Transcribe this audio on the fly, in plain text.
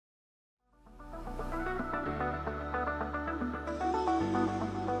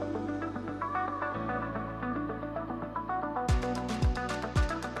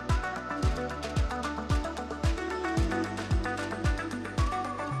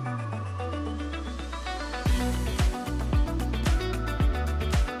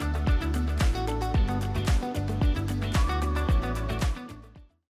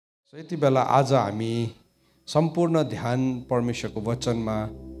यति बेला आज हामी सम्पूर्ण ध्यान परमेश्वरको वचनमा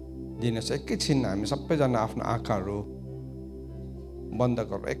दिनेछ। एकैछिन हामी सबैजना आफ्नो आँखाहरू बन्द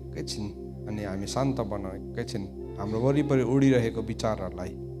गरौँ एकैछिन, अनि हामी शान्त बनाऊ एकैछिन हाम्रो वरिपरि उडिरहेको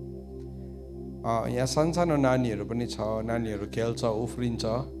विचारहरूलाई। यहाँ सानसानो नानीहरू पनि छ, नानीहरू खेल्छ उफ्रिन्छ,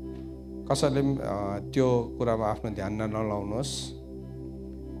 कसैले त्यो कुरामा आफ्नो ध्यान नलाउनुहोस्।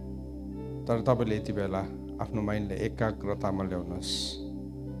 तर तपाईँले यति बेला आफ्नो माइन्डले एकाग्रतामा ल्याउनुहोस्।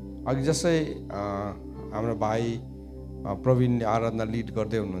 अघि जस्तै हाम्रो भाइ प्रवीणले आराधना लिड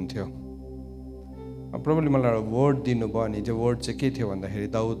गर्दै हुनुहुन्थ्यो। प्रभुले मलाई एउटा वर्ड दिनुभयो, अनि त्यो वर्ड चाहिँ के थियो भन्दाखेरि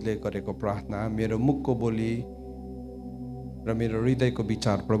दाउदले गरेको प्रार्थना, मेरो मुखको बोली र मेरो हृदयको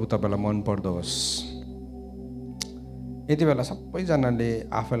विचार प्रभु तपाईँलाई मन पर्दोस्। यति बेला सबैजनाले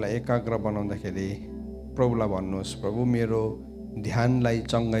आफैलाई एकाग्र बनाउँदाखेरि प्रभुलाई भन्नुहोस्, प्रभु मेरो ध्यानलाई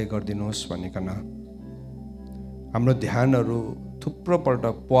चङ्गाई गरिदिनुहोस् भनिकन। हाम्रो ध्यानहरू थुप्रोपल्ट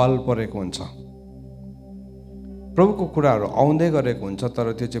पाल परेको हुन्छ, प्रभुको कुराहरू आउँदै गरेको हुन्छ,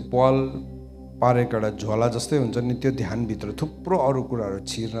 तर त्यो चाहिँ पाल पारेको एउटा झोला जस्तै हुन्छ नि, त्यो ध्यानभित्र थुप्रो अरू कुराहरू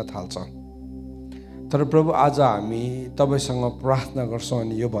छिर्न थाल्छ। तर प्रभु आज हामी तपाईँसँग प्रार्थना गर्छौँ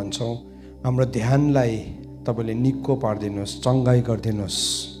अनि यो भन्छौँ, हाम्रो ध्यानलाई तपाईँले निको पारिदिनुहोस्, चङ्गाई गरिदिनुहोस्।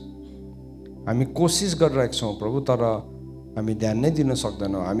 हामी कोसिस गरिरहेको छौँ प्रभु, तर हामी ध्यान नै दिन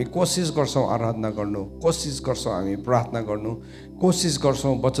सक्दैनौँ। हामी कोसिस गर्छौँ आराधना गर्नु, कोसिस गर्छौँ हामी प्रार्थना गर्नु, कोसिस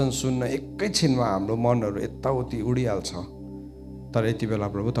गर्छौँ वचन सुन्न, एकैछिनमा हाम्रो मनहरू यताउति उडिहाल्छ। तर यति बेला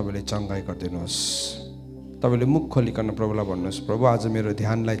प्रभु तपाईँले चङ्गाई गरिदिनुहोस्। तपाईँले मुख खोलिकन प्रभुलाई भन्नुहोस्, प्रभु आज मेरो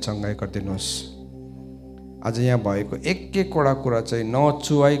ध्यानलाई चङ्गाई गरिदिनुहोस्। आज यहाँ भएको एक एकवटा कुरा चाहिँ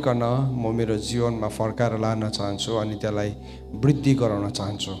नचुवाइकन म मेरो जीवनमा फर्काएर लान चाहन्छु अनि त्यसलाई वृद्धि गराउन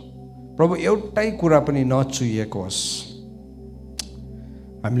चाहन्छु। प्रभु एउटै कुरा पनि नचुइएको होस्,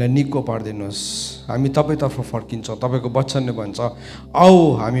 हामीलाई निको पारिदिनुहोस्। हामी तपाईँतर्फ फर्किन्छौँ। तपाईँको वचनले भन्छ, आऊ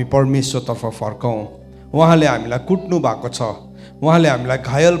हामी परमेश्वरतर्फ फर्कौँ। उहाँले हामीलाई कुट्नु भएको छ, उहाँले हामीलाई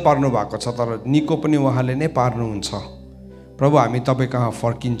घायल पार्नु भएको छ, तर निको पनि उहाँले नै पार्नुहुन्छ। प्रभु हामी तपाईँ कहाँ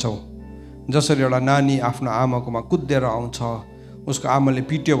फर्किन्छौँ। जसरी एउटा नानी आफ्नो आमाकोमा कुदेर आउँछ, उसको आमाले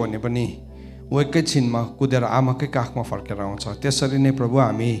पिट्यो भने पनि ऊ एकैछिनमा कुदेर आमाकै काखमा फर्केर आउँछ, त्यसरी नै प्रभु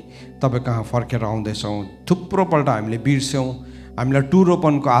हामी तपाईँ कहाँ फर्केर आउँदैछौँ। थुप्रोपल्ट हामीले बिर्स्यौँ, हामीलाई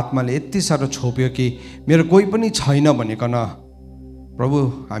टुरोपनको आत्माले यति साह्रो छोप्यो कि मेरो कोही पनि छैन भनिकन प्रभु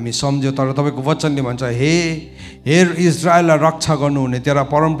हामी सम्झ्यौँ। तर तपाईँको वचनले भन्छ, हेर इजरायललाई रक्षा गर्नुहुने तेरा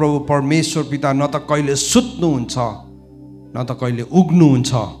परमप्रभु परमेश्वर पिता न त कहिले सुत्नुहुन्छ न त कहिले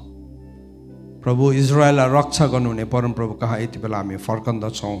उग्नुहुन्छ। प्रभु इजरायललाई रक्षा गर्नुहुने परमप्रभु कहाँ यति बेला हामी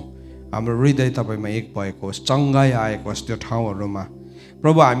फर्कन्दछौँ। हाम्रो हृदय तपाईँमा एक भएको होस्, चङ्गाई आएको होस् त्यो ठाउँहरूमा।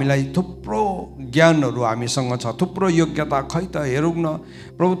 प्रभु हामीलाई थुप्रो ज्ञानहरू हामीसँग छ, थुप्रो योग्यता, खै त हेरौँ न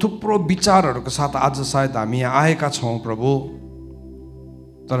प्रभु, थुप्रो विचारहरूको साथ आज सायद हामी यहाँ आएका छौँ प्रभु।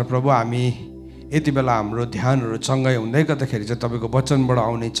 तर प्रभु हामी यति बेला हाम्रो ध्यानहरू चङ्गाई हुँदै गर्दाखेरि चाहिँ तपाईँको वचनबाट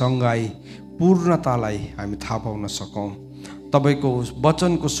आउने चङ्गाई पूर्णतालाई हामी थाहा पाउन सकौँ। तपाईँको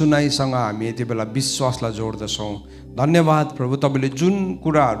वचनको सुनाइसँग हामी यति बेला विश्वासलाई जोड्दछौँ। धन्यवाद प्रभु, तपाईँले जुन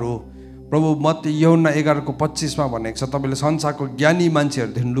कुराहरू प्रभु मत्ती यूहन्ना 11:25 भनेको छ, तपाईँले संसारको ज्ञानी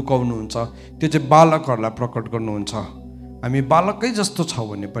मान्छेहरूदेखि लुकाउनुहुन्छ, त्यो चाहिँ बालकहरूलाई प्रकट गर्नुहुन्छ। हामी बालकै जस्तो छौँ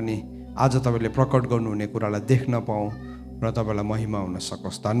भने पनि आज तपाईँले प्रकट गर्नुहुने कुरालाई देख्न पाऊँ र तपाईँलाई महिमा हुन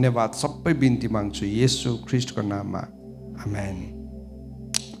सकोस्। धन्यवाद। सबै बिन्ती माग्छु येशू ख्रिस्टको नाममा, आमेन।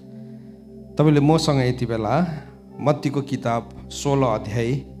 तपाईँले मसँग यति बेला मत्तीको किताब 16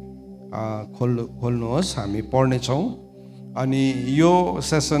 अध्याय खोल्नुहोस्, हामी पढ्नेछौँ। अनि यो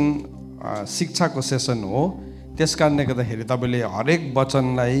सेसन शिक्षाको सेसन हो, त्यस कारणले गर्दाखेरि तपाईँले हरेक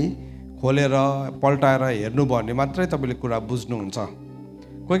वचनलाई खोलेर पल्टाएर हेर्नुभयो भने मात्रै तपाईँले कुरा बुझ्नुहुन्छ।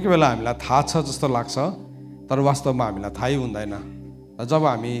 कोही कोही बेला हामीलाई थाहा छ जस्तो लाग्छ, तर वास्तवमा हामीलाई थाहै हुँदैन। जब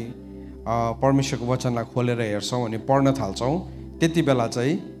हामी परमेश्वरको वचनलाई खोलेर हेर्छौँ अनि पढ्न थाल्छौँ, त्यति बेला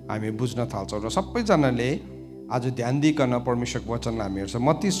चाहिँ हामी बुझ्न थाल्छौँ। र सबैजनाले आज ध्यान दिइकन परमेश्वरको वचनलाई हामी हेर्छौँ।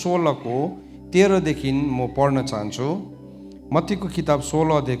 मत्ती 16:13 म पढ्न चाहन्छु। मत्तीको किताब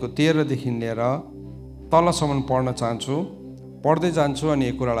 16 अध्यायको 13 लिएर तलसम्म पढ्न चाहन्छु। पढ्दै जान्छु अनि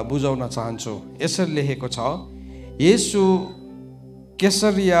यो कुरालाई बुझाउन चाहन्छु। यसरी लेखेको छ, येशू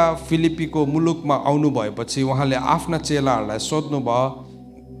कैसरिया फिलिपीको मुलुकमा आउनु भएपछि उहाँले आफ्ना चेलाहरूलाई सोध्नुभयो,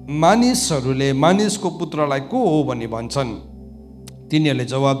 मानिसहरूले मानिसको पुत्रलाई को हो भनी भन्छन्? तिनीहरूले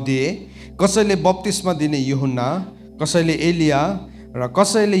जवाब दिए, कसैले बप्तिस्मा दिने यूहन्ना, कसैले एलिया र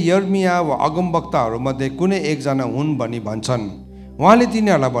कसैले यर्मिया वा अगमवक्ताहरूमध्ये कुनै एकजना हुन् भनी भन्छन्। उहाँले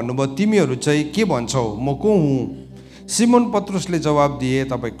तिनीहरूलाई भन्नुभयो, तिमीहरू चाहिँ के भन्छौ, म को हुँ? सिमोन पत्रुसले जवाब दिए,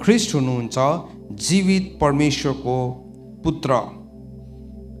 तपाईँ ख्रिस्ट हुनुहुन्छ, जीवित परमेश्वरको पुत्र।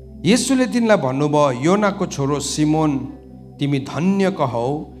 येशूले तिनलाई भन्नुभयो, योनाको छोरो सिमोन, तिमी धन्य कहौ,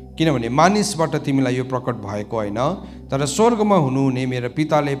 किनभने मानिसबाट तिमीलाई यो प्रकट भएको होइन, तर स्वर्गमा हुनुहुने मेरो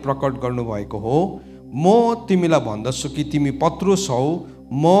पिताले प्रकट गर्नुभएको हो। म तिमीलाई भन्दछु कि तिमी पत्रुस हौ,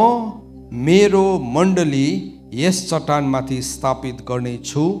 म मेरो मण्डली यस चट्टानमाथि स्थापित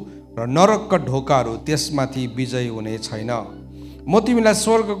गर्नेछु र नरकका ढोकाहरू त्यसमाथि विजय हुने छैन। म तिमीलाई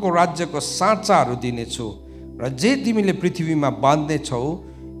स्वर्गको राज्यको साँचाहरू दिनेछु र जे तिमीले पृथ्वीमा बाँध्नेछौ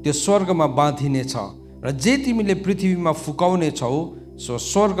त्यो स्वर्गमा बाँधिनेछ र जे तिमीले पृथ्वीमा फुकाउनेछौ सो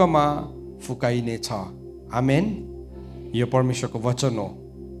स्वर्गमा फुकाइनेछ। आमेन। यो परमेश्वरको वचन हो।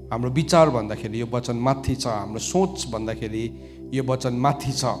 हाम्रो विचार भन्दाखेरि यो वचन माथि छ, हाम्रो सोच भन्दाखेरि यो वचन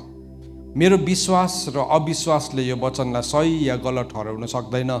माथि छ। मेरो विश्वास र अविश्वासले यो वचनलाई सही या गलत ठहराउन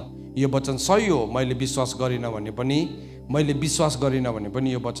सक्दैन। यो वचन सही हो, मैले विश्वास गरिनँ भने पनि, मैले विश्वास गरिनँ भने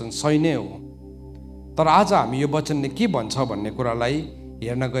पनि यो वचन सही नै हो। तर आज हामी यो वचनले के भन्छ भन्ने कुरालाई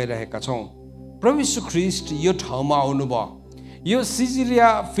हेर्न गइरहेका छौँ। प्रभु यीशु ख्रीष्ट यो ठाउँमा आउनुभयो। यो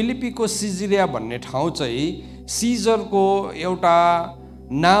सिजरिया, फिलिपीको सिजरिया भन्ने ठाउँ चाहिँ सिजरको एउटा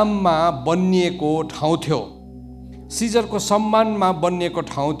नाममा बनिएको ठाउँ थियो, सिजरको सम्मानमा बनिएको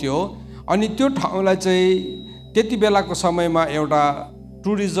ठाउँ थियो। अनि त्यो ठाउँलाई चाहिँ त्यति बेलाको समयमा एउटा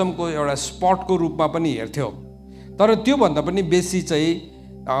टुरिज्मको एउटा स्पटको रूपमा पनि हेर्थ्यो। तर त्योभन्दा पनि बेसी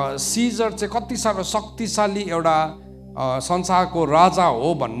चाहिँ सिजर चाहिँ कति साह्रो शक्तिशाली एउटा संसारको राजा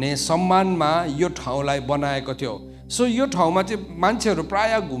हो भन्ने सम्मानमा यो ठाउँलाई बनाएको थियो। सो यो ठाउँमा चाहिँ मान्छेहरू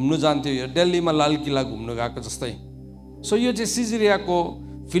प्रायः घुम्नु जान्थ्यो, यो दिल्लीमा लाल किल्ला घुम्नु गएको जस्तै। सो यो चाहिँ सिजरियाको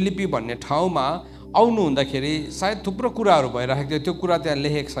फिलिपी भन्ने ठाउँमा आउनु हुँदाखेरि सायद थुप्रो कुराहरू भइरहेको थियो, त्यो कुरा त्यहाँ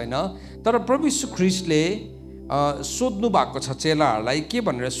लेखेको छैन। तर प्रभु यीशु ख्रीष्टले सोध्नु भएको छ चेलाहरूलाई, के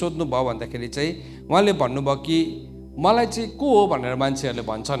भनेर सोध्नु भयो भन्दाखेरि चाहिँ उहाँले भन्नुभयो कि मलाई चाहिँ को हो भनेर मान्छेहरूले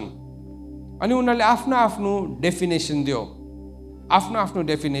भन्छन्। अनि उनीहरूले आफ्नो आफ्नो डेफिनेसन दियो, आफ्नो आफ्नो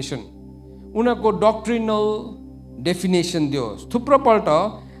डेफिनेसन, उनीहरूको डक्ट्रिनल डेफिनेसन दियो। थुप्रोपल्ट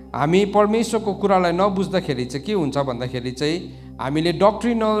हामी परमेश्वरको कुरालाई नबुझ्दाखेरि चाहिँ के हुन्छ भन्दाखेरि चाहिँ हामीले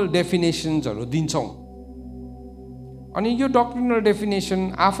डक्ट्रिनल डेफिनेसन्सहरू दिन्छौँ। अनि यो डक्ट्रिनल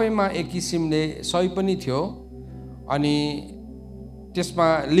डेफिनेसन आफैमा एक किसिमले सही पनि थियो अनि त्यसमा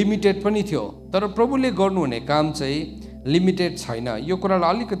लिमिटेड पनि थियो। तर प्रभुले गर्नुहुने काम चाहिँ लिमिटेड छैन। यो कुरालाई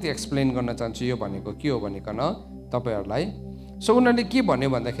अलिकति एक्सप्लेन गर्न चाहन्छु। यो भनेको के हो भनिकन तपाईँहरूलाई। सो उनीहरूले के भन्यो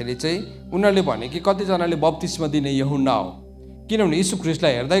भन्दाखेरि चाहिँ उनीहरूले भने कि कतिजनाले बप्तिस्मा दिने यूहन्ना हो, किनभने यीशु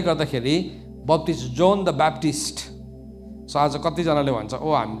ख्रीष्टलाई हेर्दै गर्दाखेरि बप्तिस्ट जोन द ब्याप्टिस्ट। सो आज कतिजनाले भन्छ ओ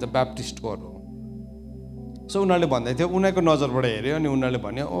हामी त ब्याप्टिस्टकोहरू हो। सो उनीहरूले भन्दै थियो, उनीहरूको नजरबाट हेऱ्यो अनि उनीहरूले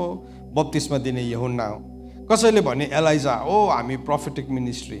भन्यो ओ बप्तिस्मा दिने यूहन्ना हो। कसैले भन्यो एलाइजा, ओ हामी प्रोफेटिक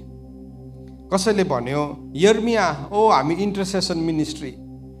मिनिस्ट्री। कसैले भन्यो यर्मिया, ओ हामी इन्टरसेसन मिनिस्ट्री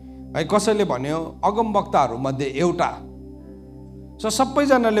है। कसैले भन्यो अगमवक्ताहरूमध्ये एउटा। सो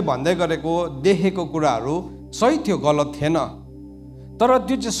सबैजनाले भन्दै गरेको देखेको कुराहरू सही थियो, गलत थिएन, तर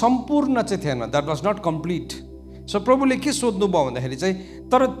त्यो चाहिँ सम्पूर्ण चाहिँ थिएन। That was not complete. So प्रभुले के सोध्नु भयो भन्दाखेरि चाहिँ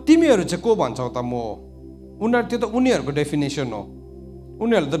तर तिमीहरू चाहिँ को भन्छौ त म हो? उनीहरू त्यो त उनीहरूको डेफिनेसन हो।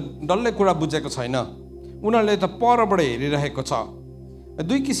 उनीहरूले त डल्लै कुरा बुझेको छैन, उनीहरूले त परबाट हेरिरहेको छ।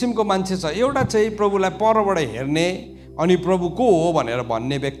 दुई किसिमको मान्छे छ, एउटा चाहिँ प्रभुलाई परबाट हेर्ने अनि प्रभु को हो भनेर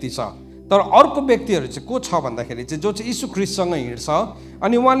भन्ने व्यक्ति छ। तर अर्को व्यक्तिहरू चाहिँ को छ भन्दाखेरि चाहिँ जो चाहिँ यीशु ख्रीष्टसँग हिँड्छ।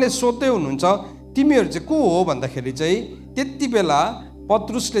 अनि उहाँले सोध्दै हुनुहुन्छ तिमीहरू चाहिँ को हो भन्दाखेरि चाहिँ त्यति बेला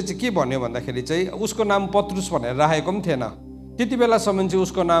पत्रुसले चाहिँ के भन्यो भन्दाखेरि चाहिँ उसको नाम पत्रुस भनेर राखेको पनि थिएन। त्यति बेलासम्म चाहिँ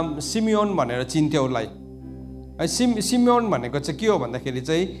उसको नाम सिमियोन भनेर चिन्थ्यो उसलाई। सिमियोन भनेको चाहिँ के हो भन्दाखेरि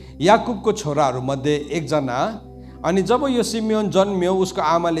चाहिँ याकुबको छोराहरूमध्ये एकजना। अनि जब यो सिमियोन जन्मियो उसको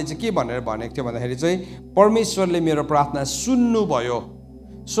आमाले चाहिँ के भनेर भनेको थियो भन्दाखेरि चाहिँ परमेश्वरले मेरो प्रार्थना सुन्नुभयो।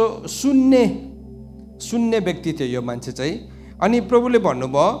 सो सुन्ने व्यक्ति थियो यो मान्छे चाहिँ। अनि प्रभुले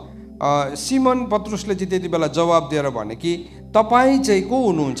भन्नुभयो, सिमोन पत्रुसले चाहिँ त्यति बेला जवाब दिएर भने कि तपाईँ चाहिँ को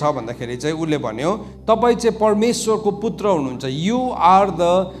हुनुहुन्छ भन्दाखेरि चाहिँ उसले भन्यो तपाईँ चाहिँ परमेश्वरको पुत्र हुनुहुन्छ, you are the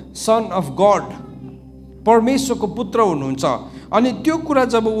sun of God, परमेश्वरको पुत्र हुनुहुन्छ। अनि त्यो कुरा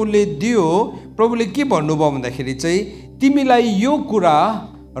जब उसले दियो प्रभुले के भन्नुभयो भन्दाखेरि चाहिँ तिमीलाई यो कुरा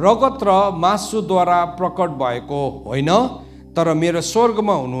रगत र मासुद्वारा प्रकट भएको होइन, तर मेरो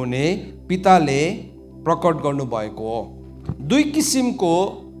स्वर्गमा हुनुहुने पिताले प्रकट गर्नुभएको हो। दुई किसिमको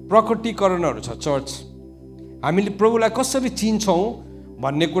प्रकटीकरणहरू छ चर्च। हामीले प्रभुलाई कसरी चिन्छौँ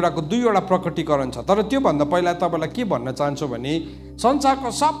भन्ने कुराको दुईवटा प्रकटीकरण छ। तर त्योभन्दा पहिला तपाईँलाई के भन्न चाहन्छु भने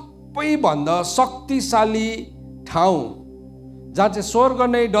संसारको सबैभन्दा शक्तिशाली ठाउँ जहाँ चाहिँ स्वर्ग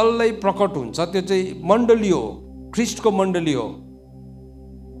नै डल्लै प्रकट हुन्छ त्यो चाहिँ मण्डली हो, ख्रीष्टको मण्डली हो।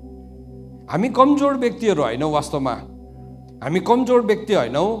 हामी कमजोर व्यक्तिहरू होइनौँ, वास्तवमा हामी कमजोर व्यक्ति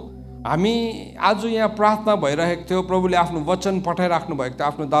होइनौँ। हामी आज यहाँ प्रार्थना भइरहेको थियो, प्रभुले आफ्नो वचन पठाइराख्नु भएको थियो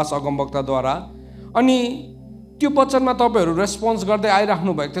आफ्नो दास अगमवक्ताद्वारा। अनि त्यो वचनमा तपाईहरु रेस्पोन्स गर्दै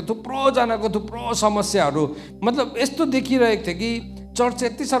आइराख्नु भएको थियो। थुप्रो जनाको थुप्रो समस्याहरू मतलब यस्तो देखिरहेको थियो कि चर्च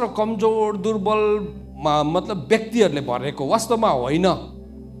यति साह्रो कमजोर दुर्बल मतलब व्यक्तिहरूले भरेको। वास्तवमा होइन,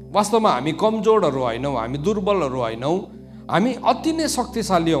 वास्तवमा हामी कमजोरहरू होइनौँ, हामी दुर्बलहरू होइनौँ, हामी अति नै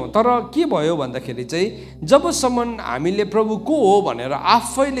शक्तिशाली हौँ। तर के भयो भन्दाखेरि चाहिँ जबसम्म हामीले प्रभु को हो भनेर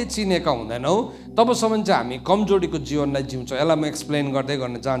आफैले चिनेका हुँदैनौँ तबसम्म चाहिँ हामी कमजोरीको जीवनलाई जिउँछौँ। यसलाई म एक्सप्लेन गर्दै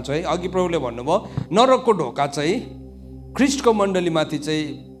गर्न चाहन्छु है। अघि प्रभुले भन्नुभयो नरकको ढोका चाहिँ ख्रिस्टको मण्डलीमाथि चाहिँ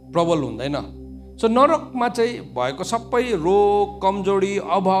प्रबल हुँदैन। सो नरकमा चाहिँ भएको सबै रोग कमजोरी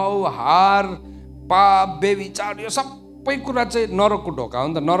अभाव हार पाप बेविचार यो सबै कुरा चाहिँ नरकको ढोका हो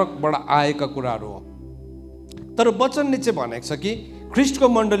नि त, नरकबाट आएका कुराहरू हो। तर वचनले चाहिँ भनेको छ कि ख्रिस्टको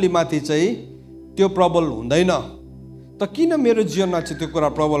मण्डलीमाथि चाहिँ त्यो प्रबल हुँदैन। त किन मेरो जीवनमा चाहिँ त्यो कुरा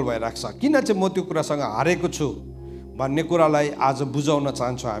प्रबल भइरहेको छ, किन चाहिँ म त्यो कुरासँग हारेको छु भन्ने कुरालाई आज बुझाउन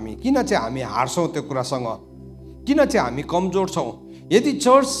चाहन्छौँ हामी। किन चाहिँ हामी हार्छौँ त्यो कुरासँग, किन चाहिँ हामी कमजोर छौँ। यदि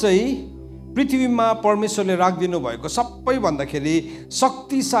चर्च चाहिँ पृथ्वीमा परमेश्वरले राखिदिनु भएको सबै भन्दाखेरि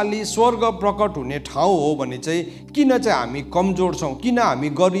शक्तिशाली स्वर्ग प्रकट हुने ठाउँ हो भने चाहिँ किन चाहिँ हामी कमजोर छौँ, किन हामी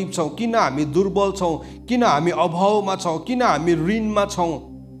गरिब छौँ, किन हामी दुर्बल छौँ, किन हामी अभावमा छौँ, किन हामी ऋणमा छौँ,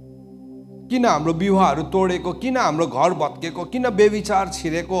 किन हाम्रो विवाहहरू तोडेको, किन हाम्रो घर भत्केको, किन बेविचार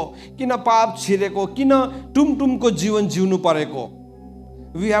छिरेको, किन पाप छिरेको, किन टुमटुमको जीवन जिउनु परेको।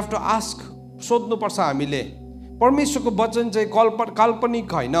 वी हेभ टु आस्क, सोध्नुपर्छ हामीले। परमेश्वरको वचन चाहिँ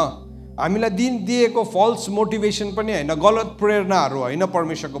काल्पनिक होइन, हामीलाई दिएको फल्स मोटिभेसन पनि होइन, गलत प्रेरणाहरू होइन।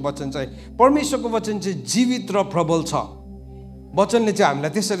 परमेश्वरको वचन चाहिँ परमेश्वरको वचन चाहिँ जीवित र प्रबल छ। वचनले चाहिँ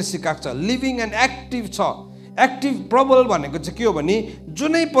हामीलाई त्यसरी सिकाएको छ, लिभिङ एन्ड एक्टिभ छ। एक्टिभ प्रबल भनेको चाहिँ के हो भने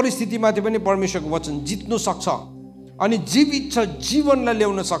जुनै परिस्थितिमाथि पनि परमेश्वरको वचन जित्नु सक्छ अनि जीवित छ, जीवनलाई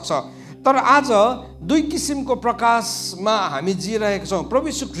ल्याउन सक्छ। तर आज दुई किसिमको प्रकाशमा हामी जिइरहेका छौँ। प्रभु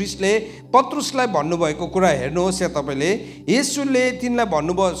यीशु ख्रीष्टले पत्रुसलाई भन्नुभएको कुरा हेर्नुहोस् या तपाईँले, येशूले तिनलाई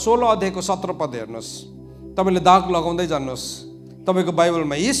भन्नुभयो 16 अध्यायको 17 पद हेर्नुहोस्, तपाईँले दाग लगाउँदै जानुहोस् तपाईँको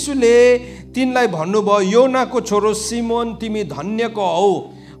बाइबलमा। येशूले तिनलाई भन्नुभयो योनाको छोरो सिमोन तिमी धन्यको हौ।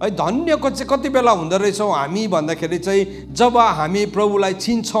 है धन्यको चाहिँ कति बेला हुँदो रहेछौँ हामी भन्दाखेरि चाहिँ जब हामी प्रभुलाई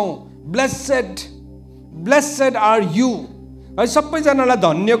चिन्छौँ। Blessed are you. है सबैजनालाई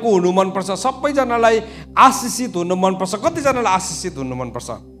धन्यको हुनु मनपर्छ, सबैजनालाई आशिषित हुनु मनपर्छ। कतिजनालाई आशिषित हुनु मनपर्छ?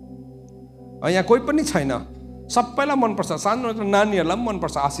 यहाँ कोही पनि छैन, सबैलाई मनपर्छ, सानो नानीहरूलाई पनि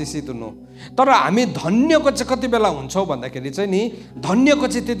मनपर्छ आशिषित हुनु। तर हामी धन्यको चाहिँ कति बेला हुन्छौँ भन्दाखेरि चाहिँ नि धन्यको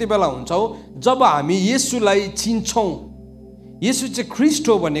चाहिँ त्यति बेला हुन्छौँ जब हामी येशूलाई चिन्छौँ। येशू चाहिँ ख्रिस्ट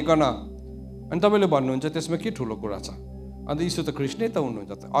हो भनिकन। अनि तपाईँले भन्नुहुन्छ त्यसमा के ठुलो कुरा छ, अन्त यीशु त ख्रिस्ट नै त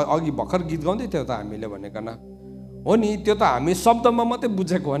हुनुहुन्छ। अघि भर्खर गीत गाउँदै थियो त हामीले भनेकन हो नि, त्यो त हामी शब्दमा मात्रै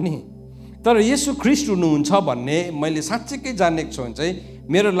बुझेको हो नि। तर येशू ख्रिस्ट हुनुहुन्छ भन्ने मैले साँच्चैकै जानेको छु भने चाहिँ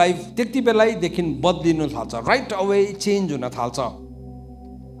मेरो लाइफ त्यति बेलैदेखि बदलिनु थाल्छ, राइट अवे चेन्ज हुन थाल्छ।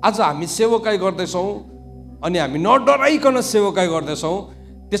 आज हामी सेवकाई गर्दैछौँ अनि हामी नडराइकन सेवकाई गर्दैछौँ।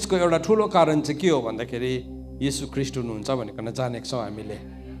 त्यसको एउटा ठुलो कारण चाहिँ के हो भन्दाखेरि येशू ख्रिस्ट हुनुहुन्छ भनेकन जानेको छौँ हामीले।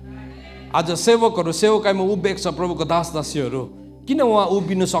 आज सेवकहरू सेवकाईमा उभिएको छ, प्रभुको दास दासीहरू किन उहाँ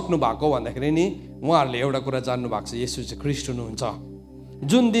उभिनु सक्नु भएको भन्दाखेरि नि उहाँहरूले एउटा कुरा जान्नु भएको छ, येशू चाहिँ ख्रिस्ट हुनुहुन्छ।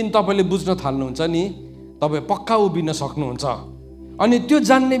 जुन दिन तपाईँले बुझ्न थाल्नुहुन्छ नि तपाईँ पक्का उभिन सक्नुहुन्छ। अनि त्यो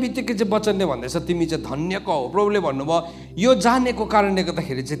जान्ने बित्तिकै चाहिँ वचनले भन्दैछ तिमी चाहिँ धन्यको हौ। प्रभुले भन्नुभयो यो जानेको कारणले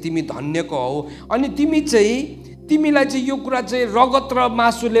गर्दाखेरि चाहिँ तिमी धन्यको हौ। अनि तिमीलाई चाहिँ यो कुरा चाहिँ रगत र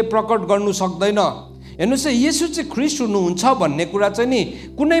मासुले प्रकट गर्नु सक्दैन। हेर्नुहोस् येशू चाहिँ ख्रिस्ट हुनुहुन्छ भन्ने कुरा चाहिँ नि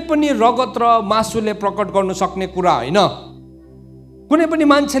कुनै पनि रगत र मासुले प्रकट गर्न सक्ने कुरा होइन, कुनै पनि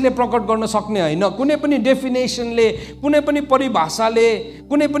मान्छेले प्रकट गर्न सक्ने होइन, कुनै पनि डेफिनेसनले, कुनै पनि परिभाषाले,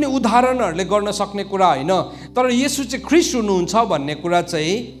 कुनै पनि उदाहरणहरूले गर्न सक्ने कुरा होइन। तर येशू चाहिँ ख्रिस्ट हुनुहुन्छ भन्ने कुरा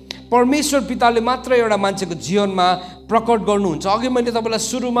चाहिँ परमेश्वर पिताले मात्र एउटा मान्छेको जीवनमा प्रकट गर्नुहुन्छ। अघि मैले तपाईँलाई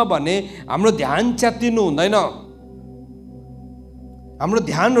सुरुमा भने हाम्रो ध्यान च्यातिनु हुँदैन। हाम्रो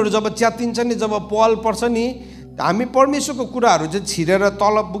ध्यानहरू जब च्यातिन्छ नि, जब पल पर्छ नि, हामी परमेश्वरको कुराहरू चाहिँ छिरेर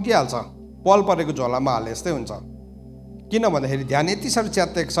तल पुगिहाल्छ, पल परेको झोलामा हाले जस्तै हुन्छ। किन भन्दाखेरि ध्यान यति साह्रो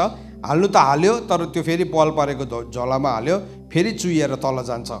च्यातेको छ, हाल्नु त हाल्यो तर त्यो फेरि पल परेको झोलामा हाल्यो, फेरि चुहिएर तल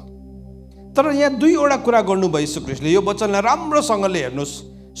जान्छ। तर यहाँ दुईवटा कुरा गर्नुभयो यीशु ख्रीष्टले। यो वचनलाई राम्रोसँगले हेर्नुहोस्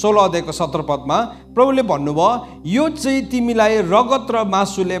 16 अध्यायको 17 पदमा प्रभुले भन्नुभयो यो चाहिँ तिमीलाई रगत र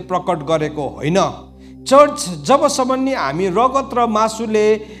मासुले प्रकट गरेको होइन। चर्च जबसम्म नि हामी रगत र मासुले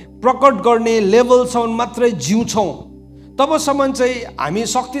प्रकट गर्ने लेभलसम्म मात्रै जिउँछौँ तबसम्म चाहिँ हामी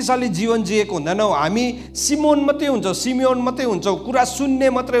शक्तिशाली जीवन जिएको हुँदैनौँ। हामी सिमोन मात्रै हुन्छौँ, सिमियोन मात्रै हुन्छौँ, कुरा सुन्ने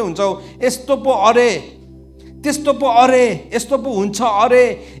मात्रै हुन्छौँ। यस्तो पो अरे, त्यस्तो पो अरे, यस्तो पो हुन्छ अरे,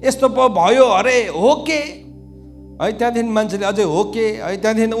 यस्तो पो भयो अरे, हो के है। त्यहाँदेखि मान्छेले अझै हो के है,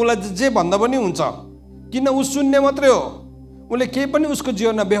 त्यहाँदेखि उसलाई जे भन्दा पनि हुन्छ। किन ऊ शून्य मात्रै हो, उसले केही पनि उसको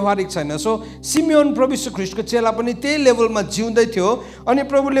जीवनमा व्यवहारिक छैन। सो सिमियोन प्रभु यीशु ख्रीष्टको चेला पनि त्यही लेभलमा जिउँदै थियो। अनि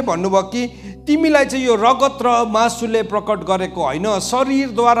प्रभुले भन्नुभयो कि तिमीलाई चाहिँ यो रगत र मासुले प्रकट गरेको होइन,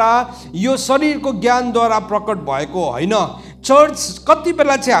 शरीरद्वारा, यो शरीरको ज्ञानद्वारा प्रकट भएको होइन। चर्च कति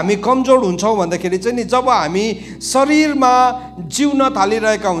बेला चाहिँ हामी कमजोर हुन्छौँ भन्दाखेरि चाहिँ नि जब हामी शरीरमा जिउन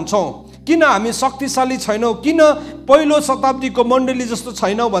थालिरहेका हुन्छौँ। किन हामी शक्तिशाली छैनौँ, किन पहिलो शताब्दीको मण्डली जस्तो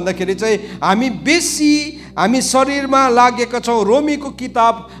छैनौँ भन्दाखेरि चाहिँ हामी शरीरमा लागेका छौँ। रोमीको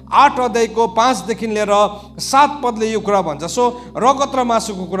किताब 8 अध्यायको 5 देखि लिएर 7 पदले यो कुरा भन्छ। सो रगत र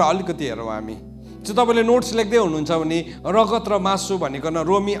मासुको कुरा अलिकति हेरौँ हामी। चाहिँ तपाईँले नोट्स लेख्दै हुनुहुन्छ भने रगत र मासु भनिकन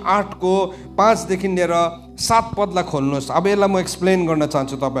रोमी 8 को 5 देखि लिएर 7 पदलाई खोल्नुहोस्। अब यसलाई म एक्सप्लेन गर्न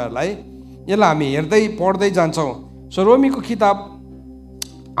चाहन्छु तपाईँहरूलाई। यसलाई हामी हेर्दै पढ्दै जान्छौँ। सो रोमीको किताब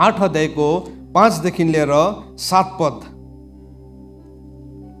 8 अध्यायको 5 देखि लिएर 7 पद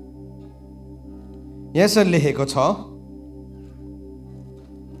यसरी लेखेको छ।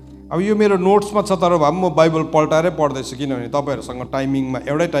 अब यो मेरो नोट्समा छ, तर भए पनि म बाइबल पल्टाएरै पढ्दैछु, किनभने तपाईँहरूसँग टाइमिङमा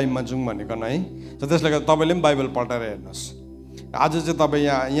एउटै टाइममा जाउँ भनेकन है। त्यसले गर्दा तपाईँले पनि बाइबल पल्टाएर हेर्नुहोस्। आज चाहिँ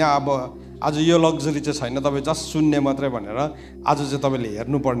तपाईँ यहाँ अब आज यो लग्जरी चाहिँ छैन, तपाईँ जस्ट सुन्ने मात्रै भनेर आज चाहिँ तपाईँले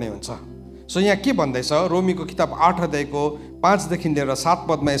हेर्नुपर्ने हुन्छ। सो यहाँ के भन्दैछ, रोमीको किताब 8 अध्यायको 5 देखि लिएर 7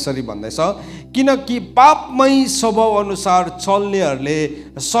 पदमा यसरी भन्दैछ, किनकि पापमय स्वभाव अनुसार चल्नेहरूले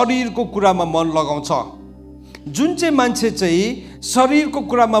शरीरको कुरामा मन लगाउँछ। जुन चाहिँ मान्छे चाहिँ शरीरको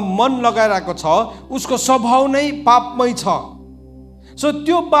कुरामा मन लगाइरहेको छ उसको स्वभाव नै पापमय छ। सो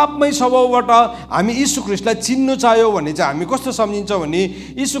त्यो पापमय स्वभावबाट हामी यीशु ख्रीष्टलाई चिन्नु चाह्यो भने चाहिँ हामी कस्तो सम्झिन्छौँ भने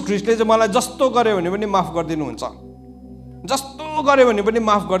यीशु ख्रीष्टले चाहिँ मलाई जस्तो गर्यो भने पनि माफ गरिदिनुहुन्छ, जस्तो गर्यो भने पनि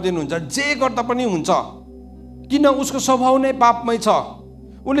माफ गरिदिनुहुन्छ, जे गर्दा पनि हुन्छ। किन? उसको स्वभाव नै पापमय छ।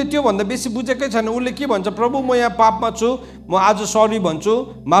 उसले त्योभन्दा बेसी बुझेकै छैन। उसले के भन्छ, प्रभु म यहाँ पापमा छु, म आज सरी भन्छु,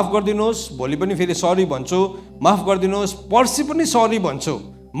 माफ गरिदिनुहोस्, भोलि पनि फेरि सरी भन्छु, माफ गरिदिनुहोस्, पर्सि पनि सरी भन्छु,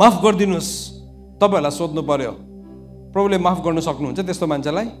 माफ गरिदिनुहोस्। तपाईँहरूलाई सोध्नु पर्यो, प्रभुले माफ गर्न सक्नुहुन्छ त्यस्तो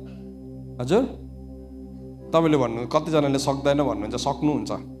मान्छेलाई? हजुर, तपाईँले भन्नु, कतिजनाले सक्दैन भन्नुहुन्छ,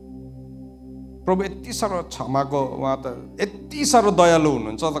 सक्नुहुन्छ। प्रभु यति साह्रो क्षमाको, उहाँ त यति साह्रो दयालु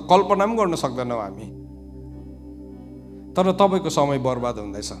हुनुहुन्छ, कल्पना पनि गर्न सक्दैनौँ हामी। तर तपाईँको समय बर्बाद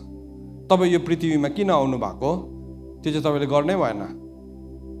हुँदैछ। तपाईँ यो पृथ्वीमा किन आउनु भएको त्यो चाहिँ तपाईँले गर्नै भएन।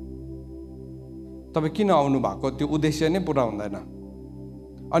 तपाईँ किन आउनु भएको त्यो उद्देश्य नै पुरा हुँदैन।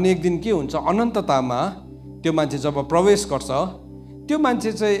 अनि एक दिन के हुन्छ, अनन्ततामा त्यो मान्छे जब प्रवेश गर्छ, त्यो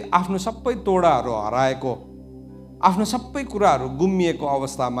मान्छे चाहिँ आफ्नो सबै तोडाहरू हराएको, आफ्नो सबै कुराहरू गुम्मिएको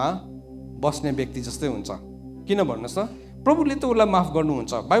अवस्थामा बस्ने व्यक्ति जस्तै हुन्छ। किन भन्नुहोस् त, प्रभुले त उसलाई माफ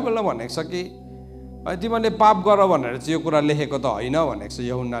गर्नुहुन्छ। बाइबलमा भनेको छ कि तिमीले पाप गर भनेर चाहिँ यो कुरा लेखेको त होइन भनेको छ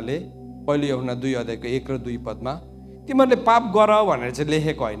यूहन्नाले, पहिलो यूहन्ना 2 अध्यायको 1 र 2 पदमा। तिमीले पाप गर भनेर चाहिँ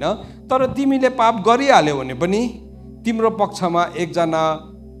लेखेको होइन, तर तिमीले पाप गरिहाल्यौ भने पनि तिम्रो पक्षमा एकजना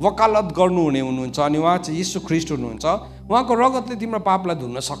वकालत गर्नुहुने हुनुहुन्छ, अनि उहाँ चाहिँ यीशु ख्रीष्ट हुनुहुन्छ। उहाँको रगतले तिम्रो पापलाई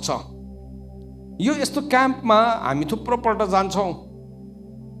धुन्न सक्छ। यो यस्तो क्याम्पमा हामी थुप्रोपल्ट जान्छौँ,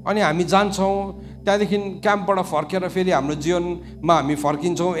 अनि हामी जान्छौँ, त्यहाँदेखि क्याम्पबाट फर्केर फेरि हाम्रो जीवनमा हामी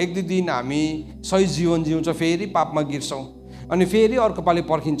फर्किन्छौँ। 1-2 दिन हामी सही जीवन जिउँछौँ, फेरि पापमा गिर्छौँ, अनि फेरि अर्को पालि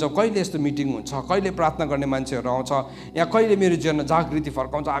पर्खिन्छौँ कहिले यस्तो मिटिङ हुन्छ, कहिले प्रार्थना गर्ने मान्छेहरू आउँछ, या कहिले मेरो जीवनमा जागृति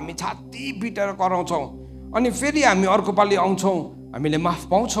फर्काउँछ। हामी छाती पिटेर कराउँछौँ, अनि फेरि हामी अर्को पालि आउँछौँ, हामीले माफ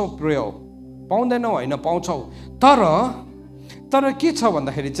पाउँछौँ, प्रिय पाउँदैनौँ होइन, पाउँछौँ। तर के छ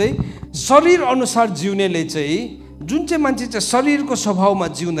भन्दाखेरि चाहिँ शरीर अनुसार जिउनेले चाहिँ, जुन चाहिँ मान्छे चाहिँ शरीरको स्वभावमा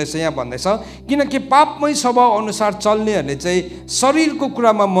जिउँदैछ, यहाँ भन्दैछ किनकि पापमय स्वभाव अनुसार चल्नेहरूले चाहिँ शरीरको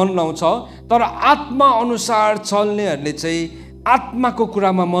कुरामा मन लाउँछ, तर आत्मा अनुसार चल्नेहरूले चाहिँ आत्माको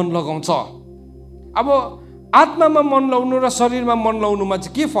कुरामा मन लगाउँछ। अब आत्मामा मन लाउनु र शरीरमा मन लाउनुमा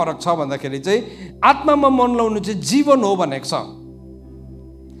चाहिँ के फरक छ भन्दाखेरि चाहिँ आत्मामा मन लाउनु चाहिँ जीवन हो भनेको छ।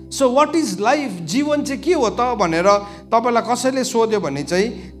 सो वाट इज लाइफ, जीवन चाहिँ के हो त भनेर तपाईँलाई कसैले सोध्यो भने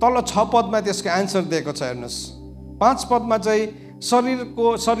चाहिँ तल 6 पदमा त्यसको एन्सर दिएको छ। हेर्नुहोस्, 5 पदमा चाहिँ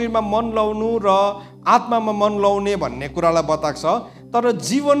शरीरमा मन लाउनु र आत्मामा मन लाउने भन्ने कुरालाई बताएको छ, तर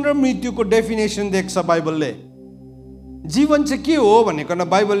जीवन र मृत्युको डेफिनेसन दिएको छ बाइबलले। जीवन चाहिँ के हो भनेको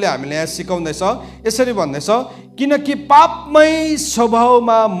बाइबलले हामीलाई यहाँ सिकाउँदैछ, यसरी भन्दैछ किनकि पापमय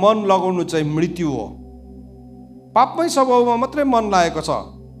स्वभावमा मन लगाउनु चाहिँ मृत्यु हो। पापमय स्वभावमा मात्रै मन लागेको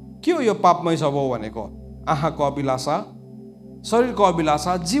छ। के हो यो पापमय स्वभाव भनेको? आँखाको अभिलाषा, शरीरको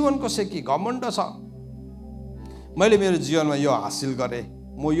अभिलाषा, जीवनको सेकी घमण्ड छ। मैले मेरो जीवनमा यो हासिल गरेँ,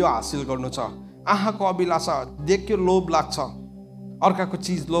 म यो हासिल गर्नु छ। आँखाको अभिलाषा, देख्यो लोभ लाग्छ, अर्काको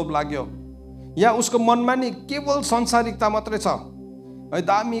चिज लोभ लाग्यो, या उसको मनमा नि केवल संसारिकता मात्रै छ है,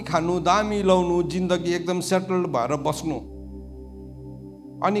 दामी खानु, दामी लाउनु, जिन्दगी एकदम सेटल्ड भएर बस्नु,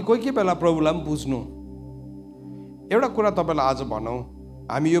 अनि कोही बेला प्रभुलाई पनि बुझ्नु। एउटा कुरा तपाईँलाई आज भनौँ,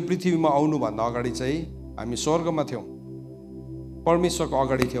 हामी यो पृथ्वीमा आउनुभन्दा अगाडि चाहिँ हामी स्वर्गमा थियौँ, परमेश्वरको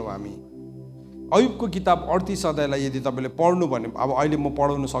अगाडि थियौँ हामी। अयुबको किताब 38 अध्यायलाई यदि तपाईँले पढ्नु भने, अब अहिले म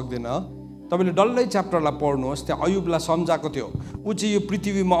पढाउन सक्दिनँ, तपाईँले डल्लै च्याप्टरलाई पढ्नुहोस्। त्यहाँ अयुबलाई सम्झाएको थियो, ऊ चाहिँ यो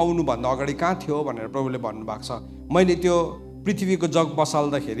पृथ्वीमा आउनुभन्दा अगाडि कहाँ थियो भनेर प्रभुले भन्नुभएको छ। मैले त्यो पृथ्वीको जग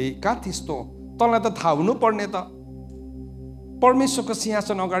बसाल्दाखेरि कहाँ थिइस् त? तँलाई त थाहा हुनुपर्ने त, परमेश्वरको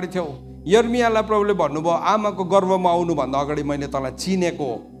सिंहासन अगाडि थियौ। यर्मियालाई प्रभुले भन्नुभयो, आमाको गर्भमा आउनुभन्दा अगाडि मैले तँलाई चिनेको,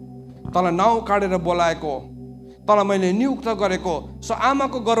 तँलाई नाउँ काटेर बोलाएको, तँलाई मैले नियुक्त गरेको। सो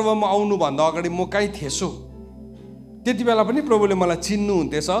आमाको गर्भमा आउनुभन्दा अगाडि म कहीँ थिएछु, त्यति बेला पनि प्रभुले मलाई चिन्नु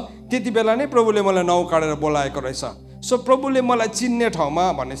हुन्थेछ, त्यति बेला नै प्रभुले मलाई नाउँ काटेर बोलाएको रहेछ। सो प्रभुले मलाई चिन्ने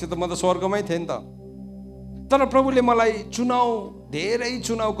ठाउँमा भनेपछि त म त स्वर्गमै थिएँ नि त। तर प्रभुले मलाई धेरै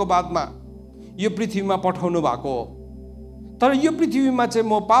चुनावको बादमा यो पृथ्वीमा पठाउनु भएको हो। तर यो पृथ्वीमा चाहिँ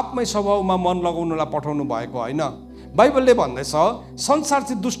म पापमय स्वभावमा मन लगाउनुलाई पठाउनु भएको होइन। बाइबलले भन्दैछ संसार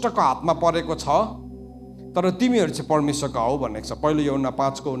चाहिँ दुष्टको हातमा परेको छ, तर तिमीहरू चाहिँ परमेश्वरका हौ भनेको छ। पहिलो यूहन्ना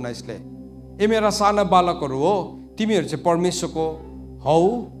 5:19ले, ए मेरा साना बालकहरू हो, तिमीहरू चाहिँ परमेश्वरको हौ,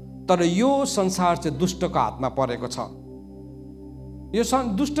 तर यो संसार चाहिँ दुष्टको हातमा परेको छ। यो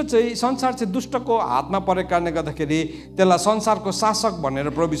संसार चाहिँ दुष्टको हातमा परेको कारणले गर्दाखेरि त्यसलाई संसारको शासक भनेर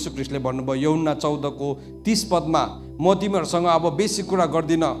प्रभु यीशु ख्रीष्टले भन्नुभयो। यूहन्ना 14:30 म तिमीहरूसँग अब बेसी कुरा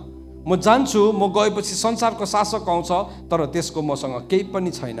गर्दिनँ, म जान्छु, म गएपछि संसारको शासक आउँछ, तर त्यसको मसँग केही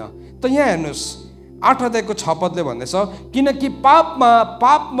पनि छैन। त यहाँ हेर्नुहोस् 8 अध्यायको 6 भन्दैछ, किनकि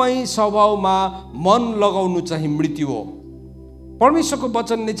पापमय स्वभावमा मन लगाउनु चाहिँ मृत्यु हो। परमेश्वरको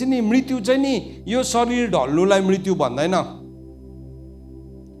वचनले चाहिँ नि मृत्यु चाहिँ नि यो शरीर ढल्नुलाई मृत्यु भन्दैन,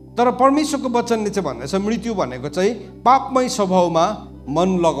 तर परमेश्वरको वचनले चाहिँ भन्दैछ मृत्यु भनेको चाहिँ पापमय स्वभावमा मन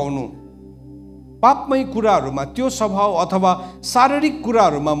लगाउनु, पापमय कुराहरूमा त्यो स्वभाव अथवा शारीरिक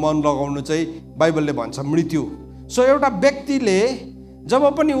कुराहरूमा मन लगाउनु चाहिँ बाइबलले भन्छ मृत्यु। सो एउटा व्यक्तिले जब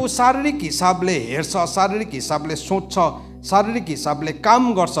पनि ऊ शारीरिक हिसाबले हेर्छ, शारीरिक हिसाबले सोच्छ, शारीरिक हिसाबले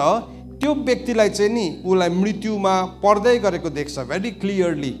काम गर्छ, त्यो व्यक्तिलाई चाहिँ नि उसलाई मृत्युमा पर्दै गरेको देख्छ, भेरी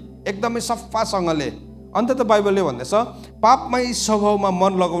क्लियरली, एकदमै सफासँगले। अन्त त बाइबलले भन्दैछ पापमय स्वभावमा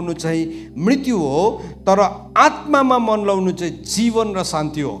मन लगाउनु चाहिँ मृत्यु हो, तर आत्मामा मन लगाउनु चाहिँ जीवन र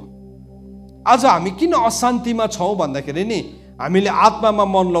शान्ति हो। आज हामी किन अशान्तिमा छौँ भन्दाखेरि नि हामीले आत्मामा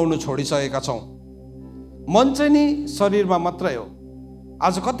मन लगाउनु छोडिसकेका छौँ। मन चाहिँ नि शरीरमा मात्रै हो।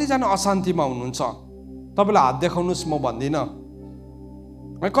 आज कतिजना अशान्तिमा हुनुहुन्छ? तपाईँलाई हात देखाउनुहोस्, म भन्दिनँ।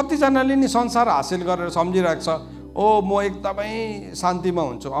 कतिजनाले नि संसार हासिल गरेर सम्झिरहेको छ, ओ म एकदमै शान्तिमा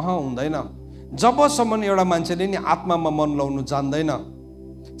हुन्छु। हुँदैन। जबसम्म एउटा मान्छेले नि आत्मामा मन लगाउनु जान्दैन,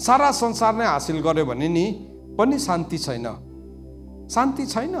 सारा संसार नै हासिल गर्यो भने नि पनि शान्ति छैन, शान्ति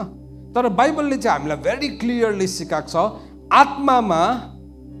छैन। तर बाइबलले चाहिँ हामीलाई भेरी क्लियरली सिकाएको छ आत्मामा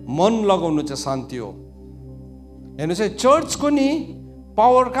मन लगाउनु चाहिँ शान्ति हो। हेर्नुहोस् है, चर्चको नि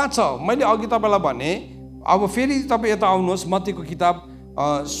पावर कहाँ छ? मैले अघि तपाईँलाई भने, अब फेरि तपाईँ यता आउनुहोस्, मत्तीको किताब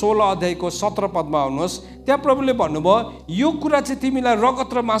 16 अध्यायको 17 आउनुहोस्। त्यहाँ प्रभुले भन्नुभयो यो कुरा चाहिँ तिमीलाई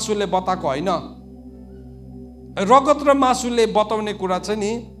रगत र मासुले बताएको होइन। रगत र मासुले बताउने कुरा चाहिँ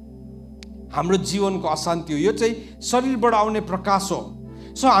नि हाम्रो जीवनको अशान्ति हो, यो चाहिँ शरीरबाट आउने प्रकाश हो।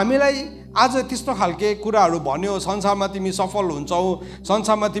 सो हामीलाई आज त्यस्तो खालके कुराहरू भन्यो, संसारमा तिमी सफल हुन्छौ,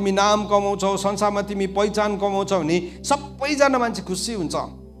 संसारमा तिमी नाम कमाउँछौ, संसारमा तिमी पहिचान कमाउँछौ भने सबैजना मान्छे खुसी हुन्छ।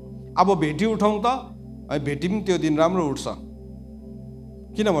 अब भेटी उठाउँ त, भेटी पनि त्यो दिन राम्रो उठ्छ।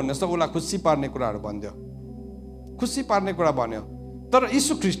 किन भन्नुहोस् त, उसलाई खुसी पार्ने कुराहरू भनिदियो, खुसी पार्ने कुरा भन्यो। तर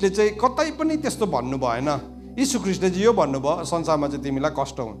यीशु ख्रीष्टले चाहिँ कतै पनि त्यस्तो भन्नु भएन। यीशु ख्रीष्टले चाहिँ यो भन्नुभयो संसारमा चाहिँ तिमीलाई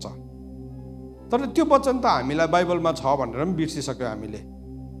कष्ट हुन्छ। तर त्यो वचन त हामीलाई बाइबलमा छ भनेर पनि बिर्सिसक्यो हामीले।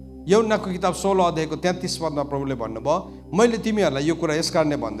 यूहन्नाको किताब 16 अध्यायको 33 प्रभुले भन्नुभयो मैले तिमीहरूलाई यो कुरा यस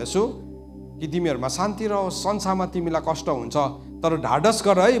कारणले भन्दैछु कि तिमीहरूमा शान्ति रहोस्, संसारमा तिमीलाई कष्ट हुन्छ, तर ढाडस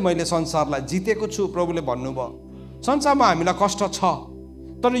गर है, मैले संसारलाई जितेको छु। प्रभुले भन्नुभयो संसारमा हामीलाई कष्ट छ,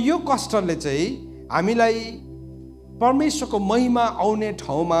 तर यो कष्टले चाहिँ हामीलाई परमेश्वरको महिमा आउने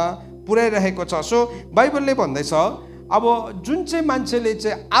ठाउँमा पुर्याइरहेको छ। सो बाइबलले भन्दैछ अब जुन चाहिँ मान्छेले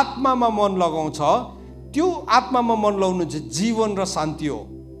चाहिँ आत्मामा मन लगाउँछ, त्यो आत्मामा मन लगाउनु चाहिँ जीवन र शान्ति हो।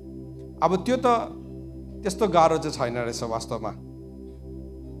 अब त्यो त त्यस्तो गाह्रो चाहिँ छैन रहेछ वास्तवमा।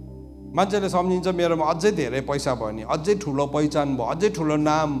 मान्छेले सम्झिन्छ मेरोमा अझै धेरै पैसा भयो नि, अझै ठुलो पहिचान भयो, अझै ठुलो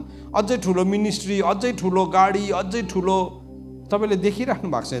नाम, अझै ठुलो मिनिस्ट्री, अझै ठुलो गाडी, अझै ठुलो। तपाईँले देखिराख्नु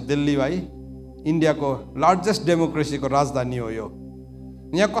भएको छ दिल्ली भाइ, इन्डियाको लार्जेस्ट डेमोक्रेसीको राजधानी हो यो।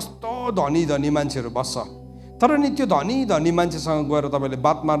 यहाँ कस्तो धनी धनी मान्छेहरू बस्छ, तर नि त्यो धनी धनी मान्छेसँग गएर तपाईँले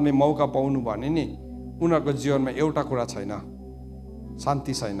बात मार्ने मौका पाउनु भने नि उनीहरूको जीवनमा एउटा कुरा छैन,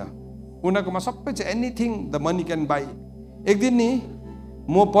 शान्ति छैन। उनीहरूकोमा सबै चाहिँ anything the money can by. एक दिन नि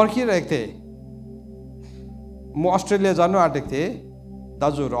म पर्खिरहेको थिएँ, म अस्ट्रेलिया जानु आँटेको थिएँ,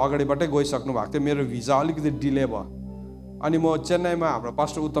 दाजुहरू अगाडिबाटै गइसक्नु भएको थियो, मेरो भिजा अलिकति डिले भयो। अनि म चेन्नईमा हाम्रो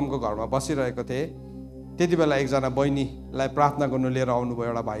पास्टर उत्तमको घरमा बसिरहेको थिएँ। त्यति बेला एकजना बहिनीलाई प्रार्थना गर्नु लिएर आउनुभयो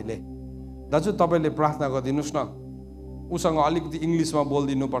एउटा भाइले। दाजु तपाईँले प्रार्थना गरिदिनुहोस् न, उसँग अलिकति इङ्ग्लिसमा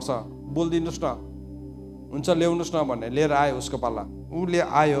बोलिदिनुहोस् न, हुन्छ ल्याउनुहोस् न भन्ने लिएर आयो। उसको पाला उसले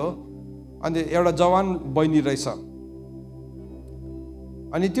आयो, अनि एउटा जवान बहिनी रहेछ।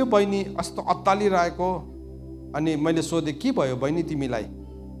 अनि त्यो बहिनी कस्तो अत्तालिरहेको। अनि मैले सोधेँ, के भयो बहिनी तिमीलाई,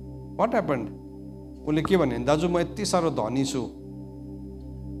 वाट ह्यापन्ड? उसले के भने, दाजु म यति साह्रो धनी छु,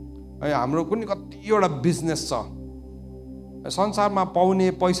 हाम्रो कुनै कतिवटा बिजनेस छ, संसारमा पाउने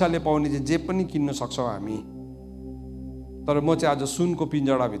पैसाले पाउने चाहिँ जे पनि किन्न सक्छौँ हामी, तर म चाहिँ आज सुनको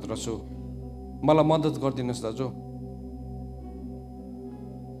पिञ्जडाभित्र छु, मलाई मद्दत गरिदिनुहोस् दाजु।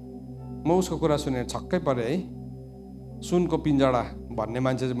 म उसको कुरा सुनेर छक्कै परेँ है। सुनको पिञ्जडा भन्ने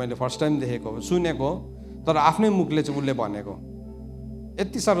मान्छे चाहिँ मैले फर्स्ट टाइम देखेको, सुनेको, तर आफ्नै मुखले चाहिँ उसले भनेको।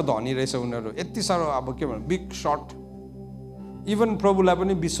 यति साह्रो धनी रहेछ उनीहरू, यति साह्रो अब के भन्नु बिग सर्ट। इभन प्रभुलाई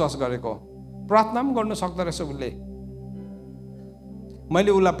पनि विश्वास गरेको, प्रार्थना पनि गर्न सक्दो रहेछ उसले।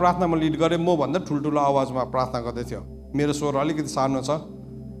 मैले उसलाई प्रार्थनामा लिड गरेँ। म भन्दा ठुल्ठुलो आवाजमा प्रार्थना गर्दै थियो, मेरो स्वर अलिकति सानो छ,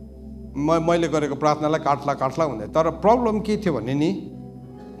 मैले गरेको प्रार्थनालाई काट्ला हुँदै। तर प्रब्लम के थियो भने नि,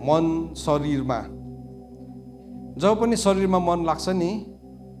 मन शरीरमा, जब पनि शरीरमा मन लाग्छ नि,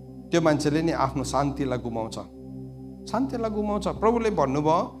 त्यो मान्छेले नि आफ्नो शान्तिलाई गुमाउँछ। प्रभुले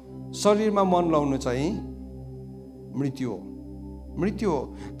भन्नुभयो शरीरमा मन लाउनु चाहिँ मृत्यु हो।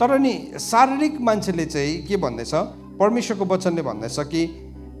 तर नि शारीरिक मान्छेले चाहिँ के भन्दैछ, परमेश्वरको वचनले भन्दैछ कि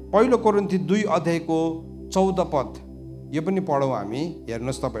 1 कोरिन्थी 2:14, यो पनि पढौँ हामी।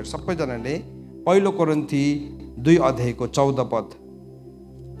 हेर्नुहोस् तपाईँहरू सबैजनाले 1 कोरिन्थी 2:14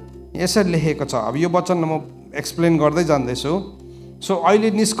 यसरी लेखेको छ। अब यो वचन म एक्सप्लेन गर्दै जाँदैछु। सो अहिले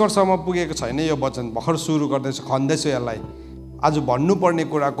निष्कर्षमा पुगेको छैन यो वचन, भर्खर सुरु गर्दैछु, खन्दैछु यसलाई। आज भन्नुपर्ने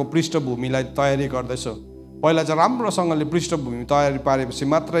कुराको पृष्ठभूमिलाई तयारी गर्दैछु। पहिला चाहिँ राम्रोसँगले पृष्ठभूमि तयारी पारेपछि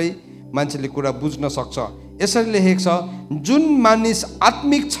मात्रै मान्छेले कुरा बुझ्न सक्छ। यसरी लेखेको छ, जुन मानिस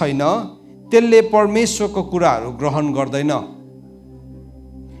आत्मिक छैन त्यसले परमेश्वरको कुराहरू ग्रहण गर्दैन।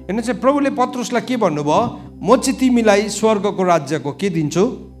 हेर्नु चाहिँ प्रभुले पत्रुसलाई के भन्नुभयो, म चाहिँ तिमीलाई स्वर्गको राज्यको के दिन्छु,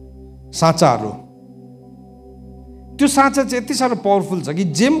 साँचाहरू। त्यो साँचा चाहिँ यति साह्रो पावरफुल छ कि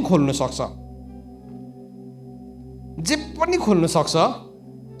जे पनि खोल्न सक्छ, जे पनि खोल्न सक्छ,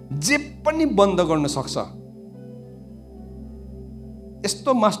 जे पनि बन्द गर्न सक्छ।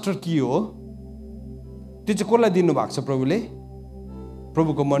 यस्तो मास्टर की हो, त्यो चाहिँ कसलाई दिनुभएको छ प्रभुले,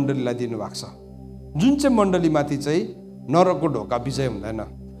 प्रभुको मण्डलीलाई दिनुभएको छ, जुन चाहिँ मण्डलीमाथि चाहिँ नरकको ढोका विजय हुँदैन।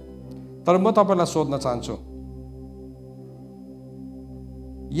 तर म तपाईँलाई सोध्न चाहन्छु,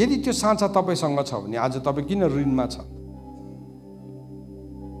 यदि त्यो साँचा तपाईँसँग छ भने आज तपाईँ किन ऋणमा छ,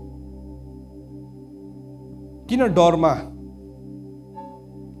 किन डरमा,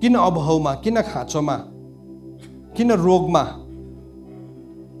 किन अभावमा, किन खाँचोमा, किन रोगमा?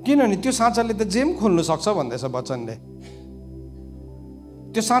 किनभने त्यो साँचाले त जे पनि खोल्न सक्छ भन्दैछ वचनले।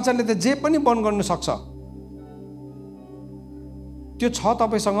 त्यो साँचाले त जे पनि बन्द गर्न सक्छ। त्यो छ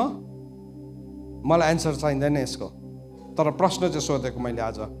तपाईँसँग? मलाई एन्सर चाहिँदैन यसको, तर प्रश्न चाहिँ सोधेको मैले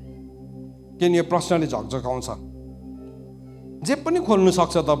आज, किन यो प्रश्नले झकझकाउँछ। जे पनि खोल्नु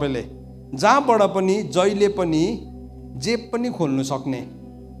सक्छ तपाईँले, जहाँबाट पनि, जहिले पनि, जे पनि खोल्नु सक्ने।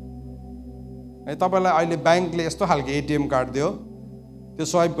 तपाईँलाई अहिले ब्याङ्कले यस्तो खालको एटिएम कार्ड दियो, त्यो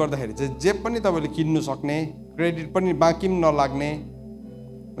स्वाइप गर्दाखेरि चाहिँ जे पनि तपाईँले किन्नु सक्ने, क्रेडिट पनि बाँकी पनि नलाग्ने,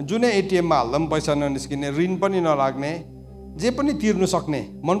 जुनै एटिएममा हाल्दा पनि पैसा ननिस्किने, ऋण पनि नलाग्ने, जे पनि तिर्नु सक्ने।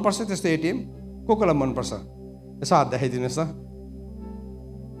 मनपर्छ त्यस्तो एटिएम? कसलाई मनपर्छ? यसो हात देखाइदिनुहोस् त।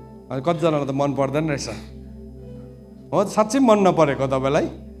 कतिजनालाई त मन पर्दैन रहेछ हो, साँच्चै मन नपरेको तपाईँलाई?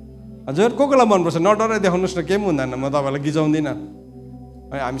 हजुर कसलाई मनपर्छ? नडराइ देखाउनुहोस् न, केही पनि हुँदैन, म तपाईँलाई गिजाउँदिनँ।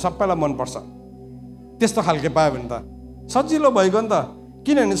 हामी सबैलाई मनपर्छ। त्यस्तो खालके पायो भने त सजिलो भइगयो नि त।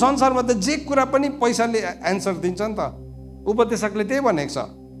 किनभने संसारमा त जे कुरा पनि पैसाले एन्सर दिन्छ नि त, उपदेशकले त्यही भनेको छ।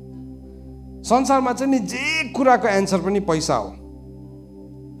 संसारमा चाहिँ नि जे कुराको एन्सर पनि पैसा हो,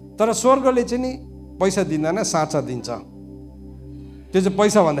 तर स्वर्गले चाहिँ नि पैसा दिँदैन, साँचा दिन्छ। त्यो चाहिँ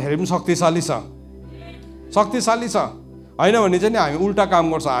पैसा भन्दाखेरि पनि शक्तिशाली छ, शक्तिशाली छ। होइन भने चाहिँ नि हामी उल्टा काम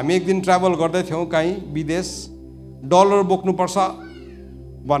गर्छ। हामी एक दिन ट्राभल गर्दै थियौँ कहीँ विदेश, डलर बोक्नुपर्छ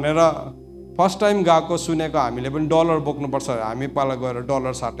भनेर फर्स्ट टाइम गएको सुनेको, हामीले पनि डलर बोक्नुपर्छ, हामी पाला गएर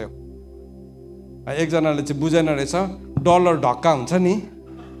डलर साट्यौँ। एकजनाले चाहिँ बुझेन रहेछ, डलर ढक्का हुन्छ नि,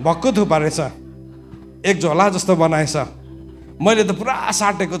 भक्कु थुपा रहेछ, एक झोला जस्तो बनाएछ। मैले त पुरा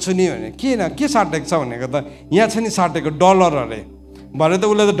साटेको छु नि भने, के साटेको छ भनेको त, यहाँ छ नि साटेको डलर अरे भरे त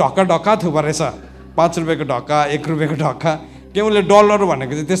उसले त ढक्का ढक्का थुपा रहेछ, 5 रुपियाँको ढक्का, 1 रुपियाँको ढक्का। के उसले डलर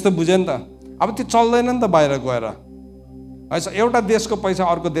भनेको चाहिँ त्यस्तो बुझ्यो नि त। अब त्यो चल्दैन नि त बाहिर गएर है। एउटा देशको पैसा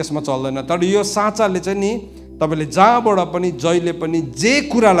अर्को देशमा चल्दैन। तर यो साँचाले चाहिँ नि तपाईँले जहाँबाट पनि जहिले पनि जे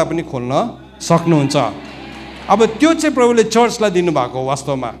कुरालाई पनि खोल्न सक्नुहुन्छ। अब त्यो चाहिँ प्रभुले चर्चलाई दिनुभएको हो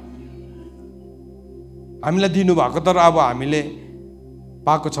वास्तवमा, हामीलाई दिनुभएको। तर अब हामीले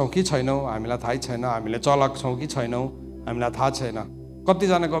पाएको छौँ कि छैनौँ हामीलाई थाहै छैन, हामीले चलाएको छौँ कि छैनौँ हामीलाई थाहा छैन।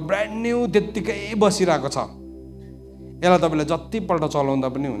 कतिजनाको ब्रान्ड न्यू त्यत्तिकै बसिरहेको छ। यसलाई तपाईँले जतिपल्ट चलाउँदा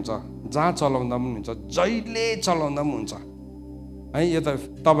पनि हुन्छ, जहाँ चलाउँदा पनि हुन्छ, जहिले चलाउँदा पनि हुन्छ है। यो त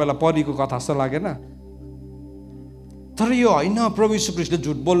तपाईँलाई परीको कथा जस्तो लागेन? तर यो होइन, प्रभु यीशु ख्रीष्टले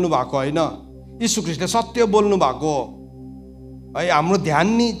झुट बोल्नु भएको होइन, यीशु ख्रीष्टले सत्य बोल्नु भएको है। हाम्रो ध्यान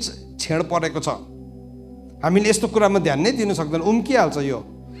नि छेड परेको छ, हामीले यस्तो कुरामा ध्यान नै दिन सक्दैन, उम्किहाल्छ।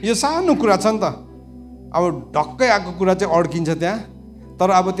 यो सानो कुरा छ नि त, अब ढक्कै आएको कुरा चाहिँ अड्किन्छ त्यहाँ। तर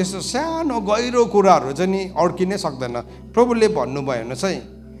अब त्यस्तो सानो गहिरो कुराहरू चाहिँ नि अड्किनै सक्दैन। प्रभुले भन्नुभयो भने चाहिँ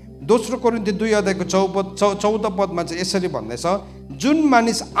दोस्रो कोरिन्थी 2 अध्यायको 14 पदमा चाहिँ यसरी भन्दैछ, जुन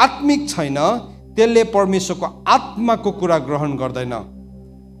मानिस आत्मिक छैन त्यसले परमेश्वरको आत्माको कुरा ग्रहण गर्दैन।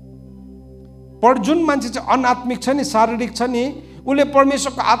 जुन मान्छे चाहिँ अनात्मिक छ नि, शारीरिक छ नि, उसले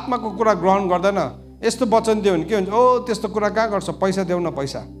परमेश्वरको आत्माको कुरा ग्रहण गर्दैन। यस्तो वचन दियो भने के हुन्छ? ओ त्यस्तो कुरा कहाँ गर्छ, पैसा देऊ न,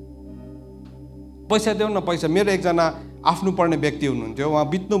 पैसा देऊ न, पैसा। मेरो एकजना आफ्नो पर्ने व्यक्ति हुनुहुन्थ्यो, उहाँ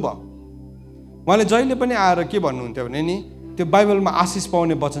बित्नु भयो। उहाँले जहिले पनि आएर के भन्नुहुन्थ्यो भने नि, त्यो बाइबलमा आशिष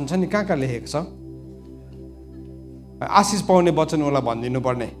पाउने वचन छ नि, कहाँ लेखेको छ, आशिष पाउने वचन उसलाई भनिदिनु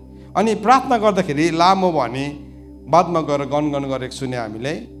पर्ने। अनि प्रार्थना गर्दाखेरि लामो भने बादमा गएर गनगन गरेको सुने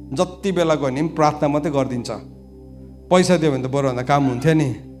हामीले। जति बेला गयो भने प्रार्थना मात्रै गरिदिन्छ, पैसा दियो भने त बरुभन्दा काम हुन्थ्यो नि।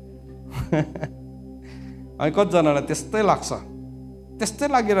 अनि कतिजनालाई त्यस्तै लाग्छ, त्यस्तै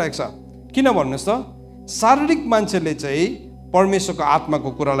लागिरहेको छ। किन भन्नुहोस् त, शारीरिक मान्छेले चाहिँ परमेश्वरको आत्माको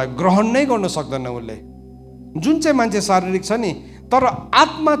कुरालाई ग्रहण नै गर्न सक्दैन उसले। जुन चाहिँ मान्छे शारीरिक छ नि, तर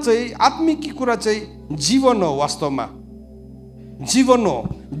आत्मा चाहिँ, आत्मिक कुरा चाहिँ जीवन हो, वास्तवमा जीवन हो।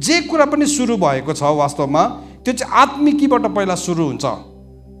 जे कुरा पनि सुरु भएको छ वास्तवमा त्यो चाहिँ आत्मिकीबाट पहिला सुरु हुन्छ,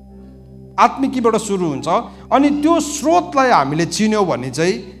 आत्मिकीबाट सुरु हुन्छ। अनि त्यो स्रोतलाई हामीले चिन्यौँ भने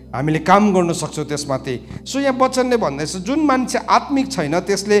चाहिँ हामीले काम गर्न सक्छौँ त्यसमाथि। सो यहाँ वचनले भन्दैछ, जुन मान्छे आत्मिक छैन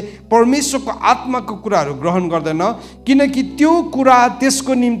त्यसले परमेश्वरको आत्माको कुराहरू ग्रहण गर्दैन, किनकि त्यो कुरा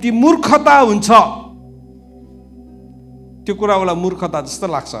त्यसको निम्ति मूर्खता हुन्छ। त्यो कुरा उसलाई मूर्खता जस्तो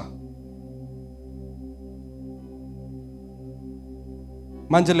लाग्छ।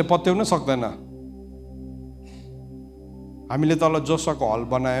 मान्छेले पत्याउन सक्दैन। हामीले तल जोसुवाको हल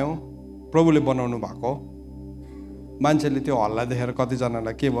बनायौँ, प्रभुले बनाउनु भएको। मान्छेले त्यो हललाई देखेर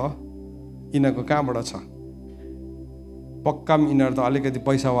कतिजनालाई के भयो, यिनीहरूको कहाँबाट छ, पक्का यिनीहरू त अलिकति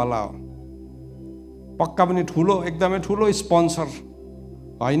पैसावाला हो, पक्का पनि ठुलो, एकदमै ठुलो स्पोन्सर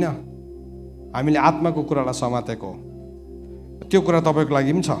होइन। हामीले आत्माको कुरालाई समातेको हो। त्यो कुरा तपाईँको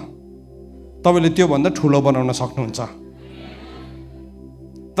लागि पनि छ, तपाईँले त्योभन्दा ठुलो बनाउन सक्नुहुन्छ।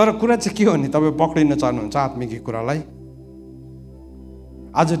 तर कुरा चाहिँ के हो नि, तपाईँ पक्रिन चाहनुहुन्छ आत्मिक कुरालाई।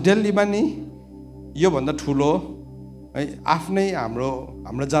 आज दिल्लीमा नि योभन्दा ठुलो है आफ्नै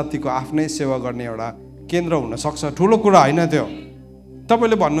हाम्रो जातिको आफ्नै सेवा गर्ने एउटा केन्द्र हुनसक्छ। ठुलो कुरा होइन त्यो।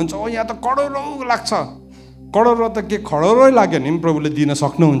 तपाईँले भन्नुहुन्छ ओ यहाँ त करोडौँ लाग्छ, करोडौँ त के खरोडै लाग्यो नि प्रभुले दिन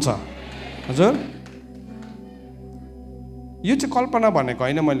सक्नुहुन्छ। हजुर, यो चाहिँ कल्पना भनेको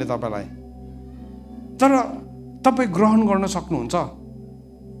होइन मैले तपाईँलाई। तर तपाईँ ग्रहण गर्न सक्नुहुन्छ,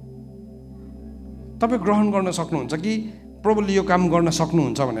 तपाईँ ग्रहण गर्न सक्नुहुन्छ कि प्रभुले यो काम गर्न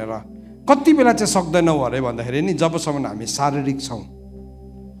सक्नुहुन्छ भनेर। कति बेला चाहिँ सक्दैनौँ अरे भन्दाखेरि नि, जबसम्म हामी शारीरिक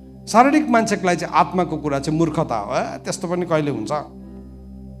छौँ। शारीरिक मान्छेको लागि चाहिँ आत्माको कुरा चाहिँ मूर्खता हो। त्यस्तो पनि कहिले हुन्छ।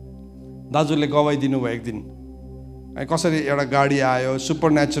 दाजुले गवाइदिनु भयो एक दिन, कसरी एउटा गाडी आयो सुपर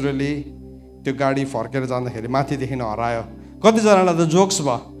नेचुरली, त्यो गाडी फर्केर जाँदाखेरि माथिदेखि हरायो। कतिजनालाई त जोक्स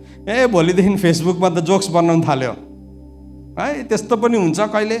भयो, ए भोलिदेखि फेसबुकमा त जोक्स बनाउनु थाल्यो है। त्यस्तो पनि हुन्छ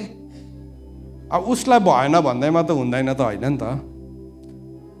कहिले। अब उसलाई भएन भन्दैमा त हुँदैन त, होइन नि त।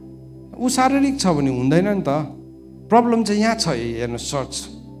 ऊ शारीरिक छ भने हुँदैन नि त। प्रब्लम चाहिँ यहाँ छ। हेर्नुहोस् चर्च,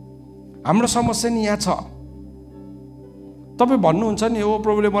 हाम्रो समस्या नि यहाँ छ। तपाईँ भन्नुहुन्छ नि, ओ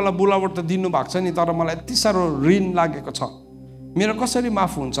प्रभुले मलाई बुलावट त दिनुभएको छ नि, तर मलाई यति साह्रो ऋण लागेको छ, मेरो कसरी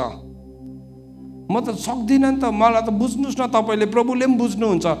माफ हुन्छ? म त सक्दिनँ नि त। मलाई त बुझ्नुहोस् न, तपाईँले, प्रभुले पनि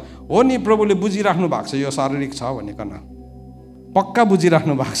बुझ्नुहुन्छ। हो नि, प्रभुले बुझिराख्नु भएको छ यो शारीरिक छ भनिकन, पक्का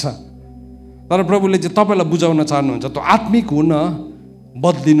बुझिराख्नु भएको छ। तर प्रभुले चाहिँ तपाईँलाई बुझाउन चाहनुहुन्छ। त्यो आत्मिक हुन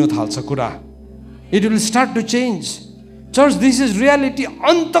बदलिनु थाल्छ कुरा। It will start to change. Church, this is reality.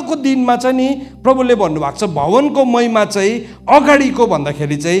 अन्तको दिनमा चाहिँ नि प्रभुले भन्नुभएको छ, भवनको महिमा चाहिँ अगाडिको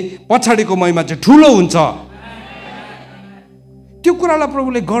भन्दाखेरि चाहिँ पछाडिको महिमा चाहिँ ठुलो हुन्छ। त्यो कुरालाई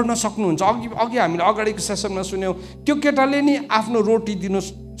प्रभुले गर्न सक्नुहुन्छ। अघि हामीले अगाडिको सेसनमा सुन्यौँ, त्यो केटाले नि आफ्नो रोटी दिनु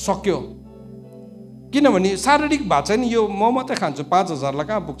सक्यो, किनभने शारीरिक भए चाहिँ नि यो म मात्रै खान्छु 5,000लाई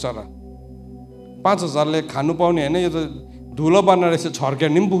कहाँ पुग्छ र 5,000ले खानु पाउने होइन यो त धुलो बन्न रहेछ छर्क्यो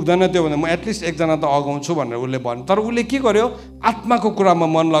भने पनि पुग्दैन त्यो भने म एटलिस्ट एकजना त अगाउँछु भनेर उसले भन्यो तर उसले के गर्यो आत्माको कुरामा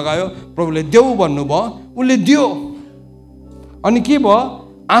मन लगायो प्रभुले देऊ भन्नुभयो उसले दियो अनि के भयो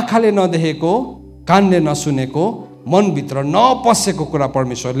आँखाले नदेखेको कानले नसुनेको मनभित्र नपसेको कुरा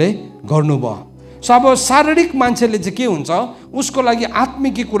परमेश्वरले गर्नुभयो सो अब शारीरिक मान्छेले चाहिँ के हुन्छ उसको लागि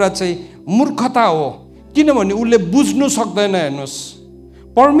आत्मिक कुरा चाहिँ मूर्खता हो किनभने उसले बुझ्नु सक्दैन हेर्नुहोस्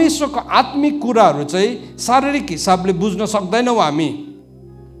परमेश्वरको आत्मिक कुराहरू चाहिँ शारीरिक हिसाबले बुझ्न सक्दैनौँ हामी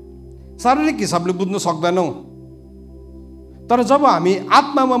शारीरिक हिसाबले बुझ्न सक्दैनौँ तर जब हामी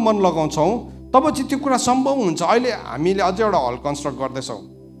आत्मामा मन लगाउँछौँ तब चाहिँ त्यो कुरा सम्भव हुन्छ अहिले हामीले अझै एउटा हल कन्स्ट्रक्ट गर्दैछौँ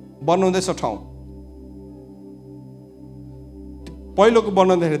बनाउँदैछौँ ठाउँ पहिलोको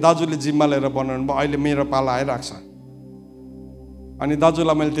बनाउँदाखेरि दाजुले जिम्मा लिएर बनाउनु भयो अहिले मेरो पाला आइरहेको छ अनि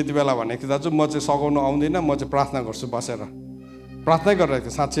दाजुलाई मैले त्यति बेला भनेको थिएँ दाजु म चाहिँ सघाउनु आउँदिनँ म चाहिँ प्रार्थना गर्छु बसेर प्रार्थना गरिरहेको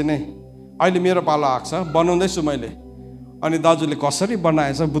थिएँ साँच्चै नै अहिले मेरो पालो आएको छ बनाउँदैछु मैले अनि दाजुले कसरी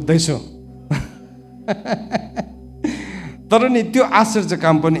बनाएछ बुझ्दैछु तर नि त्यो आश्चर्य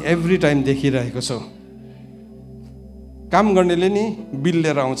काम पनि एभ्री टाइम देखिरहेको छु काम गर्नेले नि बिल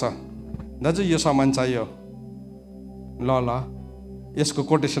लिएर आउँछ दाजु यो सामान चाहियो ल ल यसको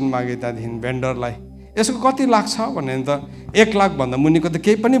कोटेसन मागे त्यहाँदेखि भेन्डरलाई यसको कति लाग्छ भने त 1 लाख भन्दा मुनिको त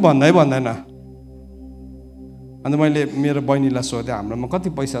केही पनि भन्दैन अन्त मैले मेरो बहिनीलाई सोधेँ हाम्रोमा कति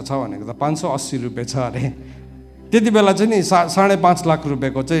पैसा छ भनेको त 580 रुपियाँ छ अरे त्यति बेला चाहिँ नि 5.5 लाख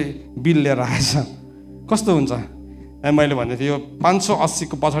रुपियाँको चाहिँ बिल लिएर आएछ कस्तो हुन्छ मैले भनेको थिएँ यो 580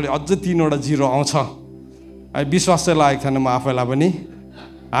 को पछाडि अझै 3वटा जिरो आउँछ विश्वास चाहिँ लागेको थिएन म आफैलाई पनि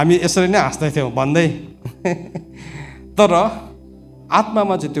हामी यसरी नै हाँस्दै थियौँ भन्दै तर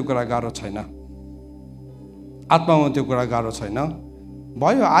आत्मामा चाहिँ त्यो कुरा गाह्रो छैन आत्मामा त्यो कुरा गाह्रो छैन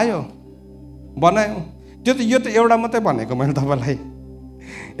भयो आयो बनायो त्यो त यो त एउटा मात्रै भनेको मैले तपाईँलाई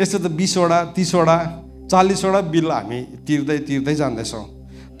यस्तो त 20वटा 30वटा 40वटा बिल हामी तिर्दै जाँदैछौँ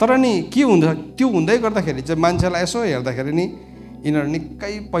तर नि के हुन्छ त्यो हुँदै गर्दाखेरि चाहिँ मान्छेलाई यसो हेर्दाखेरि नि यिनीहरू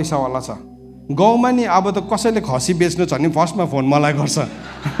निकै पैसावाला छ गाउँमा नि अब त कसैले खसी बेच्नु छ भने फर्स्टमा फोन मलाई गर्छ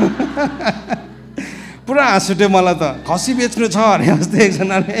पुरा हाँस उठ्यो मलाई त खसी बेच्नु छ अरे जस्तै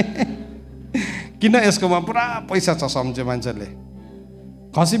एकजनाले किन यसकोमा पुरा पैसा छ सम्झ्यो मान्छेले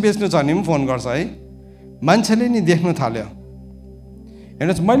खसी बेच्नु छ भने पनि फोन गर्छ है मान्छेले नि देख्न थाल्यो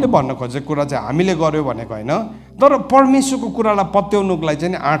हेर्नुहोस् मैले भन्न खोजेको कुरा चाहिँ हामीले गर्यो भनेको होइन तर परमेश्वरको कुरालाई पत्याउनुको लागि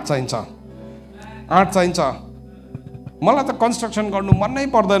चाहिँ नि आँट चाहिन्छ मलाई त कन्स्ट्रक्सन गर्नु मन नै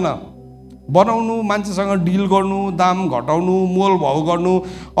पर्दैन बनाउनु मान्छेसँग डिल गर्नु दाम घटाउनु मोल भाउ गर्नु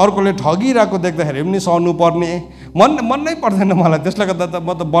अर्कोले ठगिरहेको देख्दाखेरि पनि सहनु पर्ने मन नै पर्दैन मलाई त्यसले गर्दा त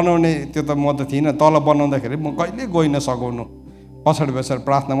म त बनाउने त्यो त म त थिइनँ तल बनाउँदाखेरि म कहिले गइन सघाउनु पछाडि बसेर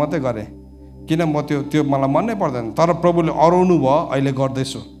प्रार्थना मात्रै गरेँ किन म त्यो मलाई मन नै पर्दैन तर प्रभुले अराउनु भयो अहिले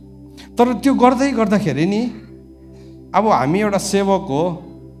गर्दैछु तर त्यो गर्दाखेरि नि अब हामी एउटा सेवक हो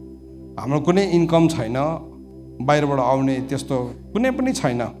हाम्रो कुनै इन्कम छैन बाहिरबाट आउने त्यस्तो कुनै पनि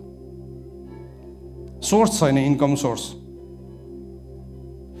छैन सोर्स छैन इन्कम सोर्स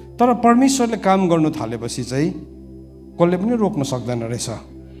तर परमेश्वरले काम गर्नु थालेपछि चाहिँ कसले पनि रोक्न सक्दैन रहेछ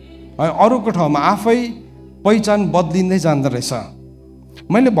अरूको ठाउँमा आफै पहिचान बदलिँदै जाँदो रहेछ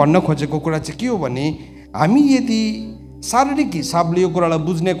मैले भन्न खोजेको कुरा चाहिँ के हो भने हामी यदि शारीरिक हिसाबले यो कुरालाई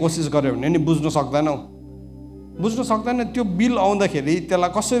बुझ्ने कोसिस गर्यो भने नि बुझ्न सक्दैन त्यो बिल आउँदाखेरि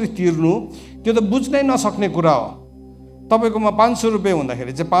त्यसलाई कसरी तिर्नु त्यो त बुझ्नै नसक्ने कुरा हो तपाईँकोमा 500 रुपियाँ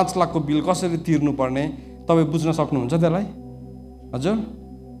हुँदाखेरि चाहिँ 5 लाखको बिल कसरी तिर्नु पर्ने तपाईँ बुझ्न सक्नुहुन्छ त्यसलाई हजुर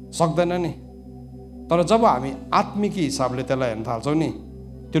सक्दैन नि तर जब हामी आत्मिक हिसाबले त्यसलाई हेर्न थाल्छौँ नि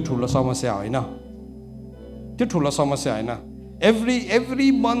त्यो ठुलो समस्या होइन एभ्री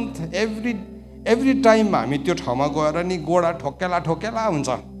मन्थ एभ्री टाइम हामी त्यो ठाउँमा गएर नि गोडा ठोकेला हुन्छ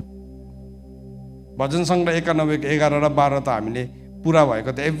भजन सङ्ग्रह 91 11 र 12 त हामीले पुरा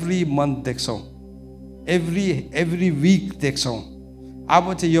भएको त एभ्री मन्थ देख्छौँ एभ्री विक देख्छौँ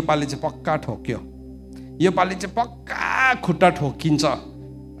अब चाहिँ यो पालि चाहिँ पक्का ठोक्यो यो पालि चाहिँ पक्का खुट्टा ठोकिन्छ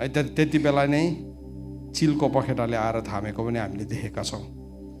है त्यति बेला नै चिलको पखेटाले आएर थामेको पनि हामीले देखेका छौँ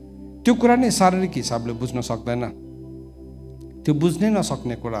त्यो कुरा नै शारीरिक हिसाबले बुझ्न सक्दैन त्यो बुझ्नै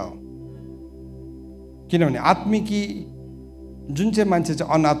नसक्ने कुरा हो किनभने आत्मिकी जुन चाहिँ मान्छे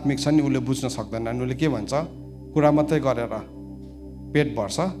चाहिँ अनात्मिक छ नि उसले बुझ्न सक्दैन अनि उसले के भन्छ कुरा मात्रै गरेर पेट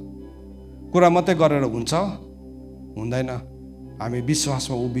भर्छ कुरा मात्रै गरेर हुँदैन हामी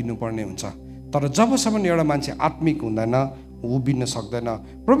विश्वासमा उभिनु पर्ने हुन्छ तर जबसम्म एउटा मान्छे आत्मिक हुँदैन उभिन सक्दैन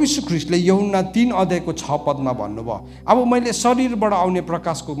प्रभु यीशु ख्रीष्टले यूहन्ना 3:6 भन्नुभयो अब मैले शरीरबाट आउने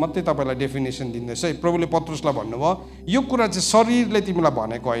प्रकाशको मात्रै तपाईलाई डेफिनेसन दिँदैछु है प्रभुले पत्रुसलाई भन्नुभयो यो कुरा चाहिँ शरीरले तिमीलाई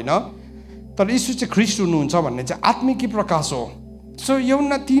भनेको होइन तर यीशु चाहिँ ख्रीष्ट हुनुहुन्छ भन्ने चाहिँ आत्मिकी प्रकाश हो। सो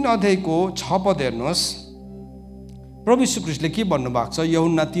यूहन्ना 3 अध्यायको 6 पद हेर्नुहोस्, प्रभु यीशु ख्रीष्टले के भन्नुभएको छ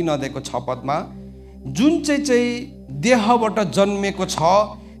यूहन्ना 3 अध्यायको 6 पदमा, जुन चाहिँ देहबाट जन्मेको छ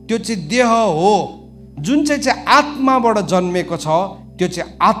त्यो चाहिँ देह हो, जुन चाहिँ आत्माबाट जन्मेको छ त्यो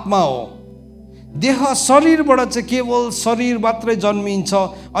चाहिँ आत्मा हो। देह शरीरबाट चाहिँ केवल शरीर मात्रै जन्मिन्छ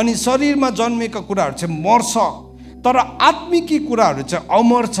अनि शरीरमा जन्मेका कुराहरू चाहिँ मर्छ, तर आत्मिकी कुराहरू चाहिँ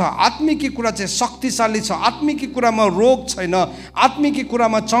अमर छ। आत्मिकी कुरा चाहिँ शक्तिशाली छ। आत्मिकी कुरामा रोग छैन, आत्मिकी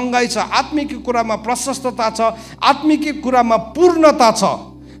कुरामा चङ्गाई छ, आत्मिकी कुरामा प्रशस्तता छ, आत्मिकी कुरामा पूर्णता छ।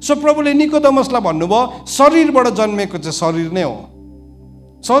 सो प्रभुले निकोदेमसलाई भन्नुभयो शरीरबाट जन्मेको चाहिँ शरीर नै हो।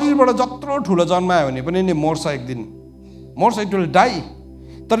 शरीरबाट जत्रो ठुलो जन्मायो भने पनि नि मर्छ, एक दिन मर्छ, इट विल डाई।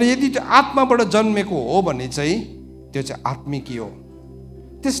 तर यदि त्यो आत्माबाट जन्मेको हो भने चाहिँ त्यो चाहिँ आत्मिकी हो।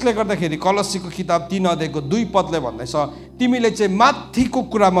 त्यसले गर्दाखेरि कलसीको किताब 3 अध्यायको 2 पदले भन्दैछ, तिमीले चाहिँ माथिको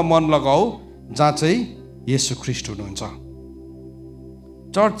कुरामा मन लगाऊ जहाँ चाहिँ येशू ख्रीष्ट हुनुहुन्छ।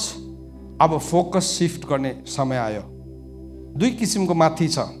 चर्च अब फोकस शिफ्ट गर्ने समय आयो। 2 किसिमको माथि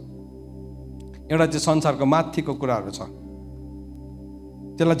छ। एउटा चाहिँ संसारको माथिको कुराहरू छ,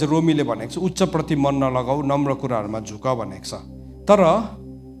 त्यसलाई चाहिँ रोमीले भनेको छ उच्चप्रति मन नलगाऊ, नम्र कुराहरूमा झुक भनेको छ। तर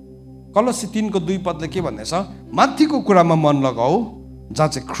कलसी 3 को 2 पदले के भन्दैछ, माथिको कुरामा मन लगाऊ जहाँ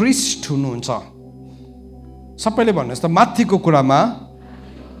चाहिँ ख्रीष्ट हुनुहुन्छ। सबैले भन्नुहोस् त, माथिको कुरामा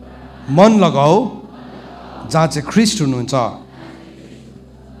मन लगाऊ जहाँ चाहिँ ख्रीष्ट हुनुहुन्छ।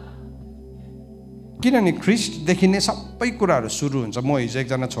 किनभने ख्रीष्टदेखि नै सबै कुराहरू सुरु हुन्छ। म हिजो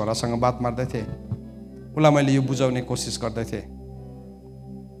एकजना छोरासँग बात मार्दै थिएँ, उसलाई मैले यो बुझाउने कोसिस गर्दै थिएँ।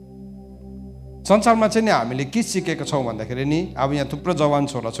 संसारमा चाहिँ नि हामीले के सिकेको छौँ भन्दाखेरि नि, अब यहाँ थुप्रो जवान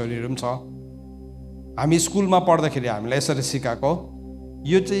छोराछोरीहरू पनि छ। हामी स्कुलमा पढ्दाखेरि हामीलाई यसरी सिकाएको,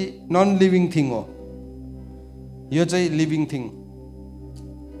 यो चाहिँ नन लिभिङ थिङ हो, यो चाहिँ लिभिङ थिङ,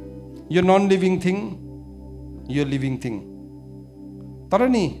 यो नन लिभिङ थिङ, यो लिभिङ थिङ। तर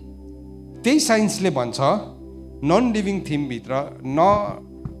नि त्यही साइन्सले भन्छ नन लिभिङ थिङभित्र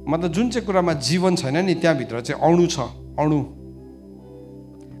मतलब जुन चाहिँ कुरामा जीवन छैन नि त्यहाँभित्र चाहिँ अणु छ, अणु।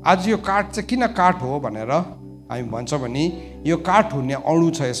 आज यो काठ चाहिँ किन काठ हो भनेर हामी भन्छौँ भने यो काठ हुने अणु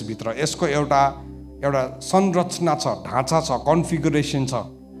छ यसभित्र। यसको एउटा संरचना छ, ढाँचा छ, कन्फिगुरेसन छ।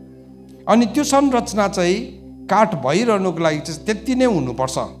 अनि त्यो संरचना चाहिँ काठ भइरहनुको लागि चाहिँ त्यति नै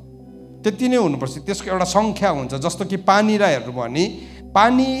हुनुपर्छ, त्यति नै हुनुपर्छ। त्यसको एउटा सङ्ख्या हुन्छ। जस्तो कि पानीलाई हेर्नु भयो भने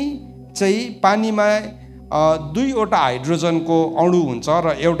पानी चाहिँ पानीमा 2वटा हाइड्रोजनको अणु हुन्छ र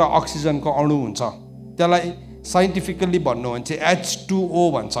एउटा अक्सिजनको अणु हुन्छ। त्यसलाई साइन्टिफिकल्ली भन्नु भने चाहिँ H2O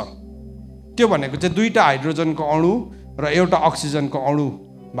भन्छ। त्यो भनेको चाहिँ 2टा हाइड्रोजनको अणु र एउटा अक्सिजनको अणु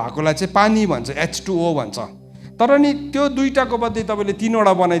भएकोलाई चाहिँ पानी भन्छ, H2O भन्छ। तर नि त्यो 2टाको बदली तपाईँले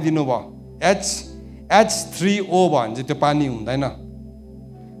 3वटा बनाइदिनु भयो, H3O भयो भने चाहिँ त्यो पानी हुँदैन।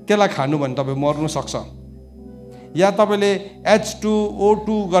 त्यसलाई खानु भने तपाईँ मर्नु सक्छ। या तपाईँले H2O2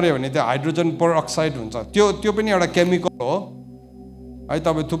 गऱ्यो भने त्यो हाइड्रोजन पेरोक्साइड हुन्छ। त्यो पनि एउटा केमिकल हो है।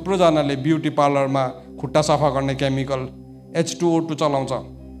 तपाईँ थुप्रोजनाले ब्युटी पार्लरमा खुट्टा सफा गर्ने केमिकल H2O2 चलाउँछ।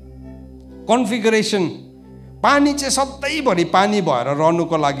 कन्फिगरेसन, पानी चाहिँ सधैँभरि पानी भएर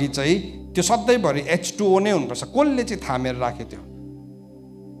रहनुको लागि चाहिँ त्यो सधैँभरि H2O नै हुनुपर्छ। कसले चाहिँ थामेर राख्यो, त्यो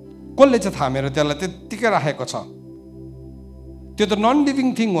कसले चाहिँ थामेर त्यसलाई त्यत्तिकै राखेको छ? त्यो त नन लिभिङ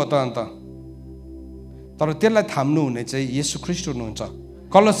थिङ हो त अन्त। तर त्यसलाई थाम्नु हुने चाहिँ येशू ख्रीष्ट हुनुहुन्छ।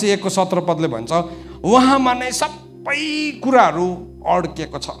 कलसी 1 को 17 पदले भन्छ, उहाँमा नै सबै कुराहरू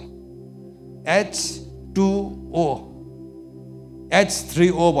अड्केको छ। H2O,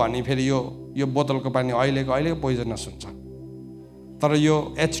 H3O भने फेरि यो बोतलको पानी अहिलेको पोइजनस हुन्छ। तर यो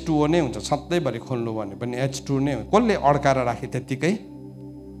H2O नै हुन्छ। सधैँभरि खोल्नु भने पनि H2 नै हो। कसले अड्काएर राखे त्यत्तिकै?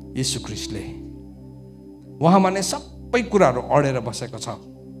 येशू ख्रीष्टले। उहाँमा नै सबै कुराहरू अडेर बसेको छ,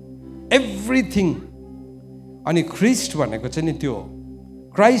 एभ्रिथिङ। अनि ख्रीष्ट भनेको चाहिँ नि त्यो हो।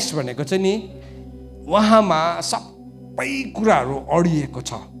 क्राइस्ट भनेको चाहिँ नि उहाँमा सबै कुराहरू अडिएको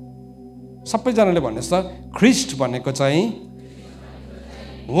छ। सबैजनाले भन्नुहोस् त, ख्रीष्ट भनेको चाहिँ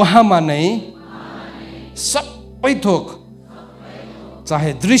उहाँमा नै सबै थोक,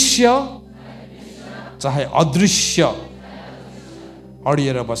 चाहे दृश्य चाहे अदृश्य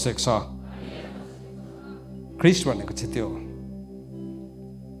अडिएर बसेको छ। ख्रीष्ट भनेको चाहिँ त्यो हो।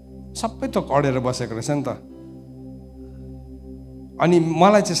 सबै थोक अडेर बसेको रहेछ नि त। अनि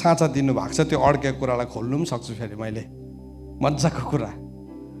मलाई चाहिँ साँचा दिनुभएको छ, त्यो अड्केको कुरालाई खोल्नु पनि सक्छु फेरि मैले। मजाको कुरा।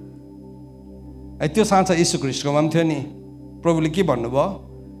 त्यो साँचा येशू ख्रीष्टकोमा पनि थियो नि। प्रभुले के भन्नुभयो,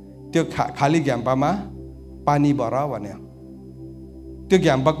 त्यो खाली घ्याम्पामा पानी भर भन्यो। त्यो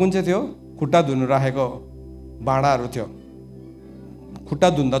घ्याम्पा कुन चाहिँ थियो? खुट्टा धुनु राखेको भाँडाहरू थियो, खुट्टा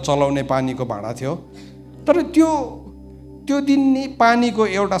धुँदा चलाउने पानीको भाँडा थियो। तर त्यो त्यो दिन नि पानीको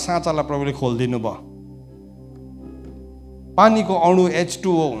एउटा साँचालाई प्रभुले खोलिदिनु भयो। पानीको अणु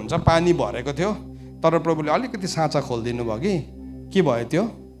H2O हुन्छ, पानी भरेको थियो, तर प्रभुले अलिकति साँचा खोलिदिनु भयो कि के भयो त्यो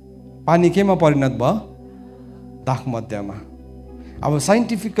पानी केमा परिणत भयो? दाखमध्यमा। अब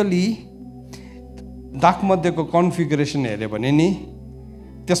साइन्टिफिकली दाखमध्यको कन्फिगरेसन हेऱ्यो भने नि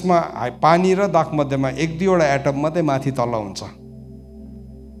त्यसमा पानी र दाखमध्यमा 1-2वटा एटम मात्रै माथि तल हुन्छ,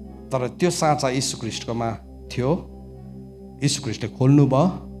 तर त्यो साँचा यीशु ख्रीष्टकोमा थियो। यीशु ख्रीष्टले खोल्नु भयो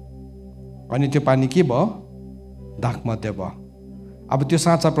अनि त्यो पानी के भयो? दाखमध्य भयो। अब त्यो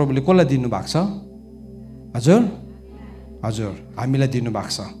साँचा प्रभुले कसलाई दिनुभएको छ? हजुर हजुर हामीलाई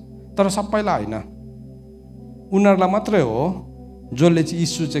दिनुभएको छ, तर सबैलाई होइन, उनीहरूलाई मात्रै हो जसले चाहिँ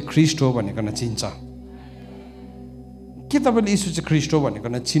यीशु चाहिँ ख्रीष्ट हो भनिकन चिन्छ। के तपाईँले यीशु चाहिँ ख्रीष्ट हो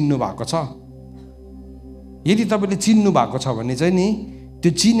भनिकन चिन्नु भएको छ? यदि तपाईँले चिन्नु भएको छ भने चाहिँ नि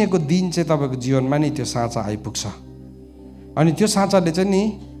त्यो चिनेको दिन चाहिँ तपाईँको जीवनमा नि त्यो साँचा आइपुग्छ अनि त्यो साँचाले चाहिँ नि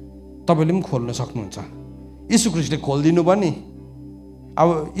तपाईँले पनि खोल्न सक्नुहुन्छ। यीशु ख्रीष्टले खोलिदिनु भयो नि। अब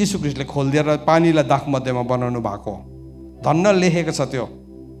यीशु ख्रीष्टले खोलिदिएर पानीलाई दाखमध्यमा बनाउनु भएको, धन्न लेखेको छ त्यो,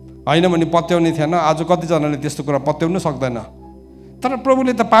 होइन भने पत्याउने थिएन। आज कतिजनाले त्यस्तो कुरा पत्याउनु सक्दैन, तर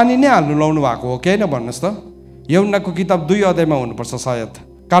प्रभुले त पानी नै हाल्नु लाउनु भएको हो कि होइन भन्नुहोस् त। यूहन्नाको किताब 2 अध्यायमा हुनुपर्छ सायद,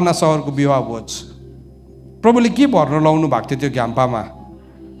 काना सहरको विवाह भोज। प्रभुले के भर्न लाउनु भएको थियो त्यो घ्याम्पामा?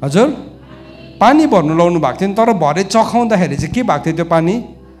 हजुर पानी भर्नु लाउनु भएको थियो नि, तर भरे चखाउँदाखेरि चाहिँ के भएको थियो? त्यो पानी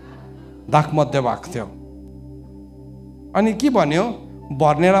दाखमध्य भएको थियो। अनि के भन्यो?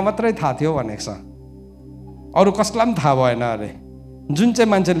 भर्नेलाई मात्रै थाहा थियो भनेको छ, अरू कसलाई पनि थाहा भएन अरे। जुन चाहिँ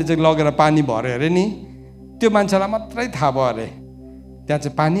मान्छेले चाहिँ लगेर पानी भर्यो अरे नि, त्यो मान्छेलाई मात्रै थाहा भयो अरे त्यहाँ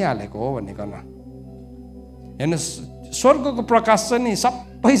चाहिँ पानी हालेको हो भनिकन। हेर्नुहोस्, स्वर्गको प्रकाश चाहिँ नि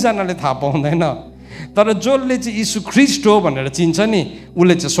सबैजनाले थाहा पाउँदैन, तर जसले चाहिँ यीशु ख्रीष्ट हो भनेर चिन्छ नि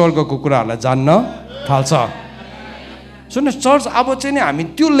उसले चाहिँ स्वर्गको कुराहरूलाई जान्न थाल्छ। सुन्नुहोस् चर्च, अब चाहिँ नि हामी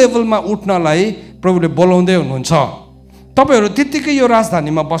त्यो लेभलमा उठ्नलाई प्रभुले बोलाउँदै हुनुहुन्छ। तपाईहरू त्यत्तिकै यो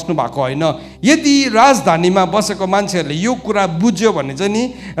राजधानीमा बस्नु भएको होइन। यदि राजधानीमा बसेको मान्छेहरूले यो कुरा बुझ्यो भने चाहिँ नि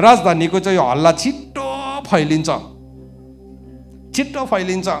राजधानीको चाहिँ हल्ला छिट्टो फैलिन्छ, छिट्टो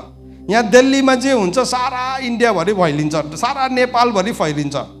फैलिन्छ। यहाँ दिल्लीमा जे हुन्छ सारा इन्डियाभरि फैलिन्छ, सारा नेपालभरि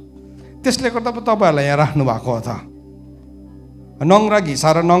फैलिन्छ। त्यसले गर्दा पो तपाईँहरूलाई यहाँ राख्नु भएको हो त। नङ्ग्रा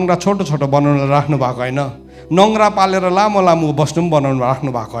घिसाएर नङ्ग्रा छोटो छोटो बनाउन राख्नु भएको होइन, नङ्ग्रा पालेर लामो लामो बस्नु पनि बनाउनु राख्नु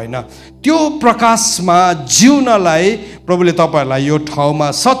भएको होइन। त्यो प्रकाशमा जिउनलाई प्रभुले तपाईँहरूलाई यो ठाउँमा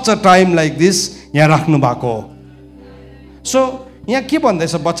such a time like this यहाँ राख्नु भएको हो। सो यहाँ के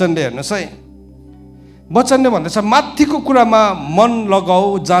भन्दैछ वचनले? हेर्नुहोस् है, वचनले भन्दैछ माथिको कुरामा मन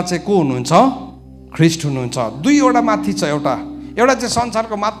लगाऊ जहाँ चाहिँ को हुनुहुन्छ? ख्रीष्ट हुनुहुन्छ। 2वटा माथि छ, एउटा चाहिँ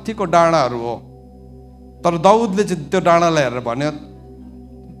संसारको माथिको डाँडाहरू हो, तर दाउदले चाहिँ त्यो डाँडालाई हेरेर भन्यो,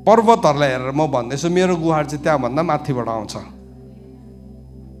 पर्वतहरूलाई हेरेर म भन्दैछु मेरो गुहार चाहिँ त्यहाँभन्दा माथिबाट आउँछ।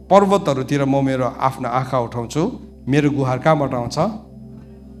 पर्वतहरूतिर म मेरो आफ्नो आँखा उठाउँछु, मेरो गुहार कहाँबाट आउँछ?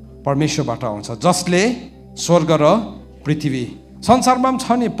 परमेश्वरबाट आउँछ, जसले स्वर्ग र पृथ्वी। संसारमा पनि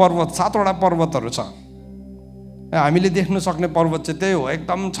छ नि पर्वत, 7वटा पर्वतहरू छ। हामीले देख्न सक्ने पर्वत चाहिँ त्यही हो,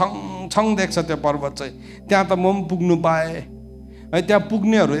 एकदम छङ छङ देख्छ त्यो पर्वत चाहिँ। त्यहाँ त म पनि पुग्नु पाएँ है। त्यहाँ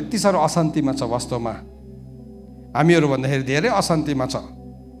पुग्नेहरू यति साह्रो अशान्तिमा छ, वास्तवमा हामीहरू भन्दाखेरि धेरै अशान्तिमा छ।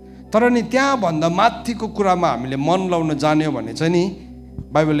 तर नि त्यहाँभन्दा माथिको कुरामा हामीले मन लाउन जान्यो भने चाहिँ नि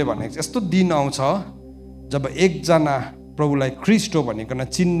बाइबलले भनेको यस्तो दिन आउँछ जब एकजना प्रभुलाई ख्रीष्ट हो भनिकन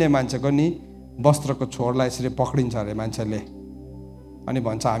चिन्ने मान्छेको नि वस्त्रको छोरलाई यसरी पक्रिन्छ अरे मान्छेले, अनि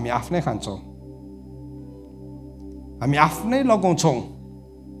भन्छ हामी आफ्नै खान्छौँ, हामी आफ्नै लगाउँछौँ,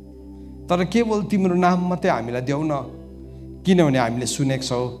 तर केवल तिम्रो नाम मात्रै हामीलाई देऊ न, किनभने हामीले सुनेको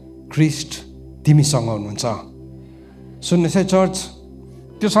छौँ ख्रीष्ट तिमीसँग हुनुहुन्छ। सुन्नुहोस् है चर्च,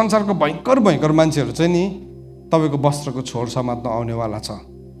 त्यो संसारको भयङ्कर भयङ्कर मान्छेहरू चाहिँ नि तपाईँको वस्त्रको छोर समात्न आउनेवाला छ।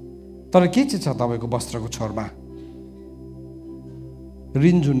 तर के चाहिँ छ तपाईँको वस्त्रको छोरमा?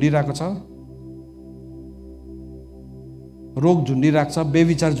 ऋण झुन्डिरहेको छ, रोग झुन्डिरहेको छ,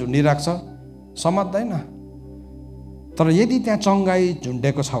 बेविचार झुन्डिरहेको छ, समात्दैन। तर यदि त्यहाँ चङ्गाई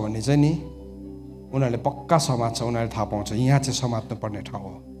झुन्डेको छ भने चाहिँ नि उनीहरूले पक्का समात्छ, उनीहरूले थाहा पाउँछ यहाँ चाहिँ समात्नु पर्ने ठाउँ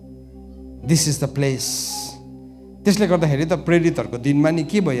हो, दिस इज द प्लेस। त्यसले गर्दाखेरि त प्रेरितहरूको दिनमा नि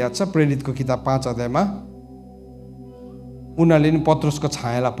के भइहाल्छ? प्रेरितको किताब 5 अध्यायमा उनीहरूले नि पत्रुसको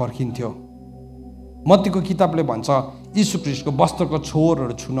छायालाई पर्खिन्थ्यो। मत्तीको किताबले भन्छ यीशु ख्रीष्टको वस्त्रको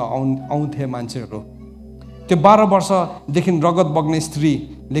छोरहरू छुन आउँथे मान्छेहरू। त्यो 12 वर्षदेखि रगत बग्ने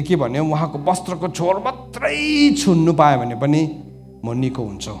स्त्रीले के भन्यो? उहाँको वस्त्रको छोर मात्रै छुन्नु पायो भने पनि म निको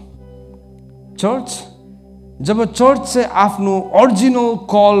हुन्छु। चर्च, जब चर्च चाहिँ आफ्नो ओरिजिनल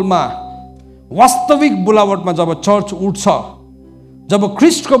कलमा वास्तविक बुलावटमा जब चर्च उठ्छ, जब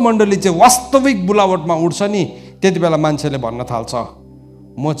ख्रीष्टको मण्डली चाहिँ वास्तविक बुलावटमा उठ्छ नि, त्यति बेला मान्छेले भन्न थाल्छ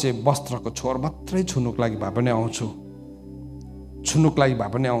म चाहिँ वस्त्रको छोर मात्रै छुनुको लागि भए पनि आउँछु, छुनुको लागि भए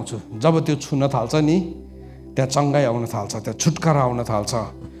पनि आउँछु। जब त्यो छुन थाल्छ नि त्यहाँ चङ्गाई आउन थाल्छ, त्यहाँ छुटकारा आउन थाल्छ।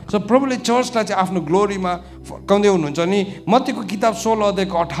 सो प्रभुले चर्चलाई चाहिँ आफ्नो ग्लोरीमा फर्काउँदै हुनुहुन्छ नि। मत्तीको किताब 16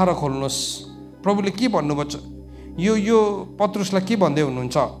 अध्यायको 18 खोल्नुहोस्। प्रभुले के भन्नुभयो, यो पत्रुसलाई के भन्दै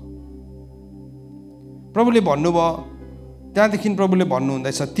हुनुहुन्छ? प्रभुले भन्नुभयो, त्यहाँदेखि प्रभुले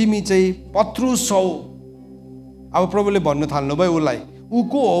भन्नुहुँदैछ तिमी चाहिँ पत्रुस हौ। अब प्रभुले भन्नु थाल्नुभयो उसलाई, ऊ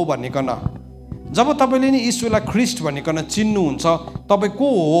को हो भनिकन। जब तपाईँले नि यीशुलाई ख्रिस्ट भनिकन चिन्नुहुन्छ, तपाईँ को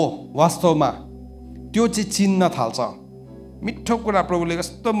हो वास्तवमा त्यो चाहिँ चिन्न थाल्छ। मिठो कुरा प्रभुले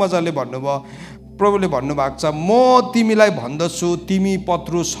कस्तो मजाले भन्नुभयो। प्रभुले भन्नुभएको छ म तिमीलाई भन्दछु तिमी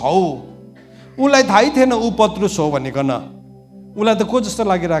पत्रुस हौ। उसलाई थाहै थिएन ऊ पत्रुस हो भनिकन। उसलाई त को जस्तो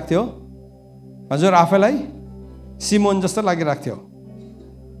लागिरहेको थियो? हजुर आफैलाई सिमोन जस्तो लागिरहेको थियो।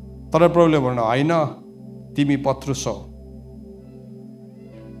 तर प्रभुले भन्नु होइन तिमी पत्रुस हौ।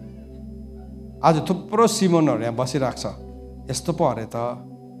 आज थुप्रो सिमोनहरू यहाँ बसिरहेको छ। यस्तो पो अरे त,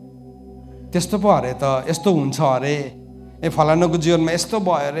 त्यस्तो पो अरे त, यस्तो हुन्छ अरे, ए फलानाको जीवनमा यस्तो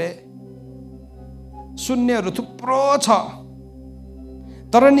भयो अरे। सुन्नेहरू थुप्रो छ।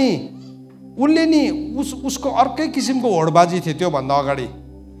 तर नि उसले नि उसको अर्कै किसिमको होडबाजी थियो। त्योभन्दा अगाडि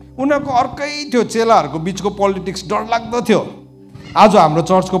उनीहरूको अर्कै थियो। चेलाहरूको बिचको पोलिटिक्स डरलाग्दो थियो। आज हाम्रो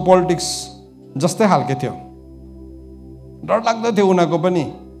चर्चको पोलिटिक्स जस्तै खालके थियो। डरलाग्दो थियो उनीहरूको पनि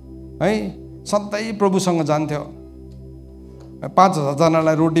है। सधैँ प्रभुसँग जान्थ्यो। 5,000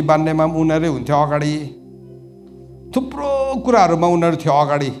 जनालाई रोटी बाँड्नेमा पनि उनीहरै हुन्थ्यो अगाडि। थुप्रो कुराहरूमा उनीहरू थियो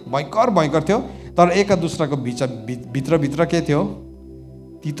अगाडि। भयङ्कर थियो। तर एका दुसराको भित्रभित्र के थियो?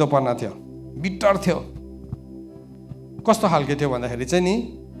 तितोपना थियो, बिटर थियो। कस्तो खालके थियो भन्दाखेरि चाहिँ नि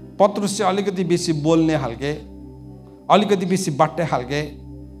पत्रुस चाहिँ अलिकति बेसी बोल्ने खालके, अलिकति बेसी बाट्टे खालके।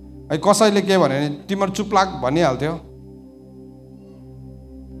 है कसैले के भन्यो भने तिमीहरू चुपलाग भनिहाल्थ्यो।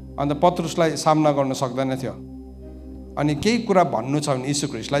 अन्त पत्रुसलाई सामना गर्न सक्दैन थियो। अनि केही कुरा भन्नु छ भने यीशु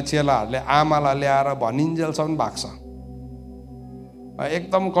ख्रिस्टलाई चेलाहरूले आमालाई ल्याएर भनिन्जेलसम्म भाग्छ।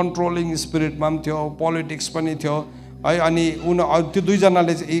 एकदम कन्ट्रोलिङ स्पिरिटमा पनि थियो, पोलिटिक्स पनि थियो है। अनि त्यो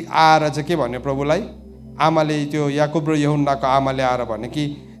दुईजनाले चाहिँ आएर चाहिँ के भन्यो प्रभुलाई? आमाले त्यो याकुब र यूहन्नाको आमाले आएर भने कि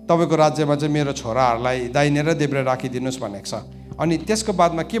तपाईँको राज्यमा चाहिँ मेरो छोराहरूलाई दाहिने र देब्रे राखिदिनुहोस् भनेको छ। अनि त्यसको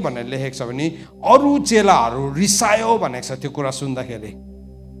बादमा के भनेर लेखेको छ भने अरू चेलाहरू रिसायो भनेको छ। त्यो कुरा सुन्दाखेरि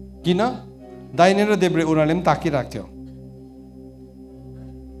किन? दाहिने र देब्रे उनीहरूले पनि ताकिरहेको थियो।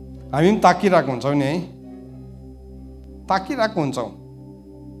 हामी पनि ताकिरहेको हुन्छौँ नि है, ताकिरहेको हुन्छौँ।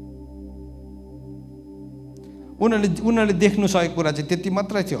 उनीहरूले देख्नु सकेको कुरा चाहिँ त्यति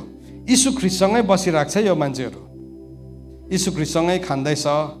मात्रै थियो। यीशु ख्रिस्टसँगै बसिरहेको छ यो मान्छेहरू। यीशु ख्रिस्टसँगै खाँदैछ।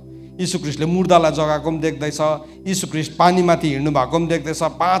 यीशु ख्रिस्टले मुर्दालाई जगाएको पनि देख्दैछ। यीशु ख्रिस्ट पानीमाथि हिँड्नु भएको पनि देख्दैछ।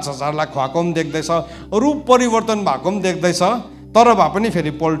 5,000लाई खुवाएको पनि देख्दैछ। रूप परिवर्तन भएको पनि देख्दैछ। तर भए पनि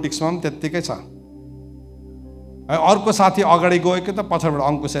फेरि पोलिटिक्समा पनि त्यत्तिकै छ। अर्को साथी अगाडि गयो कि त पछाडिबाट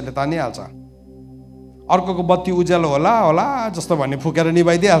अङ्कुशले तानिहाल्छ। अर्कोको बत्ती उज्यालो होला होला जस्तो भन्ने फुकेर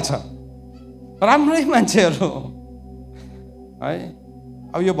निभाइदिइहाल्छ। राम्रै मान्छेहरू है।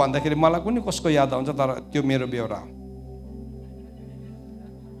 अब यो भन्दाखेरि मलाई कुनै कसको याद आउँछ, तर त्यो मेरो बेहोरा हो।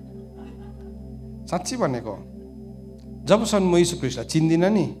 साँच्ची भनेको जबसम्म म यीशु ख्रिस्टलाई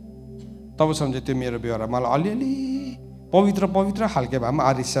चिन्दिनँ नि तबसम्म चाहिँ त्यो मेरो बेहोरा। मलाई अलिअलि पवित्र खालके भए पनि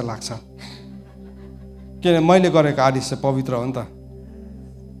आरिस्य लाग्छ। किन मैले गरेको आरिस्य पवित्र हो नि त।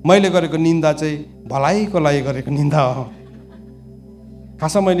 मैले गरेको निन्दा चाहिँ भलाइको लागि गरेको निन्दा हो।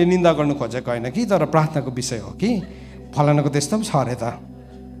 खासमा मैले निन्दा गर्नु खोजेको होइन कि, तर प्रार्थनाको विषय हो कि फलानाको त्यस्तो पनि छ अरे त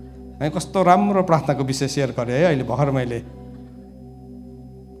है। कस्तो राम्रो प्रार्थनाको विषय सेयर गरेँ है अहिले भर्खर मैले।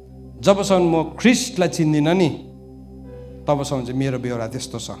 जबसम्म म ख्रिस्टलाई चिन्दिनँ नि तबसम्म चाहिँ मेरो बेहोरा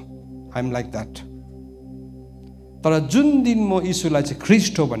त्यस्तो छ। I'm like that. तर जुन दिन म यीशुलाई चाहिँ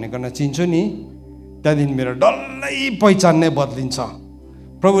ख्रिस्ट हो भनिकन चिन्छु नि त्यहाँदेखि मेरो डल्लै पहिचान नै बदलिन्छ।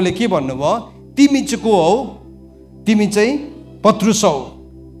 प्रभुले के भन्नुभयो? तिमी चाहिँ को हौ? तिमी चाहिँ पत्रुस हौ।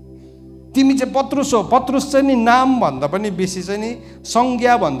 तिमी चाहिँ पत्रुस हो। पत्रुस चाहिँ नि नाम भन्दा पनि बेसी चाहिँ नि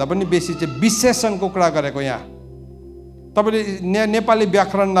संज्ञा भन्दा पनि बेसी चाहिँ विशेषणको कुरा गरेको। यहाँ तपाईँले नेपाली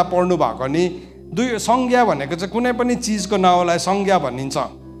व्याकरणमा पढ्नु भएको नि संज्ञा भनेको चाहिँ कुनै पनि चिजको नाउँलाई संज्ञा भनिन्छ,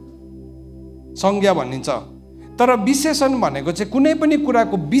 संज्ञा भनिन्छ। तर विशेषण भनेको चाहिँ कुनै पनि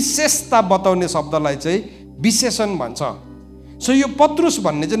कुराको विशेषता बताउने शब्दलाई चाहिँ विशेषण भन्छ। सो यो पत्रुस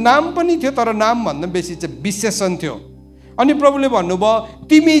भन्ने चाहिँ नाम पनि थियो, तर नाम भन्दा बेसी चाहिँ विशेषण थियो। अनि प्रभुले भन्नुभयो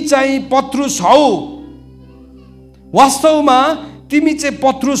तिमी चाहिँ पत्रुस हौ। वास्तवमा तिमी चाहिँ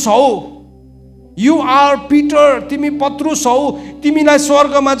पत्रुस हौ। यु आर पिटर, तिमी पत्रुस हौ। तिमीलाई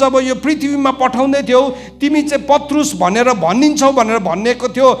स्वर्गमा जब यो पृथ्वीमा पठाउँदै थियौ, तिमी चाहिँ पत्रुस भनेर भनिन्छौ भनेर भनिएको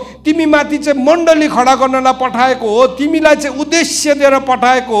थियो। तिमी माथि चाहिँ मण्डली खडा गर्नलाई पठाएको हो, तिमीलाई चाहिँ उद्देश्य दिएर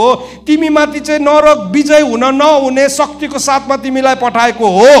पठाएको हो, तिमी माथि चाहिँ नरक विजय हुन नहुने शक्तिको साथमा तिमीलाई पठाएको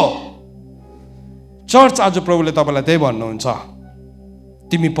हो। चर्च, आज प्रभुले तपाईँलाई त्यही भन्नुहुन्छ,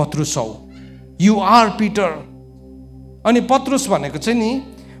 तिमी पत्रुस हौ, यु आर पिटर। अनि पत्रुस भनेको चाहिँ नि,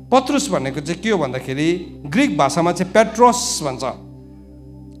 पत्रुस भनेको चाहिँ के हो भन्दाखेरि ग्रिक भाषामा चाहिँ पेट्रोस भन्छ।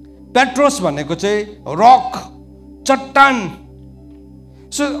 पेट्रोस भनेको चाहिँ रक, चट्टान।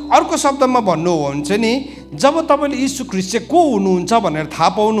 सो अर्को शब्दमा भन्नु हो भने चाहिँ नि, जब तपाईँले यीशु ख्रीष्ट चाहिँ को हुनुहुन्छ भनेर थाहा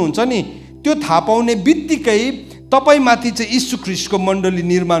पाउनुहुन्छ नि, त्यो थाहा पाउने बित्तिकै तपाईँमाथि चाहिँ यीशु ख्रीष्टको मण्डली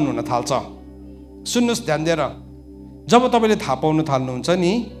निर्माण हुन थाल्छ। सुन्नुहोस् ध्यान दिएर, जब तपाईँले थाहा पाउन थाल्नुहुन्छ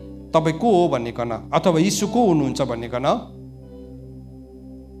नि तपाईँ को हो भनिकन, अथवा यीशु को हुनुहुन्छ भनिकन,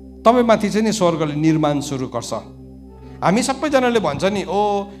 तपाईँमाथि चाहिँ नि स्वर्गले निर्माण सुरु गर्छ। हामी सबैजनाले भन्छ नि,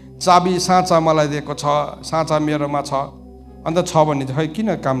 ओ चाबी साँचा मलाई दिएको छ, साँचा मेरोमा छ, अन्त छ भने खै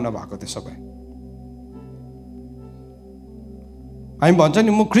किन काम नभएको त्यसो भए? हामी भन्छ नि,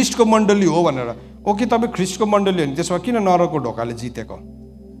 म ख्रीष्टको मण्डली हो भनेर। ओके, तपाईँ ख्रीष्टको मण्डली हो भने त्यसो भए किन नरकको ढोकाले जितेको?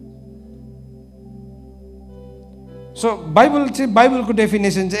 सो बाइबलको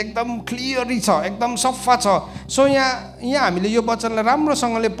डेफिनेसन चाहिँ एकदम क्लियरै छ, एकदम सफा छ। सो यहाँ हामीले यो वचनलाई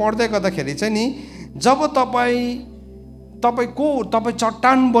राम्रोसँगले पढ्दै गर्दाखेरि चाहिँ नि, जब तपाईँ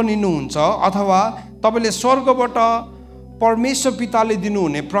चट्टान बनिनुहुन्छ, अथवा तपाईँले स्वर्गबाट परमेश्वर पिताले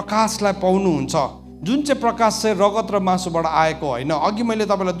दिनुहुने प्रकाशलाई पाउनुहुन्छ, जुन चाहिँ प्रकाश चाहिँ रगत र मासुबाट आएको होइन। अघि मैले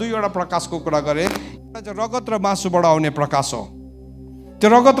तपाईँलाई दुईवटा प्रकाशको कुरा गरेँ। एउटा चाहिँ रगत र मासुबाट आउने प्रकाश हो। त्यो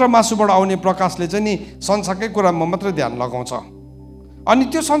रगत र मासुबाट आउने प्रकाशले चाहिँ नि संसारकै कुरामा मात्रै ध्यान लगाउँछ, अनि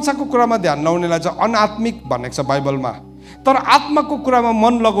त्यो संसारको कुरामा ध्यान लगाउनेलाई चाहिँ अनात्मिक भनेको छ बाइबलमा। तर आत्माको कुरामा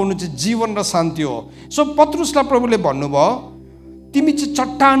मन लगाउनु चाहिँ जीवन र शान्ति हो। सो पत्रुसलाई प्रभुले भन्नुभयो, तिमी चाहिँ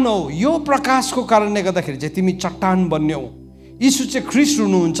चट्टान हौ, यो प्रकाशको कारणले गर्दाखेरि चाहिँ तिमी चट्टान बन्यौ। यीशु चाहिँ ख्रीष्ट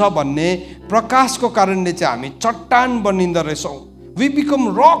हुनुहुन्छ भन्ने प्रकाशको कारणले चाहिँ हामी चट्टान बनिँदो रहेछौँ। We become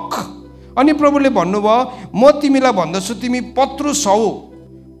rock. अनि प्रभुले भन्नुभयो, म तिमीलाई भन्दछु, तिमी पत्रुस हौ,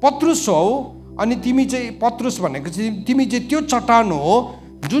 पत्रुस हौ। अनि तिमी चाहिँ पत्रुस भनेको चाहिँ तिमी चाहिँ त्यो चट्टान हो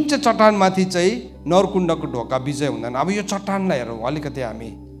जुन चाहिँ चट्टानमाथि चाहिँ नरकुण्डको ढोका विजय हुँदैन। अब यो चट्टानलाई हेरौँ अलिकति हामी।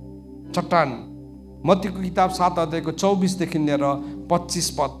 चट्टान, मत्तीको किताब 7 अध्यायको 24 लिएर 25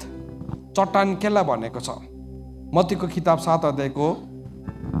 पद, चट्टान केलाई भनेको छ? मत्तीको किताब 7 अध्यायको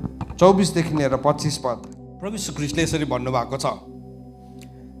 24 लिएर 25 पद, प्रभु यीशु ख्रीष्टले यसरी भन्नुभएको छ,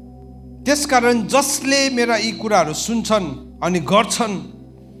 त्यसकारण जसले मेरा यी कुराहरू सुन्छन् अनि गर्छन्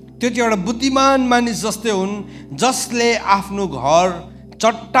त्यो चाहिँ एउटा बुद्धिमान मानिस जस्तै हुन्, जसले आफ्नो घर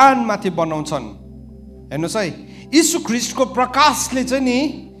चट्टानमाथि बनाउँछन्। हेर्नुहोस् है, यीशु ख्रीष्टको प्रकाशले चाहिँ नि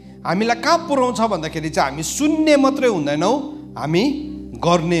हामीलाई कहाँ पुर्याउँछ भन्दाखेरि चाहिँ हामी सुन्ने मात्रै हुँदैनौँ, हामी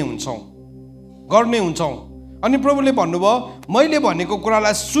गर्ने हुन्छौँ। अनि प्रभुले भन्नुभयो, मैले भनेको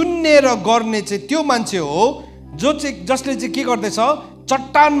कुरालाई सुन्ने र गर्ने चाहिँ त्यो मान्छे हो जसले चाहिँ के गर्दैछ?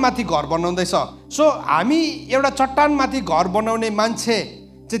 चट्टानमाथि घर बनाउँदैछ। सो हामी एउटा चट्टानमाथि घर बनाउने मान्छे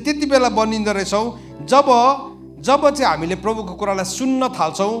चाहिँ त्यति बेला बनिँदो रहेछौँ जब चाहिँ हामीले प्रभुको कुरालाई सुन्न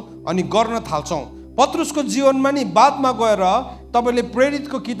थाल्छौँ अनि गर्न थाल्छौँ। पत्रुसको जीवनमा नि बादमा गएर तपाईँले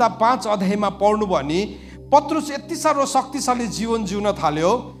प्रेरितको किताब 5 अध्यायमा पढ्नुभयो भने पत्रुस यति साह्रो शक्तिशाली जीवन जिउन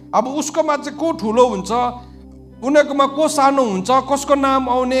थाल्यो। अब उसकोमा चाहिँ को ठुलो हुन्छ, उनीहरूकोमा को सानो हुन्छ, कसको नाम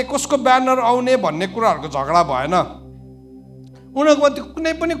आउने, कसको ब्यानर आउने भन्ने कुराहरूको झगडा भएन। उनीहरूकोमा त्यो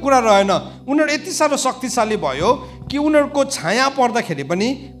कुनै पनि कुरा रहेन। उनीहरू यति साह्रो शक्तिशाली भयो कि उनीहरूको छाया पर्दाखेरि पनि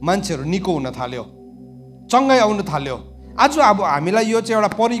मान्छेहरू निको हुन थाल्यो, चङ्गाइ आउन थाल्यो। आज अब हामीलाई यो चाहिँ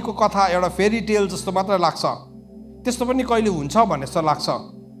एउटा परीको कथा, एउटा फेरी टेल जस्तो मात्र लाग्छ, त्यस्तो पनि कहिले हुन्छ भन्ने जस्तो लाग्छ।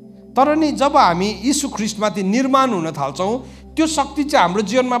 तर नि जब हामी यीशु ख्रीष्टमाथि निर्माण हुन थाल्छौँ, त्यो शक्ति चाहिँ हाम्रो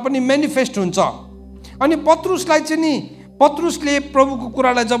जीवनमा पनि मेनिफेस्ट हुन्छ। अनि पत्रुसलाई चाहिँ नि, पत्रुसले प्रभुको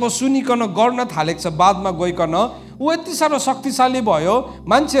कुरालाई जब सुनिकन गर्न थालेको छ, बादमा गइकन ऊ यति साह्रो शक्तिशाली भयो,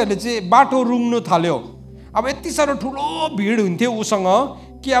 मान्छेहरूले चाहिँ बाटो रुङ्नु थाल्यो। अब यति साह्रो ठुलो भिड हुन्थ्यो उसँग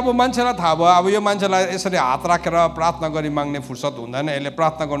कि अब मान्छेलाई थाहा भयो, अब यो मान्छेलाई यसरी हात राखेर प्रार्थना गरी माग्ने फुर्सद हुँदैन, यसले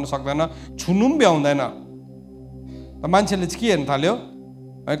प्रार्थना गर्न सक्दैन, छुनु पनि भ्याउँदैन। मान्छेले चाहिँ के हेर्न थाल्यो,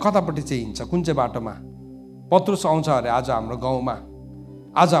 कतापट्टि चाहिँ हिँड्छ, कुन चाहिँ बाटोमा पत्रुस आउँछ अरे, आज हाम्रो गाउँमा,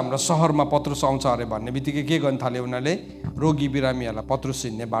 आज हाम्रो सहरमा पत्रुस आउँछ अरे भन्ने बित्तिकै के गर्न थाल्यो, उनीहरूले रोगी बिरामीहरूलाई पत्रुस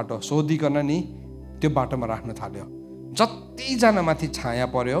हिँड्ने बाटो सोधिकन नि त्यो बाटोमा राख्न थाल्यो। जतिजना माथि छाया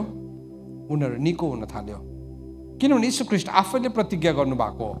पर्यो उनीहरू निको हुन थाल्यो, किनभने यीशु ख्रीष्ट आफैले प्रतिज्ञा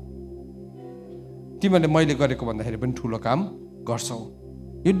गर्नुभएको हो, तिमीहरूले मैले गरेको भन्दाखेरि पनि ठुलो काम गर्छौ,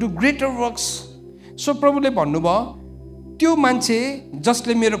 you do greater works. So प्रभुले भन्नुभयो त्यो मान्छे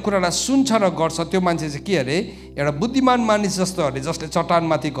जसले मेरो कुरालाई सुन्छ र गर्छ त्यो मान्छे चाहिँ के अरे एउटा बुद्धिमान मानिस जस्तो अरे जसले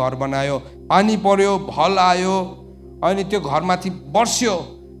चट्टानमाथि घर बनायो, पानी पर्यो, भल आयो अनि त्यो घरमाथि बस्यो,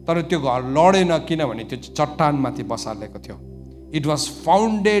 तर त्यो घर लडेन किनभने त्यो चट्टानमाथि बसालेको थियो। It was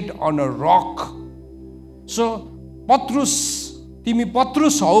founded on a rock. So पत्रुस, तिमी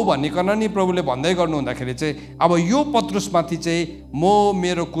पत्रुस हौ भनिकन नि प्रभुले भन्दै गर्नु हुँदाखेरि चाहिँ अब यो पत्रुसमाथि चाहिँ म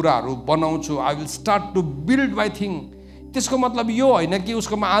मेरो कुराहरू बनाउँछु। I will start to build my thing. त्यसको मतलब यो होइन कि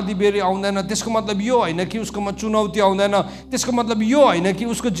उसकोमा आधी बेरी आउँदैन, त्यसको मतलब यो होइन कि उसकोमा चुनौती आउँदैन, त्यसको मतलब यो होइन कि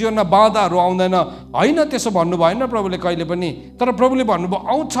उसको जीवनमा बाधाहरू आउँदैन, होइन त्यसो भन्नु भएन प्रभुले कहिले पनि। तर प्रभुले भन्नुभयो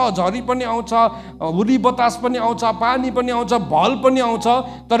आउँछ, झरी पनि आउँछ, हुरी बतास पनि आउँछ, पानी पनि आउँछ, भल पनि आउँछ,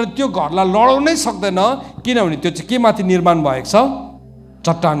 तर त्यो घरलाई लडाउनै सक्दैन किनभने त्यो चाहिँ के माथि निर्माण भएको छ?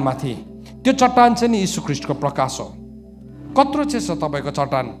 चट्टानमाथि। त्यो चट्टान चाहिँ नि यीशु ख्रीष्टको प्रकाश हो। कत्रो चाहिँ छ तपाईँको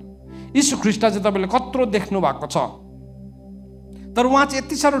चट्टान? यीशु ख्रीष्ट चाहिँ तपाईँले कत्रो देख्नु भएको छ, तर उहाँ चाहिँ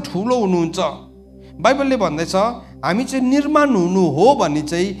यति साह्रो ठुलो हुनुहुन्छ। बाइबलले भन्दैछ हामी चाहिँ निर्माण हुनु हो भन्ने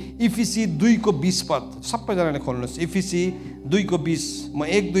चाहिँ इफिसी 2:20 पद सबैजनाले खोल्नुहोस्। इफिसी 2:20, म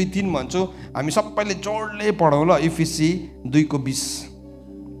 1, 2, 3 भन्छु, हामी सबैले जोडले पढौँ ल। इफिसी 2:20,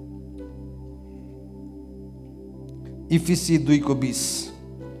 इफिसी 2:20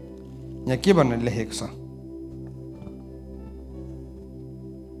 यहाँ के भनेर लेखेको छ?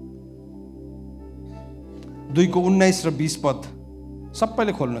 दुईको 19 र 20 पद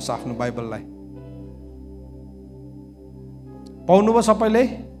सबैले खोल्नुहोस् आफ्नो बाइबललाई। पाउनुभयो सबैले?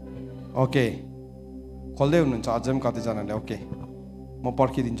 ओके, खोल्दै हुनुहुन्छ अझै पनि कतिजनाले? ओके, म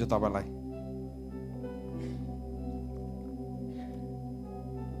पर्खिदिन्छु तपाईँलाई।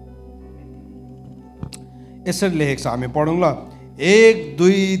 यसरी लेखेको छ, हामी पढौँ ल। 1,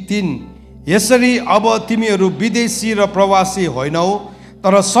 2, 3। यसरी अब तिमीहरू विदेशी र प्रवासी होइनौ,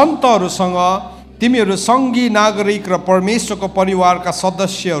 तर सन्तहरूसँग तिमीहरू सङ्घी नागरिक र परमेश्वरको परिवारका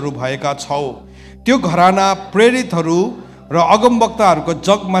सदस्यहरू भएका छौ। त्यो घराना प्रेरितहरू र अगमवक्ताहरूको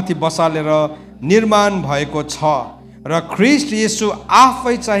जगमाथि बसालेर निर्माण भएको छ र ख्रीष्ट येशू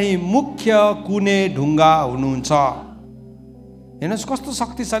आफै चाहिँ मुख्य कुने ढुङ्गा हुनुहुन्छ। हेर्नुहोस् कस्तो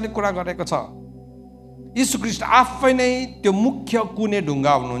शक्तिशाली कुरा गरेको छ। यीशु ख्रीष्ट आफै नै त्यो मुख्य कुने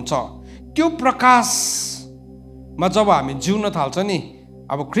ढुङ्गा हुनुहुन्छ। त्यो प्रकाशमा जब हामी जिउन थाल्छ नि,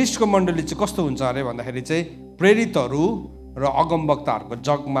 अब ख्रीष्टको मण्डली चाहिँ कस्तो हुन्छ अरे भन्दाखेरि चाहिँ प्रेरितहरू र अगमवक्ताहरूको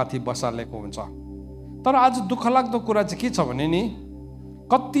जगमाथि बसालेको हुन्छ। तर आज दुःखलाग्दो कुरा चाहिँ के छ भने नि,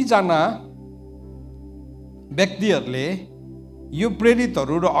 कतिजना व्यक्तिहरूले यो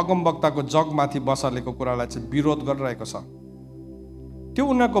प्रेरितहरू र अगमवक्ताको जगमाथि बसालेको कुरालाई चाहिँ विरोध गरिरहेको छ। त्यो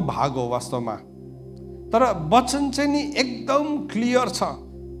उनीहरूको भाग हो वास्तवमा, तर वचन चाहिँ नि एकदम क्लियर छ।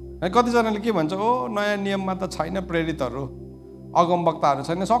 कतिजनाले के भन्छ, ओ नयाँ नियममा त छैन प्रेरितहरू, अगमवक्ताहरू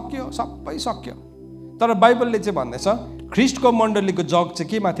छैन, सक्यो, सबै सक्यो। तर बाइबलले चाहिँ भन्दैछ ख्रीष्टको मण्डलीको जग चाहिँ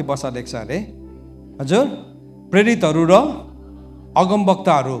के माथि बसालेको छ अरे? हजुर, प्रेरितहरू र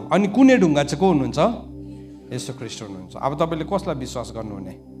अगमवक्ताहरू। अनि कुने ढुङ्गा चाहिँ को हुनुहुन्छ? येशू ख्रीष्ट हुनुहुन्छ। अब तपाईँले कसलाई विश्वास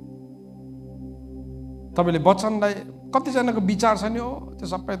गर्नुहुने? तपाईँले वचनलाई, कतिजनाको विचार छ नि, हो त्यो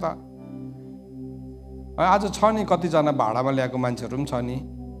सबै त आज छ नि, कतिजना भाडामा ल्याएको मान्छेहरू पनि छ नि,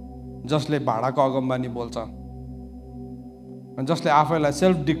 जसले भाडाको अगमबानी बोल्छ, जसले आफैलाई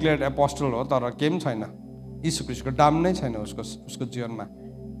सेल्फ डिक्लेयर्ड एपोस्टल हो, तर केही पनि छैन, यीशु ख्रीष्टको डाम नै छैन उसको जीवनमा,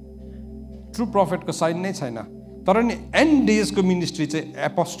 ट्रु प्रफेटको साइन नै छैन। तर नि एन्ड डेजको मिनिस्ट्री चाहिँ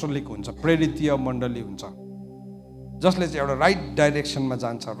एपोस्टोलिक हुन्छ, प्रेरितीय मण्डली हुन्छ, जसले चाहिँ एउटा राइट डाइरेक्सनमा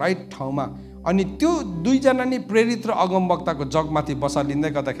जान्छ, राइट ठाउँमा। अनि त्यो दुईजना नि प्रेरित र अगमवक्ताको जगमाथि बसालिँदै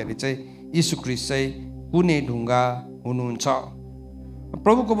गर्दाखेरि चाहिँ यीशु ख्रीष्ट चाहिँ कुने ढुङ्गा हुनुहुन्छ।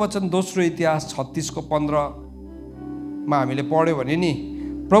 प्रभुको वचन दोस्रो इतिहास 36:15 हामीले पढ्यो भने नि,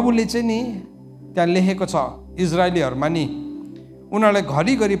 प्रभुले चाहिँ नि त्यहाँ लेखेको छ, इजरायलीहरूमा नि उनीहरूलाई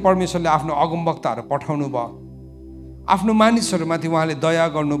घरिघरि परमेश्वरले आफ्नो अगमवक्ताहरू पठाउनु भयो, आफ्नो मानिसहरूमाथि उहाँले दया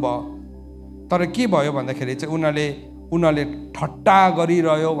गर्नुभयो। तर के भयो भन्दाखेरि चाहिँ उनीहरूले ठट्टा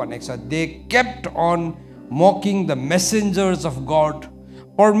गरिरह्यो भनेको छ। They kept on मकिङ the मेसेन्जर्स of God.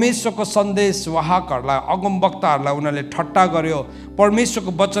 परमेश्वरको सन्देश वाहकहरूलाई, अगमवक्ताहरूलाई उनीहरूले ठट्टा गर्यो,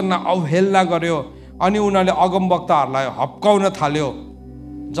 परमेश्वरको वचनलाई अवहेलना गर्यो, अनि उनीहरूले अगमवक्ताहरूलाई हप्काउन थाल्यो,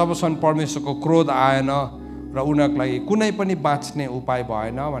 जबसम्म परमेश्वरको क्रोध आएन र उनीहरूको लागि कुनै पनि बाँच्ने उपाय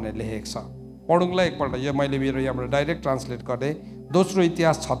भएन भनेर लेखेको छ। पढौँला एकपल्ट, यो मैले मेरो यहाँबाट डाइरेक्ट ट्रान्सलेट गरेँ। दोस्रो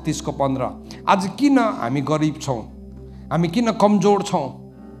इतिहास 36:15। आज किन हामी गरिब छौँ, हामी किन कमजोर छौँ?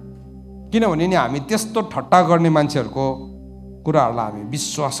 किनभने नि हामी त्यस्तो ठट्टा गर्ने मान्छेहरूको कुराहरूलाई हामी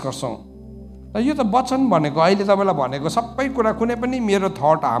विश्वास गर्छौँ। र यो त वचन भनेको, अहिले तपाईँलाई भनेको सबै कुरा, कुनै पनि मेरो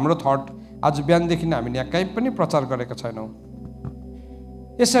थट, हाम्रो थट आज बिहानदेखि हामीले यहाँ कहीँ पनि प्रचार गरेका छैनौँ।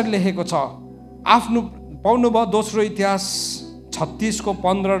 यसरी लेखेको छ, आफ्नो पाउनुभयो दोस्रो इतिहास 36 को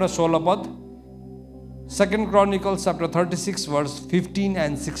 15 र 16 पद, 2 Chronicles chapter 36 verse 15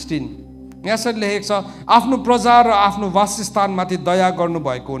 and 16। यसरी लेखेको छ, आफ्नो प्रजा र आफ्नो वासस्थानमाथि दया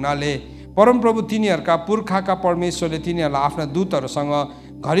गर्नुभएको हुनाले परमप्रभु तिनीहरूका पुर्खाका परमेश्वरले तिनीहरूलाई आफ्ना दूतहरूसँग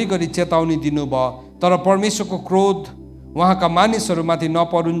घरिघरि चेतावनी दिनुभयो, तर परमेश्वरको क्रोध उहाँका मानिसहरूमाथि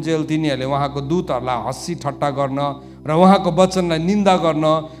नपरुन्जेल तिनीहरूले उहाँको दूतहरूलाई हँसी ठट्टा गर्न र उहाँको वचनलाई निन्दा गर्न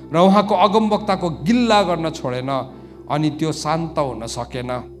र उहाँको अगमवक्ताको गिल्ला गर्न छोडेन, अनि त्यो शान्त हुन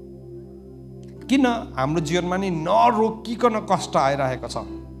सकेन। किन हाम्रो जीवनमा नि नरोकिकन कष्ट आइरहेको छ?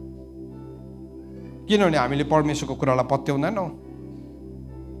 किनभने हामीले परमेश्वरको कुरालाई पत्याउँदैनौँ।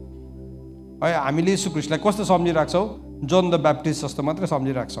 है, हामीले यीशु ख्रीष्टलाई कस्तो सम्झिराख्छौँ? जोन द ब्याप्टिस्ट जस्तो मात्रै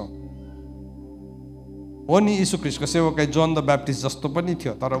सम्झिराख्छौँ। हो नि, यीशु ख्रीष्टको सेवकै जोन द ब्याप्टिस्ट जस्तो पनि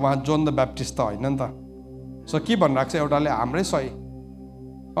थियो, तर उहाँ जोन द ब्याप्टिस्ट त होइन नि त। सो के भनिरहेको छ? एउटाले हाम्रै सही,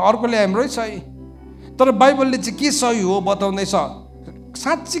 अर्कोले हाम्रै सही। तर बाइबलले चाहिँ के सही हो बताउँदैछ।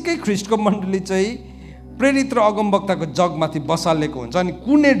 साँच्चीकै ख्रीष्टको मण्डली चाहिँ प्रेरित र अगमवक्ताको जगमाथि बसालेको हुन्छ, अनि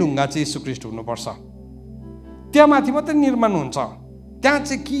कुनै ढुङ्गा चाहिँ यीशु ख्रीष्ट हुनुपर्छ। त्यहाँ माथि मात्रै निर्माण हुन्छ। त्यहाँ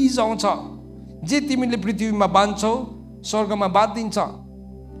चाहिँ किज आउँछ, जे तिमीले पृथ्वीमा बाँध्छौ स्वर्गमा बाँधिन्छ।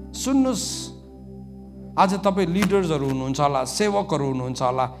 सुन्नुहोस्, आज तपाईँ लिडर्सहरू हुनुहुन्छ होला, सेवकहरू हुनुहुन्छ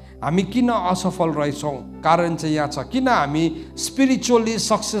होला, हामी किन असफल रहेछौँ? कारण चाहिँ यहाँ छ, किन हामी स्पिरिचुअली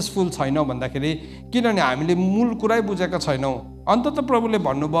सक्सेसफुल छैनौँ भन्दाखेरि किनभने हामीले मूल कुरै बुझेका छैनौँ। अन्तत प्रभुले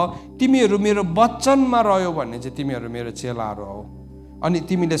भन्नुभयो, तिमीहरू मेरो वचनमा रह्यो भने चाहिँ तिमीहरू मेरो चेलाहरू हौ, अनि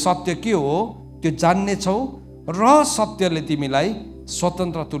तिमीले सत्य के हो त्यो जान्नेछौ र सत्यले तिमीलाई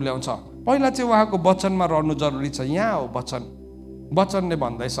स्वतन्त्र तुल्याउँछ। पहिला चाहिँ उहाँको वचनमा रहनु जरुरी छ। यहाँ हो वचन, वचनले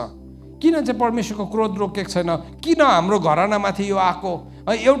भन्दैछ। किन चाहिँ परमेश्वरको क्रोध रोकेको छैन? किन हाम्रो घरानामाथि यो आएको,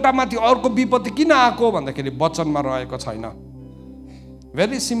 एउटा माथि अर्को विपत्ति किन आएको भन्दाखेरि वचनमा रहेको छैन।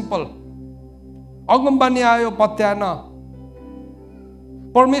 Very simple. अगमबानी आयो, पत्याएन।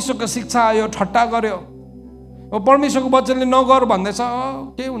 परमेश्वरको शिक्षा आयो, ठट्टा गर्यो। परमेश्वरको वचनले नगर भन्दैछ,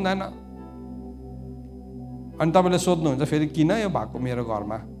 केही हुँदैन। अनि तपाईँले सोध्नुहुन्छ फेरि किन यो भएको मेरो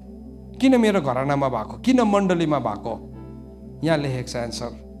घरमा, किन मेरो घरानामा भएको, किन मण्डलीमा भएको? यहाँ लेखेको छ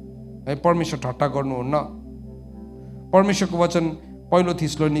एन्सर। है, परमेश्वर ठट्टा गर्नुहुन्न। परमेश्वरको वचन 1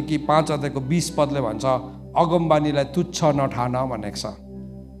 थिस्सलुनीकी 5 अध्यायको 20 पदले भन्छ, अगमबानीलाई तुच्छ नठान भनेको छ।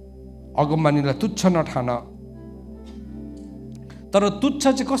 अगमबानीलाई तुच्छ नठान। तर तुच्छ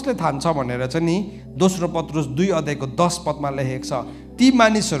चाहिँ कसले ठान्छ भनेर चाहिँ नि 2 पत्रुस 2 अध्यायको 10 पदमा लेखेको छ, ती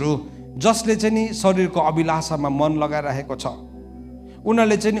मानिसहरू जसले चाहिँ नि शरीरको अभिलाषामा मन लगाइरहेको छ,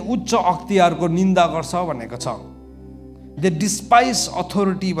 उनीहरूले चाहिँ नि उच्च अख्तियारको निन्दा गर्छ भनेको छ। दे डिस्पाइज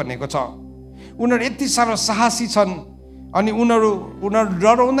अथोरिटी भनेको छ। उनीहरू यति साह्रो साहसी छन्, अनि उनीहरू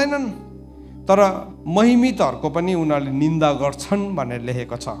डराउँदैनन्, तर महिमितहरूको पनि उनीहरूले निन्दा गर्छन् भनेर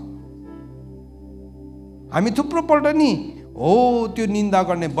लेखेको छ। हामी थुप्रोपल्ट नि हो त्यो निन्दा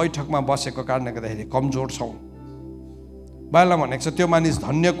गर्ने बैठकमा बसेको कारणले गर्दाखेरि कमजोर छौँ। बाइबलमा भनेको छ, त्यो मानिस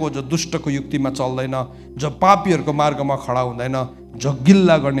धन्यको जो दुष्टको युक्तिमा चल्दैन, जो पापीहरूको मार्गमा खडा हुँदैन, जो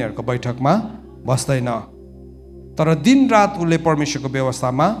गिल्ला गर्नेहरूको बैठकमा बस्दैन, तर दिनरात उसले परमेश्वरको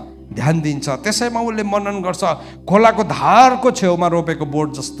व्यवस्थामा ध्यान दिन्छ। त्यसैमा उसले मनन गर्छ। खोलाको धारको छेउमा रोपेको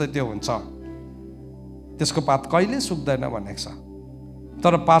बोट जस्तै त्यो हुन्छ, त्यसको पात कहिले सुक्दैन भनेको छ।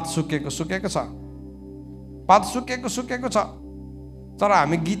 तर पात सुकेको छ, पात सुकेको छ। तर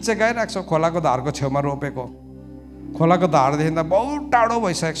हामी गीत चाहिँ गाइरहेको छौँ, खोलाको धारको छेउमा रोपेको। खोलाको धारदेखि त बहुत टाढो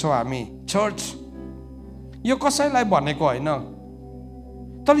भइसकेको छौँ हामी। चर्च यो कसैलाई भनेको होइन,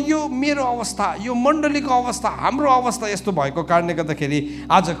 तर यो मेरो अवस्था, यो मण्डलीको अवस्था, हाम्रो अवस्था यस्तो भएको कारणले गर्दाखेरि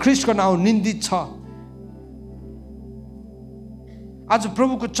आज ख्रीष्टको नाउँ निन्दित छ। आज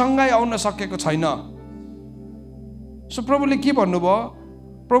प्रभुको चङ्गाई आउन सकेको छैन। सो प्रभुले के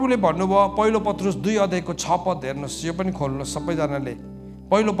भन्नुभयो? प्रभुले भन्नुभयो 1 पत्रुस 2 अध्यायको 6 पद हेर्नुहोस्, यो पनि खोल्नुहोस् सबैजनाले।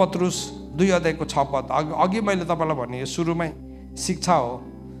 1 पत्रुस 2 अध्यायको 6 पद। अघि मैले तपाईँलाई भने यो सुरुमै शिक्षा हो,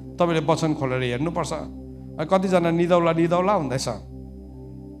 तपाईँले वचन खोलेर हेर्नुपर्छ। कतिजना निदौला हुँदैछ,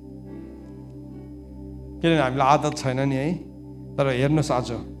 किनभने हामीलाई आदत छैन नि है। तर हेर्नुहोस्, आज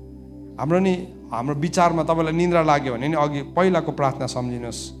हाम्रो विचारमा तपाईँलाई निन्द्रा लाग्यो भने नि अघि पहिलाको प्रार्थना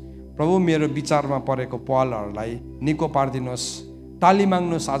सम्झिनुहोस्, प्रभु मेरो विचारमा परेको पालहरूलाई निको पारिदिनुहोस्। ताली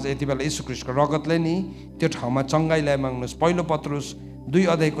माग्नुहोस् आज यति बेला, यीशु ख्रीष्टको रगतले नि त्यो ठाउँमा चङ्गाई ल्याइ माग्नुहोस्। 1 पत्रुस 2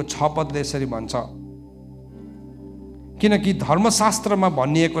 अध्यायको 6 पदले यसरी भन्छ, किनकि धर्मशास्त्रमा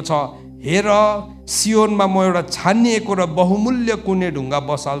भनिएको छ, हेर सियोनमा म एउटा छानिएको र बहुमूल्य कुने ढुङ्गा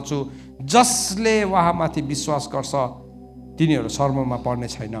बसाल्छु, जसले उहाँमाथि विश्वास गर्छ तिनीहरू शर्ममा पर्ने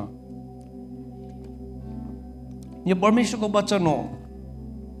छैन। यो परमेश्वरको वचन हो।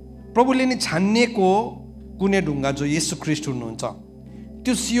 प्रभुले नि छानिएको कुने ढुङ्गा जो येशू ख्रीष्ट हुनुहुन्छ,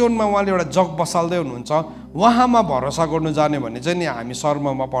 त्यो सियोनमा उहाँले एउटा जग बसाल्दै हुनुहुन्छ। उहाँमा भरोसा गर्नु जाने भने चाहिँ नि हामी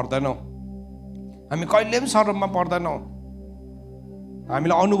शर्ममा पर्दैनौँ, हामी कहिले पनि शर्ममा पर्दैनौँ।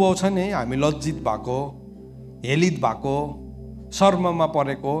 हामीलाई अनुभव छ नि हामी लज्जित भएको, हेलित भएको, शर्ममा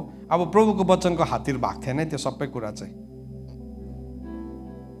परेको। अब प्रभुको वचनको खातिर भएको थिएन त्यो सबै कुरा चाहिँ।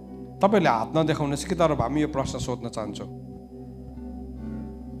 तपाईँले हात नदेखाउनुहोस् कि, तर हामी यो प्रश्न सोध्न चाहन्छु,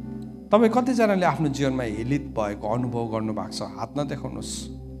 तपाईँ कतिजनाले आफ्नो जीवनमा हेलित भएको अनुभव गर्नु भएको छ? हात नदेखाउनुहोस्।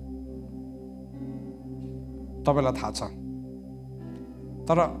 तपाईँलाई थाहा छ।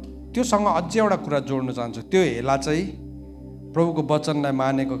 तर त्योसँग अझै एउटा कुरा जोड्न चाहन्छु। त्यो हेला चाहिँ प्रभुको वचनलाई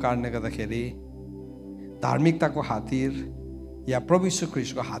मानेको कारणले गर्दाखेरि, धार्मिकताको खातिर या प्रभु यीशु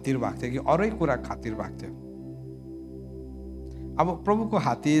ख्रीष्टको खातिर भएको थियो कि अरू कुरा खातिर भएको थियो? अब प्रभुको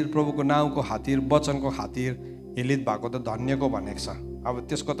खातिर, प्रभुको नाउँको खातिर, वचनको खातिर हेलित भएको त धन्यको भनेको छ। अब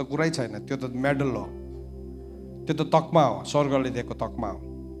त्यसको त कुरै छैन, त्यो त मेडल हो, त्यो त तकमा हो, स्वर्गले दिएको तकमा हो।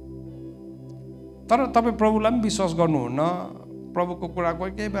 तर तपाईँ प्रभुलाई पनि विश्वास गर्नुहुन्न। प्रभुको कुरा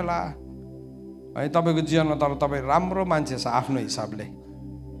कोही केही बेला है तपाईँको जीवनमा, तर तपाईँ राम्रो मान्छे छ आफ्नो हिसाबले,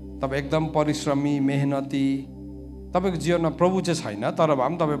 तपाईँ एकदम परिश्रमी, मेहनती, तपाईँको जीवनमा प्रभु चाहिँ छैन, तर भए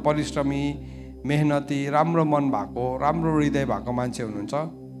पनि तपाईँ परिश्रमी, मेहनती, राम्रो मन भएको, राम्रो हृदय भएको मान्छे हुनुहुन्छ,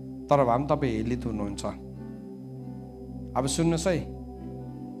 तर भए पनि तपाईँ हेलित हुनुहुन्छ। अब सुन्नुहोस् है,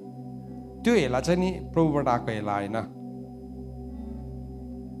 त्यो हेला चाहिँ नि प्रभुबाट आएको हेला होइन।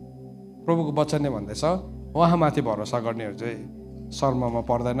 प्रभुको वचनले भन्दैछ उहाँमाथि भरोसा गर्नेहरू चाहिँ शर्ममा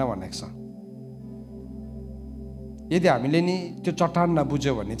पर्दैन भनेको छ। यदि हामीले नि त्यो चट्टान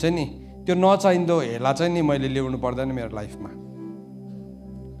नबुझ्यो भने चाहिँ नि त्यो नचाहिँदो हेला चाहिँ नि मैले ल्याउनु पर्दैन, मेरो लाइफमा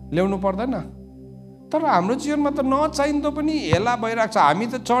ल्याउनु पर्दैन। तर हाम्रो जीवनमा त नचाहिँदो पनि हेला भइरहेको छ। हामी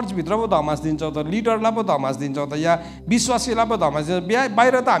त चर्चभित्र पो धमास दिन्छौँ त, लिडरलाई पो धमास दिन्छौँ त, या विश्वासीलाई पो धमास दिन्छौँ,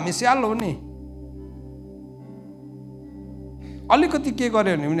 बाहिर त हामी स्याल हो नि। अलिकति के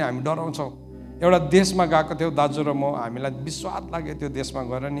गर्यो भने हामी डराउँछौँ। एउटा देशमा गएको थियो दाजु र म, हामीलाई विश्वास लाग्यो त्यो देशमा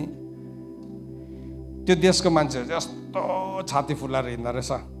गएर नि त्यो देशको मान्छेहरू चाहिँ यस्तो छाती फुलाएर हिँड्दो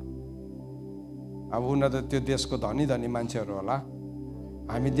रहेछ। अब उनीहरू त त्यो देशको धनी धनी मान्छेहरू होला।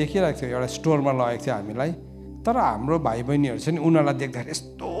 हामी देखिरहेको थियो, एउटा स्टोरमा लगेको थियो हामीलाई। तर हाम्रो भाइ बहिनीहरू चाहिँ उनीहरूलाई देख्दाखेरि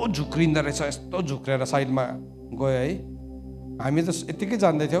यस्तो झुक्रिँदो रहेछ, यस्तो झुक्रेर साइडमा गयो है। हामी त यत्तिकै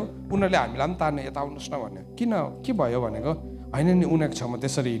जान्दै थियौँ, उनीहरूले हामीलाई पनि तान्यो, यता आउनुहोस् न भन्यो। किन, के भयो भनेको, होइन नि उनीहरूको छेउमा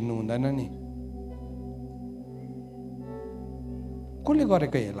त्यसरी हिँड्नु हुँदैन नि। कसले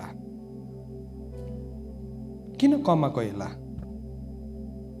गरेको हेला? किन कमाएको हेला?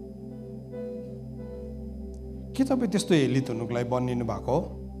 के तपाईँ त्यस्तो हेलित हुनुको लागि बनिनु भएको हो?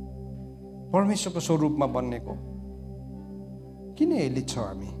 परमेश्वरको स्वरूपमा बन्नेको किन हेलित छौँ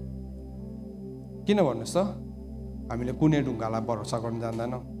हामी? किन भन्नुहोस् त? हामीले कुनै ढुङ्गालाई भरोसा गर्न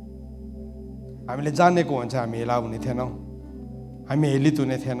जान्दैनौँ। हामीले जानेको भने चाहिँ हामी हेला हुने थिएनौँ, हामी हेलित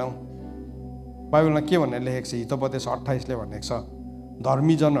हुने थिएनौँ। बाइबलमा के भनेर लेखेको छ? हितोपदेश 28ले भनेको छ,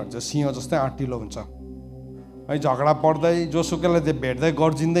 धर्मीजनहरू चाहिँ सिंह जस्तै आँटिलो हुन्छ है, झगडा पर्दै जोसुकैलाई त्यो भेट्दै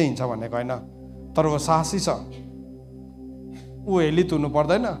गर्जिँदै हिँड्छ भनेको होइन, तर ऊ साहसी छ। ऊ हेलित हुनु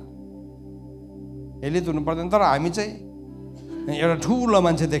पर्दैन, हेलित हुनु पर्दैन। तर हामी चाहिँ एउटा ठुलो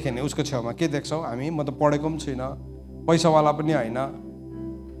मान्छे देख्यो भने उसको छेउमा के देख्छौँ हामी? म त पढेको पनि छुइनँ, पैसावाला पनि होइन,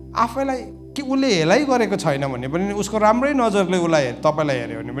 आफैलाई कि उसले हेलाइ गरेको छैन भने पनि उसको राम्रै नजरले उसलाई तपाईँलाई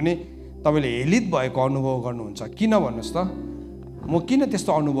हेऱ्यो भने पनि तपाईँले हेलित भएको अनुभव गर्नुहुन्छ। किन भन्नुहोस् त? म किन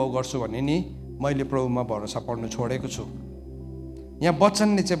त्यस्तो अनुभव गर्छु भने नि मैले प्रभुमा भरोसा पर्नु छोडेको छु। यहाँ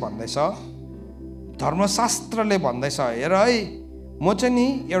वचनले चाहिँ भन्दैछ, धर्मशास्त्रले भन्दैछ, हेर है म चाहिँ नि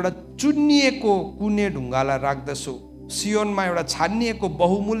एउटा चुनिएको कुने ढुङ्गालाई राख्दछु, सियोनमा एउटा छानिएको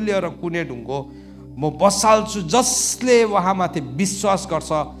बहुमूल्य र कुने ढुङ्गो म बसाल्छु, जसले उहाँमाथि विश्वास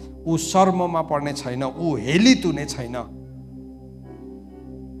गर्छ ऊ शर्ममा पर्ने छैन, ऊ हेलित हुने छैन।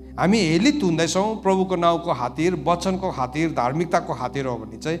 हामी हेलित हुँदैछौँ प्रभुको नाउँको खातिर, वचनको खातिर, धार्मिकताको खातिर हो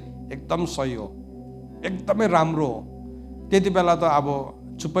भने चाहिँ एकदम सही हो, एकदमै राम्रो हो। त्यति बेला त अब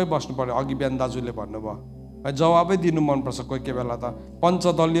चुप्पै बस्नु पर्यो। अघि बिहान दाजुले भन्नुभयो, जवाबै दिनु मनपर्छ, कोही कोही बेला त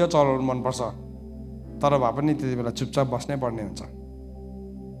पञ्चदलीय चलाउनु मनपर्छ, तर भए पनि त्यति बेला चुपचाप बस्नै पर्ने हुन्छ,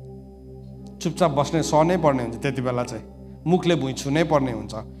 चुपचाप बस्ने सहनै पर्ने हुन्छ। त्यति बेला चाहिँ मुखले भुइँ छुनै पर्ने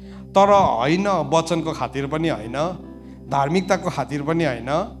हुन्छ। तर होइन, वचनको खातिर पनि होइन, धार्मिकताको खातिर पनि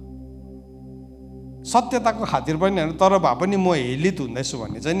होइन, सत्यताको खातिर पनि होइन, तर भए पनि म हेलित हुँदैछु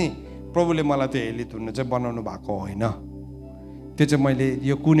भने चाहिँ नि प्रभुले मलाई त्यो हेलित हुनु चाहिँ बनाउनु भएको होइन। त्यो चाहिँ मैले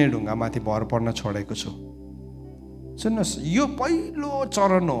यो कुने ढुङ्गामाथि भर पर्न छोडेको छु। सुन्नुहोस्, यो पहिलो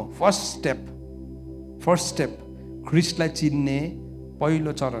चरण हो, फर्स्ट स्टेप ख्रीष्टलाई चिन्ने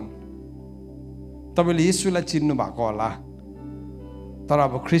पहिलो चरण। तपाईँले येशूलाई चिन्नु भएको होला, तर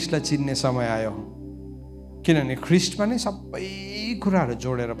अब ख्रीष्टलाई चिन्ने समय आयो। किनभने ख्रिस्टमा नै सबै कुराहरू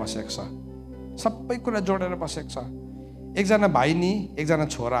जोडेर बसेको छ, सबै कुरा जोडेर बसेको छ। एकजना भाइ नि एकजना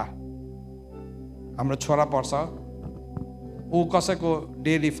छोरा, हाम्रो छोरा पर्छ, ऊ कसैको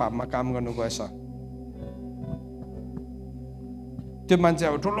डेयरी फार्ममा काम गर्नु गएछ। त्यो मान्छे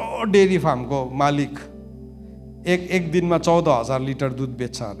अब ठुलो डेयरी फार्मको मालिक, एक दिनमा 14,000 लिटर दुध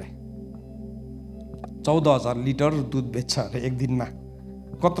बेच्छ अरे। 14,000 लिटर दुध बेच्छ अरे एक दिनमा।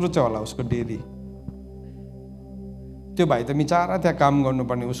 कत्रो चाहिँ होला उसको डेयरी। त्यो भाइ त बिचारा त्यहाँ काम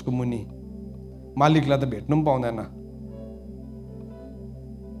गर्नुपर्ने, उसको मुनि मालिकलाई त भेट्नु पनि पाउँदैन।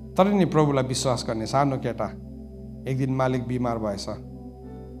 तर नि प्रभुलाई विश्वास गर्ने सानो केटा, एक दिन मालिक बिमार भएछ,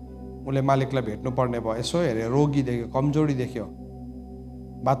 उसले मालिकलाई भेट्नु पर्ने भयो। यसो हेऱ्यो, रोगी देख्यो, कमजोरी देख्यो,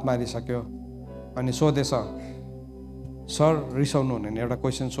 बात मारिसक्यो। अनि सोधेछ, सर रिसाउनु हुने, एउटा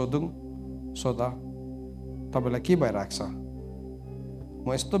क्वेसन सोधौँ? सोध, तपाईँलाई के भइरहेको छ?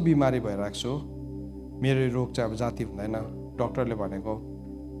 म यस्तो बिमारी भइरहेको छु, मेरो रोग चाहिँ अब जाति हुँदैन, डक्टरले भनेको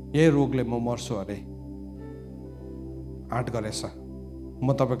यही रोगले म मर्छु अरे। आँट गरेछ,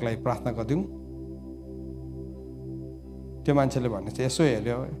 म तपाईँको लागि प्रार्थना गरिदिउँ? त्यो मान्छेले भनेछ, यसो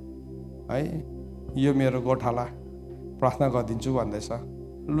हेऱ्यो है, यो मेरो गोठाला, प्रार्थना गरिदिन्छु भन्दैछ।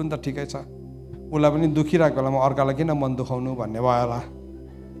 लु त ठिकै छ, उसलाई पनि दुखिरहेको बेलामा अर्कालाई किन मन दुखाउनु भन्ने भयो होला।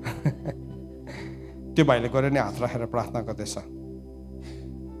 त्यो भाइले गएर नि हात राखेर प्रार्थना गर्दैछ।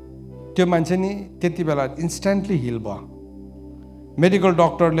 त्यो मान्छे नि त्यति बेला इन्स्ट्यान्टली हिल भयो। मेडिकल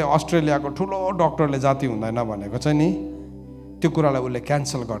डक्टरले, अस्ट्रेलियाको ठुलो डक्टरले जाति हुँदैन भनेको चाहिँ नि त्यो कुरालाई उसले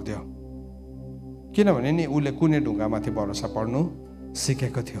क्यान्सल गरिदियो। किनभने नि उसले कुनै ढुङ्गामाथि भरोसा पर्नु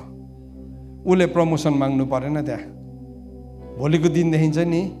सिकेको थियो। उसले प्रमोसन माग्नु परेन त्यहाँ। भोलिको दिनदेखि चाहिँ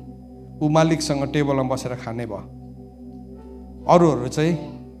नि ऊ मालिकसँग टेबलमा बसेर खाने भयो, अरूहरू चाहिँ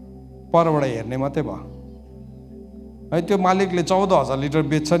परबाट हेर्ने मात्रै भयो है। त्यो मालिकले 14,000 लिटर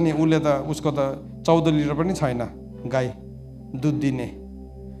बेच्छ नि, उसले त, उसको त 14 लिटर पनि छैन गाई दुध दिने।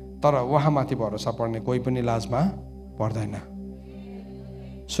 तर उहाँमाथि भरोसा पर्ने कोही पनि लाजमा पर्दैन।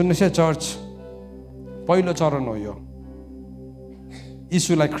 सुन्नुहोस् है चर्च, पहिलो चरण हो यो,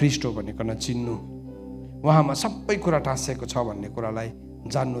 यीशुलाई ख्रिस्ट हो भनिकन चिन्नु, उहाँमा सबै कुरा टाँसिएको छ भन्ने कुरालाई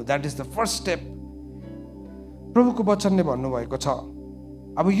जान्नु। That is the first step. प्रभुको वचनले भन्नुभएको छ।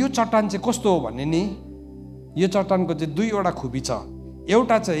 अब यो चट्टान चाहिँ कस्तो हो भने नि, यो चट्टानको चाहिँ दुईवटा खुबी छ।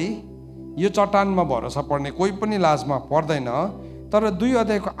 एउटा चाहिँ यो चट्टानमा भरोसा पर्ने कोही पनि लाजमा पर्दैन। तर 2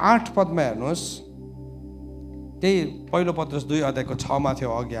 अध्यायको 8 पदमा हेर्नुहोस्, त्यही पहिलो पत्रुस 2 अध्यायको 6 मा थियो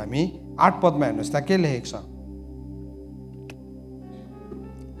अघि हामी, 8 पदमा हेर्नुहोस् त्यहाँ के लेखेको छ।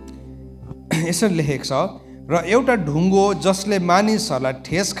 यसरी लेखेको छ, र एउटा ढुङ्गो जसले मानिसहरूलाई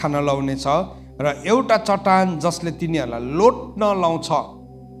ठेस खान लाउने छ, र एउटा चट्टान जसले तिनीहरूलाई लोट्न लाउँछ।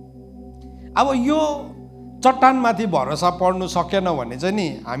 अब यो चट्टानमाथि भरोसा पर्नु सकेन भने चाहिँ नि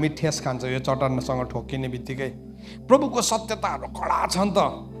हामी ठेस खान्छौँ। यो चट्टानसँग ठोकिने बित्तिकै प्रभुको सत्यताहरू कडा छन् त,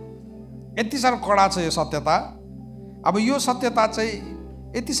 यति साह्रो कडा छ यो सत्यता। अब यो सत्यता चाहिँ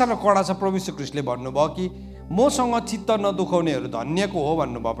यति साह्रो कडा छ, प्रभु यीशु ख्रीष्टले भन्नुभयो कि मसँग चित्त नदुखाउनेहरू धन्यको हो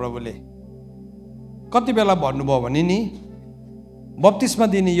भन्नुभयो प्रभुले। कति बेला भन्नुभयो भने नि, बप्तिस्मा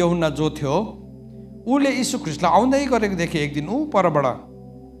दिने यूहन्ना जो थियो, उसले यीशु ख्रीष्टलाई आउँदै गरेको देखे एक दिन ऊ परबाट।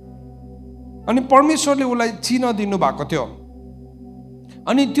 अनि परमेश्वरले उसलाई चिन्ह दिनुभएको थियो।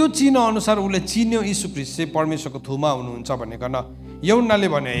 अनि त्यो चिन्ह अनुसार उसले चिन्यो यीशु ख्रीष्ट चाहिँ परमेश्वरको थुमा हुनुहुन्छ भनेकन। यूहन्नाले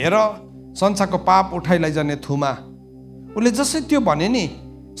भन्यो, हेर संसारको पाप उठाइ लैजाने थुमा। उसले जसै त्यो भने नि,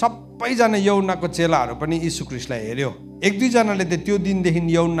 सबैजना यूहन्नाको चेलाहरू पनि यीशु ख्रीष्टलाई हेऱ्यो। 1-2 जनाले त त्यो दिनदेखि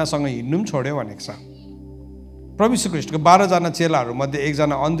यूहन्नासँग हिँड्नु पनि छोड्यो भनेको छ। प्रभु यीशु ख्रीष्टको 12 जना चेलाहरू मध्ये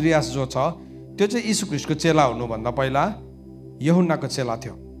एकजना अन्द्रियास जो छ, त्यो चाहिँ यीशु ख्रीष्टको चेला हुनुभन्दा पहिला यूहन्नाको चेला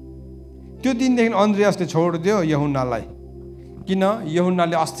थियो। त्यो दिनदेखि अन्द्रियासले छोडिदियो यूहन्नालाई, किन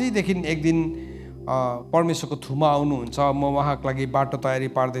यूहन्नाले अस्तिदेखि एक दिन परमेश्वरको थुमा आउनुहुन्छ, म उहाँको लागि बाटो तयारी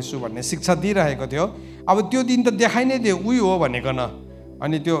पार्दैछु भन्ने शिक्षा दिइरहेको थियो। अब त्यो दिन त देखाइ नै दियो उही हो भनेकन।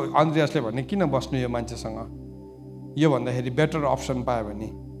 अनि त्यो अन्द्रियासले भने, किन बस्नु यो मान्छेसँग, यो भन्दाखेरि बेटर अप्सन पायो भने।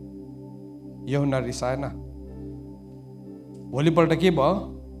 यूहन्ना रिसाएन। भोलिपल्ट के भयो,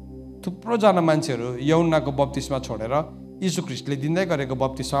 थुप्रोजना मान्छेहरू यूहन्नाको बप्तिस्मा छोडेर यीशु ख्रीष्टले दिँदै गरेको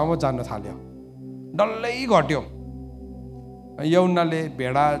बप्तिस्मामा जान थाल्यो। डल्लै घट्यो। यूहन्नाले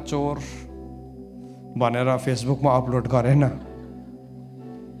भेडा चोर भनेर फेसबुकमा अपलोड गरेन,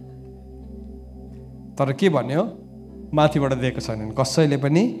 तर के भन्यो, माथिबाट दिएको छैन कसैले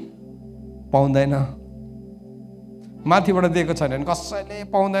पनि पाउँदैन। माथिबाट दिएको छैन भने कसैले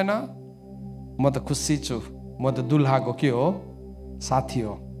पाउँदैन। म त खुसी छु, म त दुल्हाको के हो, साथी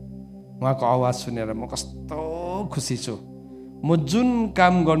हो। उहाँको आवाज सुनेर म कस्तो खुसी छु। म जुन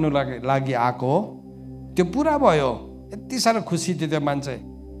काम गर्नु लागि आएको हो त्यो पुरा भयो। यति साह्रो खुसी थियो त्यो मान्छे।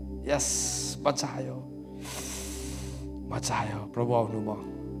 यस, बचायो। मजा आयो, प्रभु आउनुभयो,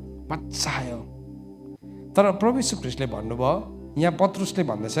 मजा आयो। तर प्रभु यीशु ख्रीष्टले भन्नुभयो, यहाँ पत्रुसले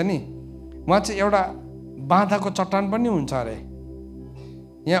भन्दैछ नि, उहाँ चाहिँ एउटा बाँधाको चट्टान पनि हुन्छ अरे।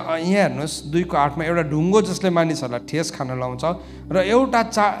 यहाँ हेर्नुहोस् 2:8 एउटा ढुङ्गो जसले मानिसहरूलाई ठेस खान लाउँछ र एउटा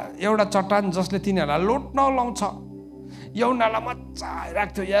चट्टान जसले तिनीहरूलाई लोट्न लाउँछ। यौनालाई मजा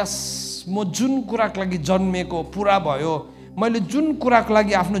आइरहेको थियो, यस म जुन कुराको लागि जन्मेको पुरा भयो, मैले जुन कुराको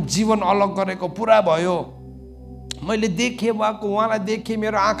लागि आफ्नो जीवन अलग गरेको पुरा भयो, मैले देखेँ उहाँलाई देखेँ,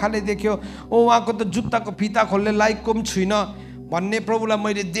 मेरो आँखाले देख्यो, उहाँको त जुत्ताको फिता खोल्ने लायकको पनि छुइनँ भन्ने प्रभुलाई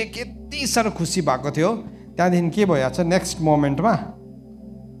मैले देखेँ, यति साह्रो खुसी भएको थियो। त्यहाँदेखि के भइहाल्छ, नेक्स्ट मोमेन्टमा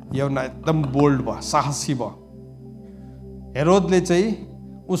यौना एकदम बोल्ड भयो, साहसी भयो। हेरोदले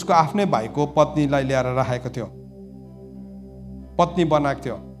चाहिँ उसको आफ्नै भाइको पत्नीलाई ल्याएर राखेको थियो, पत्नी बनाएको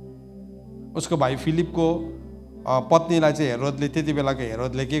थियो। उसको भाइ फिलिपको पत्नीलाई चाहिँ हेरोदले, त्यति बेलाको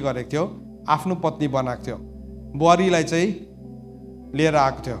हेरोदले के गरेको थियो, आफ्नो पत्नी बनाएको थियो। बुहारीलाई चाहिँ लिएर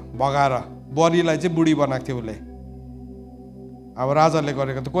आएको थियो भगाएर, बुहारीलाई चाहिँ बुढी बनाएको थियो उसले। अब राजाले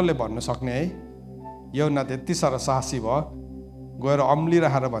गरेको त कसले भन्नु सक्ने है। यौना त्यति साह्रो साहसी भयो, गएर अम्ली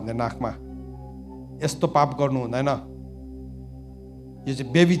राखेर भन्दै नाकमा, यस्तो पाप गर्नु हुँदैन, यो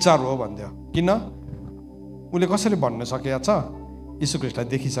चाहिँ बेविचार हो भन्थ्यो। किन उसले कसरी भन्नु सकेको छ, यीशु ख्रीष्टलाई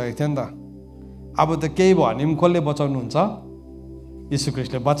देखिसकेको थियो नि त। अब त केही भयो भने पनि कसले बचाउनुहुन्छ, यीशु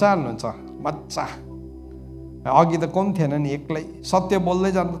ख्रीष्टले बचाइहाल्नुहुन्छ। मजा, अघि त कम थिएन नि, एक्लै सत्य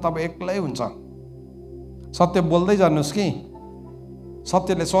बोल्दै जानु त तपाईँ एक्लै हुन्छ। सत्य बोल्दै जानुहोस् कि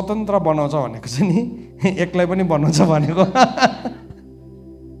सत्यले स्वतन्त्र बनाउँछ भनेको चाहिँ नि एक्लै पनि बनाउँछ भनेको।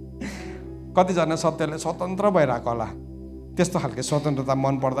 कतिजना सत्यले स्वतन्त्र भइरहेको होला, त्यस्तो खालको स्वतन्त्रता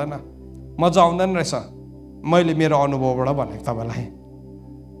मन पर्दैन, मजा आउँदैन रहेछ। मैले मेरो अनुभवबाट भनेको तपाईँलाई।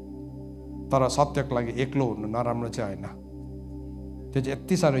 तर सत्यको लागि एक्लो हुनु नराम्रो चाहिँ होइन, त्यो चाहिँ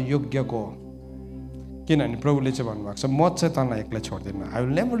यति साह्रो योग्यको हो। किनभने प्रभुले चाहिँ भन्नुभएको छ, म चाहिँ तँलाई एक्लै छोड्दिनँ, I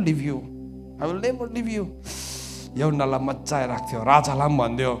will never leave you, I will never leave you. यौनालाई मजा आइरहेको थियो, राजालाई पनि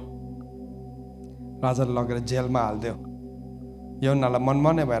भनिदियो, राजाले लगेर जेलमा हालिदियो। यौनालाई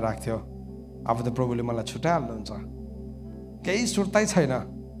मनमनै भइरहेको थियो, अब त प्रभुले मलाई छुट्याइहाल्नुहुन्छ, केही सुर्तै छैन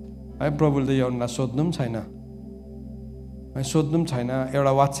है। प्रभुले त यौनालाई सोध्नु पनि छैन, सोध्नु पनि छैन,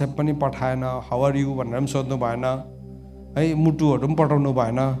 एउटा वाट्सएप पनि पठाएन, हाउ आर यु भनेर पनि सोध्नु भएन है, मुटुहरू पनि पठाउनु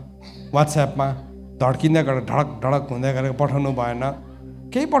भएन, वाट्सएपमा धड्किँदै गरेर ढडक ढडक हुँदै गरेर पठाउनु भएन,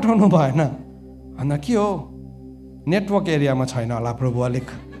 केही पठाउनु भएन। होइन के हो, नेटवर्क एरियामा छैन होला प्रभु, अलिक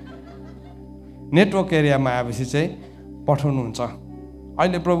नेटवर्क एरियामा आएपछि चाहिँ पठाउनुहुन्छ।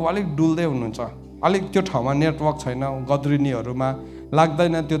 अहिले प्रभु अलिक डुल्दै हुनुहुन्छ, अलिक त्यो ठाउँमा नेटवर्क छैन, गद्रिनीहरूमा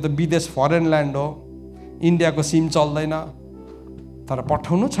लाग्दैन, त्यो त विदेश फरेन ल्यान्ड हो, इन्डियाको सिम चल्दैन। तर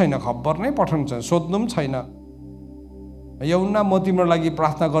पठाउनु छैन, खबर नै पठाउनु छैन, सोध्नु पनि छैन। यौना म तिम्रो लागि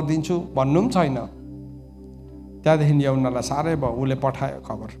प्रार्थना गरिदिन्छु भन्नु पनि छैन। त्यहाँदेखि यौनालाई साह्रै भयो, उसले पठायो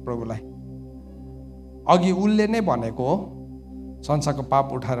खबर प्रभुलाई। अघि उसले नै भनेको हो, संसारको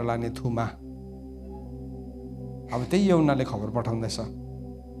पाप उठाएर लाने थुमा। अब त्यही यौनाले खबर पठाउँदैछ,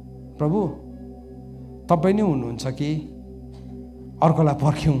 प्रभु तपाईँ नै हुनुहुन्छ कि अर्कोलाई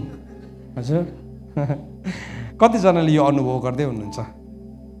पर्ख्यौँ। हजुर कतिजनाले यो अनुभव गर्दै हुनुहुन्छ,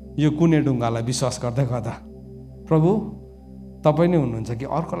 यो कुनै ढुङ्गालाई विश्वास गर्दै गर्दा, प्रभु तपाईँ नै हुनुहुन्छ कि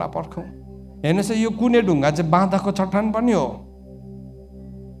अर्कोलाई पर्खौँ। हेर्नुहोस्, यो कुनै ढुङ्गा चाहिँ बाँधाको चट्टान पनि हो,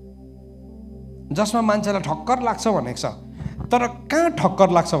 जसमा मान्छेलाई ठक्कर लाग्छ भनेको छ। तर कहाँ ठक्कर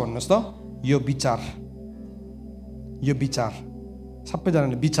लाग्छ भन्नुहोस् त, यो विचार, यो विचार,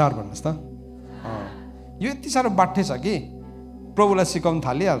 सबैजनाले विचार भन्नुहोस् त। यो यति साह्रो बाठे छ कि प्रभुलाई सिकाउन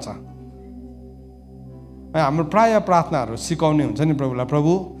थालिहाल्छ। हाम्रो प्राय प्रार्थनाहरू सिकाउने हुन्छ नि प्रभुलाई,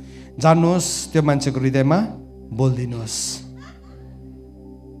 प्रभु जानुहोस् त्यो मान्छेको हृदयमा बोलिदिनुहोस्।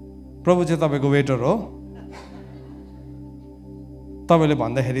 प्रभु चाहिँ तपाईँको वेटर हो, तपाईँले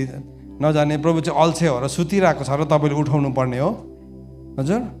भन्दाखेरि नजाने, प्रभु चाहिँ अल्छे हो र सुतिरहेको छ र तपाईँले उठाउनु पर्ने हो।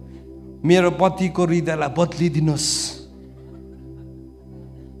 हजुर मेरो पतिको हृदयलाई बदलिदिनुहोस्।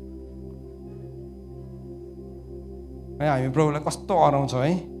 है हामी प्रभुलाई कस्तो अराउँछौँ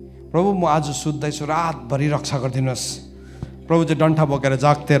है, प्रभु म आज सुत्दैछु, रातभरि रक्षा गरिदिनुहोस्। प्रभु चाहिँ डन्ठा बोकेर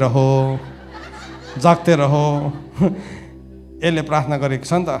जाग्दै रहो, जाग्दै रहो। यसले प्रार्थना गरेको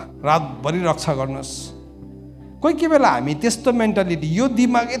छ नि त, रातभरि रक्षा गर्नुहोस्। कोही कोही बेला हामी त्यस्तो मेन्टालिटी, यो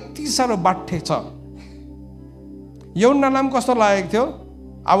दिमाग यति साह्रो बाठे छ। यौनालाई पनि कस्तो लागेको थियो,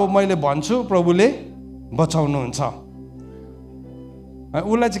 अब मैले भन्छु प्रभुले बचाउनुहुन्छ।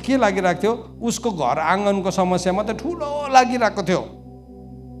 उसलाई चाहिँ के लागिरहेको थियो, उसको घर आँगनको समस्या मात्रै ठुलो लागिरहेको थियो।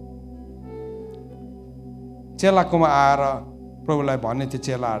 चेलाकोमा आएर प्रभुलाई भन्यो, त्यो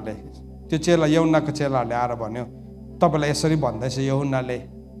चेलाहरूले, त्यो चेला यौनाको चेलाहरूले आएर भन्यो, तपाईँलाई यसरी भन्दैछ यौनाले।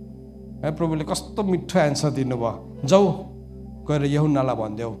 है प्रभुले कस्तो मिठो एन्सर दिनुभयो, जाऊ गएर यूहन्नालाई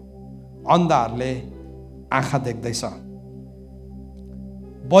भनिदेऊ, अन्धाहरूले आँखा देख्दैछ,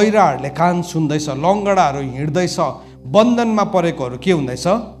 बहिराहरूले कान सुन्दैछ, लङ्गडाहरू हिँड्दैछ, बन्धनमा परेकोहरू के हुँदैछ?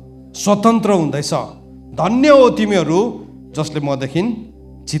 स्वतन्त्र हुँदैछ। धन्य हो तिमीहरू जसले मदेखि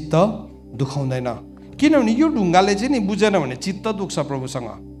चित्त दुखाउँदैन। किनभने यो ढुङ्गाले चाहिँ नि बुझेन भने चित्त दुख्छ प्रभुसँग।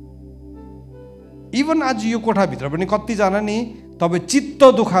 इभन आज यो कोठाभित्र पनि कतिजना नि तपाईँ चित्त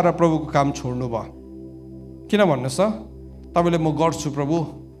दुखाएर प्रभुको काम छोड्नु भयो। किन भन्नुहोस् त? तपाईँले म गर्छु प्रभु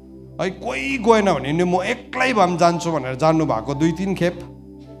है, कोही गएन भने नि म एक्लै भए पनि जान्छु भनेर जान्नु भएको 2-3 खेप,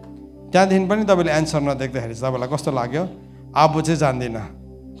 त्यहाँदेखि पनि तपाईँले एन्सर नदेख्दाखेरि चाहिँ तपाईँलाई कस्तो लाग्यो? अब चाहिँ जान्दिनँ,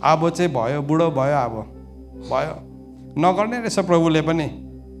 अब चाहिँ भयो, बुढो भयो, अब भयो, नगर्ने रहेछ प्रभुले पनि।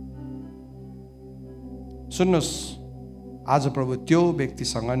 सुन्नुहोस्, आज प्रभु त्यो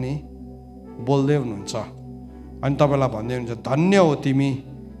व्यक्तिसँग नि बोल्दै हुनुहुन्छ अनि तपाईँलाई भन्दै हुनुहुन्छ, धन्य हो तिमी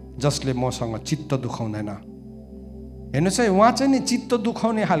जसले मसँग चित्त दुखाउँदैन। हेर्नुहोस् है, उहाँ चाहिँ नि चित्त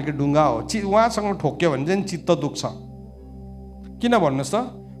दुखाउने खालको ढुङ्गा हो। उहाँसँग ठोक्यो भने चाहिँ चित्त दुख्छ। किन भन्नुहोस् त?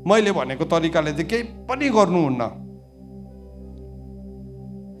 मैले भनेको तरिकाले चाहिँ केही पनि गर्नुहुन्न।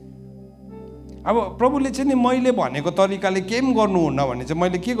 अब प्रभुले चाहिँ नि मैले भनेको तरिकाले केही पनि गर्नुहुन्न भने चाहिँ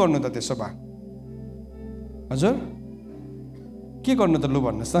मैले के गर्नु त? त्यसो भए हजुर के गर्नु त? लु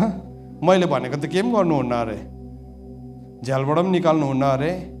भन्नुहोस् त। मैले भनेको त केही पनि गर्नुहुन्न अरे, झ्यालबाट पनि निकाल्नुहुन्न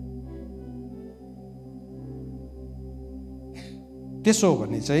अरे। त्यसो हो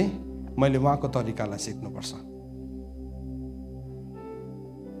भने चाहिँ मैले उहाँको तरिकालाई सिक्नुपर्छ।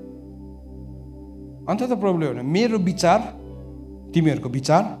 अन्त त प्रभुले भने मेरो विचार तिमीहरूको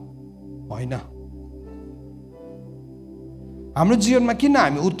विचार होइन। हाम्रो जीवनमा किन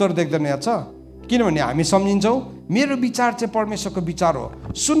हामी उत्तर देख्दैन याद छ? किनभने हामी सम्झिन्छौँ मेरो विचार चाहिँ परमेश्वरको विचार हो।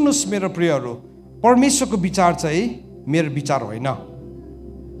 सुन्नुहोस् मेरो प्रियहरू, परमेश्वरको विचार चाहिँ मेरो विचार होइन।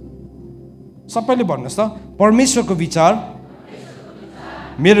 सबैले भन्नुहोस् त, परमेश्वरको विचार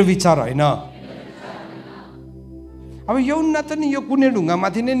मेरो विचार होइन। अब यूहन्ना त नि यो कुने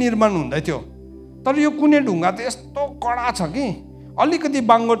ढुङ्गामाथि नै निर्माण हुँदै थियो, तर यो कुने ढुङ्गा त यस्तो कडा छ कि अलिकति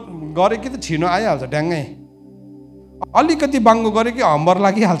बाङ्गो गरे कि त छिनो आइहाल्छ, ड्याङ्गै। अलिकति बाङ्गो गरे कि हम्बर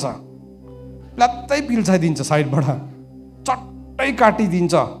लागिहाल्छ, प्लात्तै पिल्छाइदिन्छ साइडबाट, चट्टै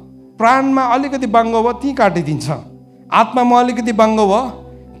काटिदिन्छ। प्राणमा अलिकति बाङ्गो भयो ती काटिदिन्छ, आत्मामा अलिकति बाङ्गो भयो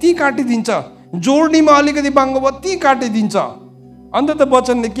ती काटिदिन्छ, जोड्नीमा अलिकति बाङ्गो भयो ती काटिदिन्छ। अन्त त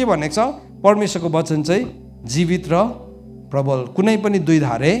वचनले के भनेको छ? परमेश्वरको वचन चाहिँ जीवित र प्रबल, कुनै पनि 2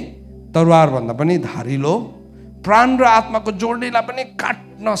 धारे तरवार भन्दा पनि धारिलो, प्राण र आत्माको जोड्नीलाई पनि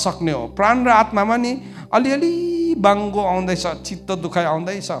काट्न सक्ने हो। प्राण र आत्मामा नि अलिअलि बाङ्गो आउँदैछ, चित्त दुखाइ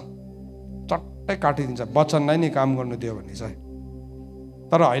आउँदैछ, चट्टै काटिदिन्छ वचनलाई नि काम गर्नु दियो भने चाहिँ।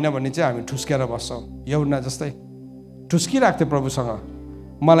 तर होइन भने चाहिँ हामी ठुस्केर बस्छौँ। यूहन्ना जस्तै ठुस्किरहेको थियो प्रभुसँग।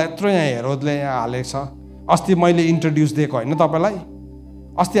 मलाई यत्रो यहाँ हेरोदले यहाँ हालेको छ। अस्ति मैले इन्ट्रोड्युस दिएको होइन तपाईँलाई,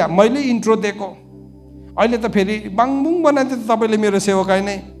 अस्ति मैले इन्ट्रो दिएको, अहिले त फेरि बाङबुङ बनाइदियो त तपाईँले मेरो सेवकाई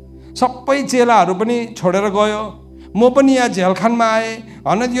नै। सबै चेलाहरू पनि छोडेर गयो, म पनि यहाँ झ्यालखानमा आएँ।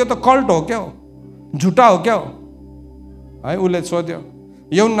 होइन यो त कल्ट हो क्या हो, झुटा हो क्या हो है? उसले सोध्यो।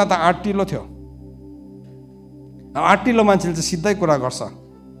 यूहन्ना त आँटिलो थियो। आँटिलो मान्छेले चाहिँ सिधै कुरा गर्छ।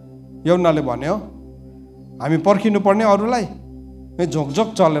 यूहन्नाले भन्यो हामी पर्खिनु पर्ने अरूलाई, झोकझोक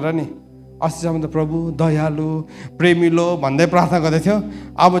चलेर नि। अस्तिसम्म त प्रभु दयालु प्रेमिलो भन्दै प्रार्थना गर्दै थियो,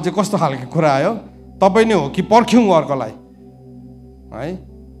 अब चाहिँ कस्तो खालको कुरा आयो? तपाईँ नै हो कि पर्ख्यौँ अर्कोलाई है?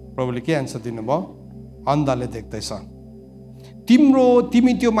 प्रभुले के एन्सर दिनुभयो? अन्धाले देख्दैछ।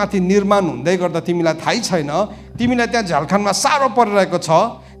 तिमी त्यो माथि निर्माण हुँदै गर्दा तिमीलाई थाहै छैन। तिमीलाई त्यहाँ झ्यालखानमा साह्रो परिरहेको छ,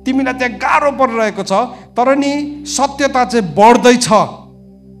 तिमीलाई त्यहाँ गाह्रो परिरहेको छ, तर नि सत्यता चाहिँ बढ्दैछ।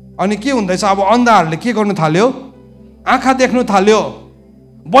 अनि के हुँदैछ? अब अन्धाहरूले के गर्नु थाल्यो? आँखा देख्नु थाल्यो,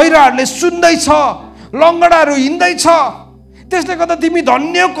 बहिराहरूले सुन्दैछ, लङ्गडाहरू हिँड्दैछ। त्यसले गर्दा तिमी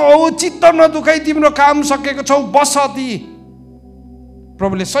धन्यको हौ, चित्त नदुखाइ तिम्रो काम सकेको छौ, बस ती।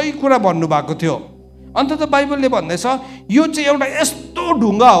 प्रभुले सही कुरा भन्नुभएको थियो। अन्त त बाइबलले भन्दैछ यो चाहिँ एउटा यस्तो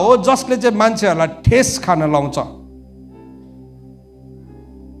ढुङ्गा हो जसले चाहिँ मान्छेहरूलाई ठेस खान लाउँछ।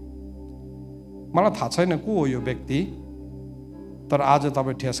 मलाई थाहा छैन को हो यो व्यक्ति, तर आज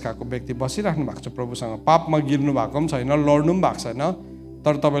तपाईँ ठेस खाएको व्यक्ति बसिराख्नु भएको छ प्रभुसँग। पापमा गिर्नु भएको पनि छैन, लड्नु पनि भएको छैन,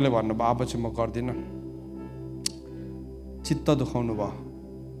 तर तपाईँले भन्नुभयो अब चाहिँ म गर्दिनँ। चित्त दुखाउनु भयो।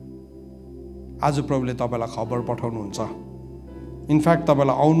 आज प्रभुले तपाईँलाई खबर पठाउनुहुन्छ। इनफ्याक्ट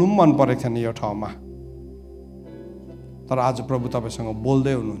तपाईँलाई आउनु पनि मन परेको थिएन यो ठाउँमा, तर आज प्रभु तपाईँसँग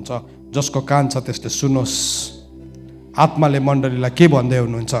बोल्दै हुनुहुन्छ। जसको कान छ त्यसले सुनोस्। आत्माले मण्डलीलाई के भन्दै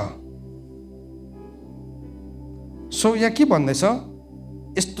हुनुहुन्छ? सो यहाँ के भन्दैछ?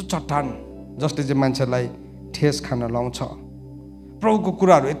 यस्तो चट्टान जसले चाहिँ मान्छेलाई ठेस खान लाउँछ। प्रभुको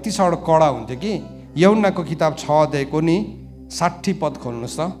कुराहरू यति साह्रो कडा हुन्थ्यो कि यूहन्नाको किताब 6 अध्यायको नि 60 पद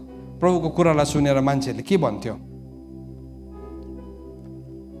खोल्नुस् त। प्रभुको कुरालाई सुनेर मान्छेहरूले के भन्थ्यो?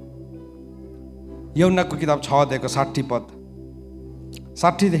 यूहन्नाको किताब 6 अध्यायको 60 पद,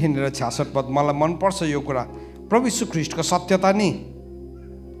 60 देखि लिएर 66 पद। मलाई मनपर्छ यो कुरा। प्रभु यीशु ख्रीष्टको सत्यता नि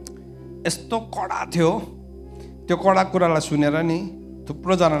यस्तो कडा थियो। त्यो कडा कुरालाई सुनेर नि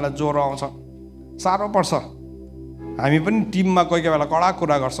थुप्रो जनालाई ज्वरो आउँछ, साह्रो पर्छ। हामी पनि टिममा कोही कोही बेला कडा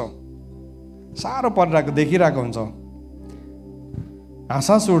कुरा गर्छौँ, साह्रो परिरहेको देखिरहेको हुन्छौँ।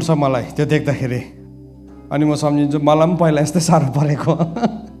 हाँस उठ्छ मलाई त्यो देख्दाखेरि। अनि म सम्झिन्छु मलाई पनि पहिला यस्तै साह्रो परेको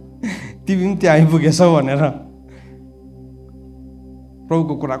तिमी पनि त्यहाँ आइपुगेछौ भनेर।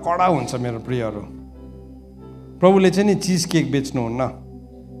 प्रभुको कुरा कडा हुन्छ मेरो प्रियहरू। प्रभुले चाहिँ नि चिज केक बेच्नुहुन्न।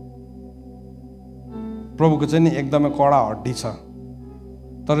 प्रभुको चाहिँ नि एकदमै कडा हड्डी छ।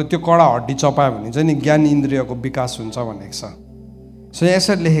 तर त्यो कडा हड्डी चपायो भने चाहिँ नि ज्ञान इन्द्रियको विकास हुन्छ भनेको छ। सो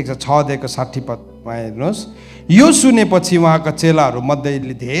यसरी लेखेको छ 6 अध्यायको 60 पदमा हेर्नुहोस्। यो सुनेपछि उहाँका चेलाहरू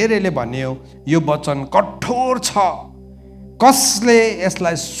मध्येले धेरैले भन्यो, यो वचन कठोर छ, कसले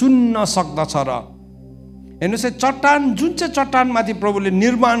यसलाई सुन्न सक्दछ र? हेर्नुहोस्, चट्टान जुन चाहिँ चट्टानमाथि प्रभुले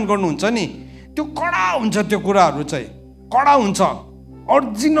निर्माण गर्नुहुन्छ नि, त्यो कडा हुन्छ। त्यो कुराहरू चाहिँ कडा हुन्छ,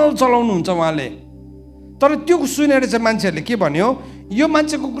 ओरिजिनल चलाउनुहुन्छ उहाँले। तर त्यो सुनेर चाहिँ मान्छेहरूले के भन्यो? यो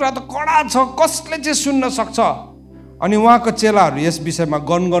मान्छेको कुरा त कडा छ, कसले चाहिँ सुन्न सक्छ? अनि उहाँको चेलाहरू यस विषयमा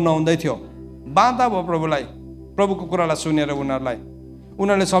गनगनाउँदै थियो। बाधा भयो प्रभुलाई, प्रभुको कुरालाई सुनेर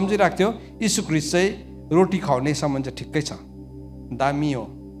उनीहरूले सम्झिरहेको थियो यीशु ख्रीष्ट चाहिँ रोटी खुवाउनेसम्म चाहिँ ठिकै छ, दामी हो।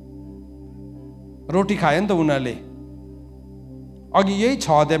 रोटी खायो नि त उनीहरूले। अघि यही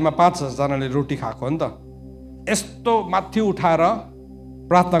 6 अध्यायमा 5,000 जनाले रोटी खाएको हो नि त। यस्तो माथि उठाएर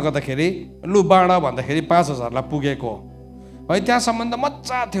प्रार्थना गर्दाखेरि लु बाँडा भन्दाखेरि 5,000लाई पुगेको हो है। त्यहाँसम्म त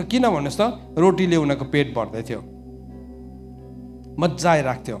मजा थियो। किन भन्नुहोस् त, रोटीले उनीहरूको पेट भर्दै थियो, मजा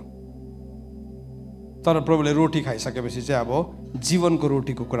आइरहेको थियो। तर प्रभुले रोटी खाइसकेपछि चाहिँ अब जीवनको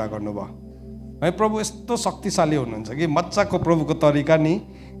रोटीको कुरा गर्नुभयो है। प्रभु यस्तो शक्तिशाली हुनुहुन्छ कि मजाको प्रभुको तरिका नि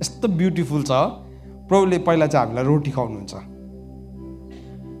यस्तो ब्युटिफुल छ। प्रभुले पहिला चाहिँ हामीलाई रोटी खुवाउनुहुन्छ,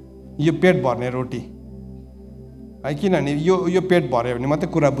 यो पेट भर्ने रोटी है। किनभने यो पेट भर्यो भने मात्रै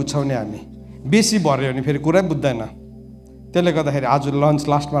कुरा बुझ्छौँ नि हामी, बेसी भर्यो भने फेरि कुरै बुझ्दैन। त्यसले गर्दाखेरि आज लन्च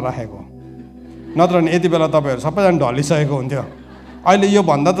लास्टमा राखेको, नत्र भने यति बेला तपाईँहरू सबैजना ढलिसकेको हुन्थ्यो। अहिले यो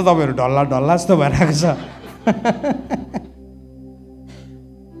भन्दा त तपाईँहरू ढल्ला ढल्ला जस्तो भइरहेको छ।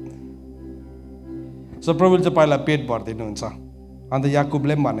 सो प्रभुले चाहिँ पहिला पेट भरिदिनुहुन्छ। अन्त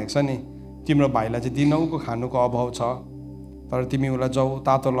याकुबले पनि भनेको छ नि, तिम्रो भाइलाई चाहिँ दिनहुँको खानुको अभाव छ, तर तिमी उसलाई जाऊ,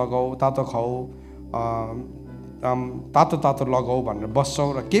 तातो लगाऊ, तातो खाऊ, तातो तातो लगाऊ भनेर बस्छौ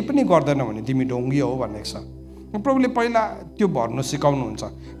र केही पनि गर्दैन भने तिमी ढोङ्गी हौ भनेको छ। प्रभुले पहिला त्यो भर्नु सिकाउनुहुन्छ।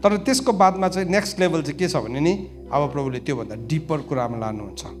 तर त्यसको बादमा चाहिँ नेक्स्ट लेभल चाहिँ के छ भने नि, अब प्रभुले त्योभन्दा डिपर कुरामा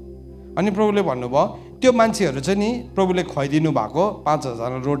लानुहुन्छ। अनि प्रभुले भन्नुभयो त्यो मान्छेहरू चाहिँ नि प्रभुले खुवाइदिनु भएको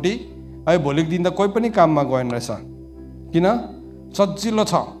 5,000 रोटी है, भोलिको दिन त कोही पनि काममा गएन रहेछ। किन? सजिलो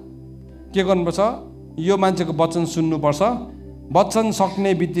छ। के गर्नुपर्छ? यो मान्छेको वचन सुन्नुपर्छ। वचन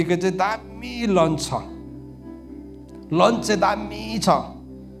सक्ने बित्तिकै चाहिँ दामी लन्च छ, लन्च चाहिँ दामी छ।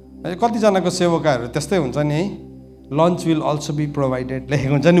 कतिजनाको सेवकाहरू त्यस्तै हुन्छ नि है, lunch will also be provided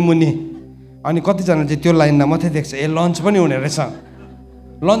लेखेको हुन्छ नि मुनि। अनि कतिजना चाहिँ त्यो लाइनमा मात्रै देख्छ, ए लन्च पनि हुने रहेछ।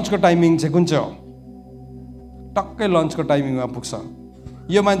 लन्चको टाइमिङ चाहिँ कुन चाहिँ हो? टक्कै लन्चको टाइमिङमा पुग्छ।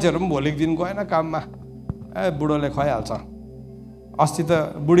 यो मान्छेहरू पनि भोलिको दिन गएन काममा, बुढोले खुवाइहाल्छ। अस्ति त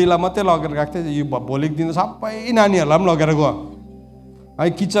बुढीलाई मात्रै लगेर गएको थिएँ, यो भोलिको दिन सबै नानीहरूलाई पनि लगेर गयो है।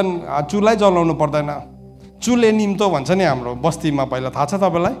 किचन चुल्है जलाउनु पर्दैन। चुले निम्तो भन्छ नि हाम्रो बस्तीमा, पहिला थाहा छ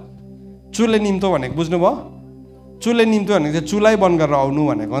तपाईँलाई? चुले निम्तो भनेको बुझ्नुभयो? चुले निम्तो भनेको चाहिँ चुल्है बन्द गरेर आउनु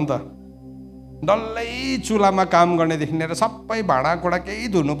भनेको हो नि त। डल्लै चुलामा काम गर्नेदेखि लिएर सबै भाँडाकुँडा केही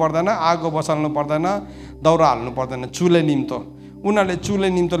धुनु पर्दैन, आगो बसाल्नु पर्दैन, दाउरा हाल्नु पर्दैन। चुले निम्तो। उनीहरूले चुले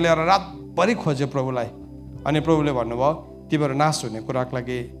निम्तो ल्याएर रातभरि खोज्यो प्रभुलाई। अनि प्रभुले भन्नुभयो तिमीहरू नाश हुने कुराको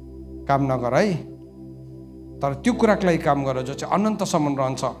लागि काम नगर है, तर त्यो कुराको लागि काम गर जो चाहिँ अनन्तसम्म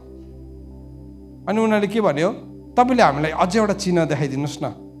रहन्छ। अनि उनीहरूले के भन्यो? तपाईँले हामीलाई अझै एउटा चिन्ह देखाइदिनुहोस् न,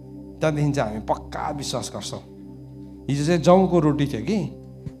 त्यहाँदेखि चाहिँ हामी पक्का विश्वास गर्छौँ। हिजो चाहिँ जौँको रोटी थियो कि,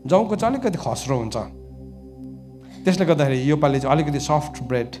 जौँको चाहिँ अलिकति खस्रो हुन्छ, त्यसले गर्दाखेरि योपालि चाहिँ अलिकति सफ्ट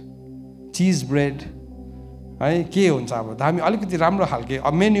ब्रेड, चिज ब्रेड है, के हुन्छ अब हामी अलिकति राम्रो खालके।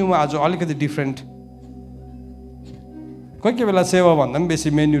 अब मेन्यूमा आज अलिकति डिफ्रेन्ट। कोही कोही बेला सेवा भन्दा पनि बेसी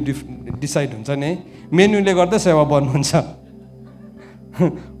मेन्यू डिसाइड हुन्छ नि, मेन्यूले गर्दा सेवा बन्नुहुन्छ।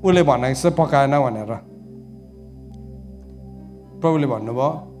 उसले भनेको चाहिँ पकाएन भनेर। प्रभुले भन्नुभयो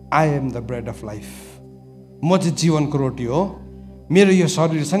I am the bread of life, म चाहिँ जीवनको रोटी हो। मेरो यो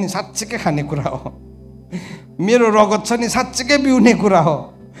शरीर छ नि साँच्चीकै खाने कुरा हो, मेरो रगत छ नि साँच्चीकै पिउने कुरा हो।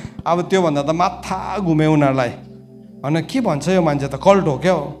 अब त्योभन्दा त माथा घुमे उनीहरूलाई। होइन के भन्छ यो मान्छे त कल्ट हो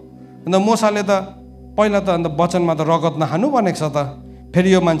क्या हो। अन्त मुसाले त पहिला त अन्त वचनमा त रगत नखानु भनेको छ त, फेरि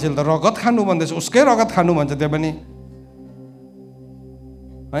यो मान्छेले त रगत खानु भन्दैछ, उसकै रगत खानु भन्छ त्यो पनि।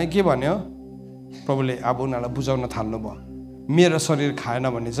 है के भन्यो प्रभुले? अब उनीहरूलाई बुझाउन थाल्नुभयो, मेरो शरीर खाएन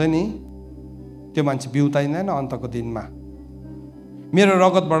भने चाहिँ नि त्यो मान्छे बिउताइँदैन अन्तको दिनमा। मेरो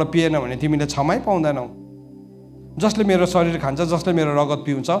रगतबाट पिएन भने तिमीले क्षमै पाउँदैनौ। जसले मेरो शरीर खान्छ, जसले मेरो रगत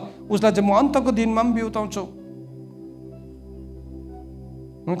पिउँछ, उसलाई चाहिँ म अन्तको दिनमा पनि बिउताउँछु।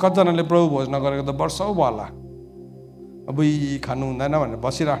 कतिजनाले प्रभु भोज नगरेको त वर्षौँ भयो होला, अब यी खानु हुँदैन भनेर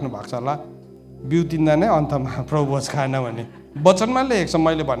बसिराख्नु भएको छ होला, बिउतिँदैन अन्तमा प्रभु भोज खाएन भने। वचनमा लेखेको छ,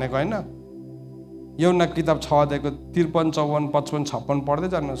 मैले भनेको होइन। यौना किताब 6 अध्यायको 53, 54, 55, 56 पढ्दै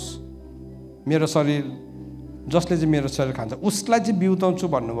जानुहोस्। मेरो शरीर, जसले चाहिँ मेरो शरीर खान्छ उसलाई चाहिँ बिउताउँछु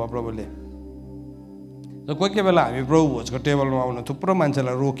भन्नुभयो प्रभुले। र कोही कोही बेला हामी प्रभु भोजको टेबलमा आउनु थुप्रो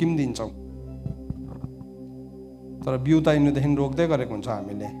मान्छेलाई रोकी पनि दिन्छौँ, तर बिउताइनुदेखि रोक्दै गरेको हुन्छ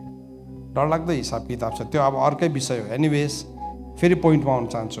हामीले। डरलाग्दो हिसाब किताब छ त्यो, अब अर्कै विषय हो। एनिवेज फेरि पोइन्टमा आउन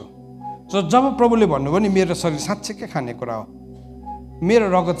चाहन्छु। सो जब प्रभुले भन्नुभयो नि मेरो शरीर साँच्चैकै खाने कुरा हो, मेरो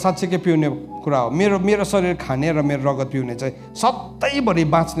रगत साँच्चैकै पिउने कुरा हो, मेरो शरीर खाने र मेरो रगत पिउने चाहिँ सधैँभरि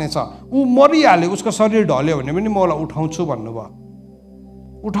बाँच्ने छ। ऊ मरिहाल्यो, उसको शरीर ढल्यो भने पनि म उसलाई उठाउँछु भन्नुभयो,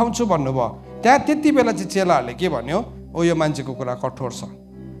 उठाउँछु भन्नुभयो। त्यहाँ त्यति बेला चाहिँ चेलाहरूले के भन्यो? ओ यो मान्छेको कुरा कठोर छ।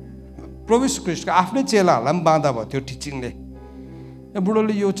 प्रभु यीशु ख्रीष्टको आफ्नै चेलाहरूलाई पनि बाँधा भयो त्यो टिचिङले।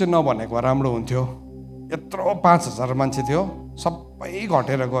 बुढोले यो चाहिँ नभनेको राम्रो हुन्थ्यो। यत्रो 5000 मान्छे थियो, सबै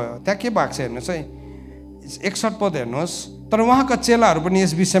घटेर गयो। त्यहाँ के भएको छ हेर्नुहोस् है, 61 पद हेर्नुहोस्। तर उहाँका चेलाहरू पनि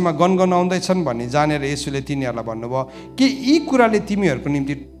यस विषयमा गनगनाउँदैछन् भनी जानेर येशूले तिनीहरूलाई भन्नुभयो, के यी कुराले तिमीहरूको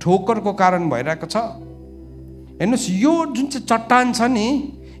निम्ति ठोकरको कारण भइरहेको छ? हेर्नुहोस्, यो जुन चाहिँ चट्टान छ नि,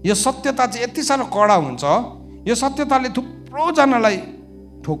 यो सत्यता चाहिँ यति साह्रो कडा हुन्छ, यो सत्यताले थुप्रोजनालाई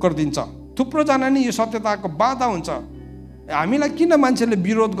ठोकर दिन्छ, थुप्रोजना नि यो सत्यताको बाधा हुन्छ। हामीलाई किन मान्छेले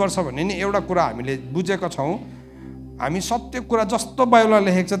विरोध गर्छ भने नि एउटा कुरा हामीले बुझेका छौँ, हामी सत्य कुरा जस्तो बाइबलमा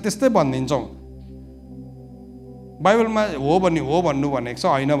लेखेको छ त्यस्तै भनिदिन्छौँ। बाइबलमा हो भने हो भन्नु भनेको छ,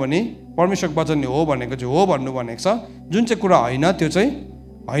 होइन भने परमेश्वरको वचनले हो भनेको चाहिँ हो भन्नु भनेको छ। जुन चाहिँ कुरा होइन त्यो चाहिँ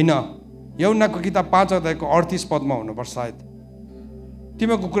होइन। यौनाको किताब 5 अध्यायको 38 पदमा हुनुपर्छ सायद।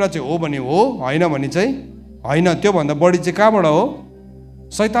 तिमीको कुरा चाहिँ हो भने हो, होइन भने चाहिँ होइन। त्योभन्दा बढी चाहिँ कहाँबाट हो?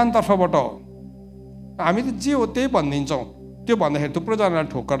 शैतानतर्फबाट हो। हामी त जे हो त्यही भनिदिन्छौँ। त्यो भन्दाखेरि थुप्रोजनालाई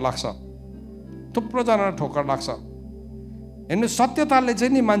ठोक्कर लाग्छ, थुप्रोजनालाई ठोक्कर लाग्छ। हेर्नु, सत्यताले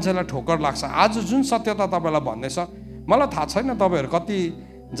चाहिँ नि मान्छेलाई ठोक्कर लाग्छ। आज जुन सत्यता तपाईँलाई भन्दैछ, मलाई थाहा छैन तपाईँहरू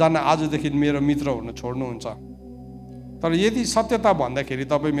कतिजना आजदेखि मेरो मित्र हुनु छोड्नुहुन्छ, तर यदि सत्यता भन्दाखेरि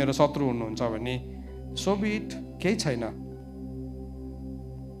तपाईँ मेरो शत्रु हुनुहुन्छ भने सो बी इट, केही छैन।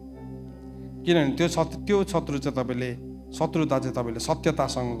 किनभने त्यो शत्रु चाहिँ तपाईँले, शत्रुता चाहिँ तपाईँले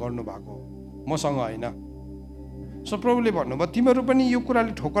सत्यतासँग गर्नुभएको हो, मसँग होइन। सो प्रभुले भन्नुभयो तिमीहरू पनि यो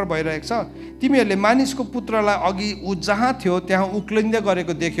कुराले ठोकर भइरहेको छ। तिमीहरूले मानिसको पुत्रलाई अघि ऊ जहाँ थियो त्यहाँ उक्लिँदै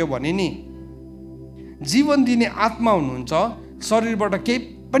गरेको देख्यो भने नि, जीवन दिने आत्मा हुनुहुन्छ, शरीरबाट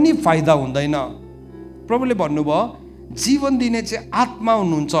केही पनि फाइदा हुँदैन। प्रभुले भन्नुभयो जीवन दिने चाहिँ आत्मा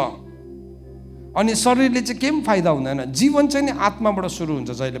हुनुहुन्छ, अनि शरीरले चाहिँ केही पनि फाइदा हुँदैन। जीवन चाहिँ नि आत्माबाट सुरु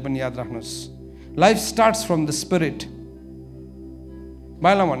हुन्छ। जहिले पनि याद राख्नुहोस्, life starts from the spirit.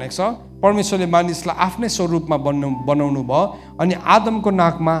 बाइबलमा भनेको छ परमेश्वरले मानिसलाई आफ्नै स्वरूपमा बनाउनु भयो, अनि आदमको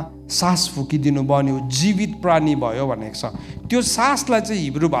नाकमा सास फुकिदिनु भयो, अनि ऊ जीवित प्राणी भयो भनेको छ। त्यो सासलाई चाहिँ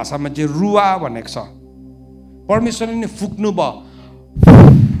हिब्रू भाषामा चाहिँ रुवा भनेको छ। परमेश्वरले नै फुक्नु भयो,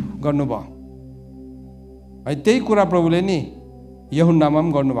 गर्नुभयो है। त्यही कुरा प्रभुले नि यूहन्नामा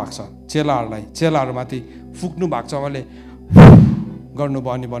पनि गर्नुभएको छ। चेलाहरूमाथि फुक्नु भएको छ, उहाँले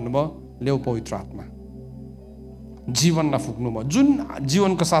गर्नुभयो अनि भन्नुभयो ल्याउ पवित्र आत्मा, जीवनलाई फुक्नुभयो। जुन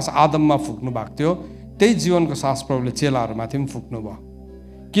जीवनको सास आदममा फुक्नु भएको थियो, त्यही जीवनको सास प्रभुले चेलाहरूमाथि पनि फुक्नुभयो।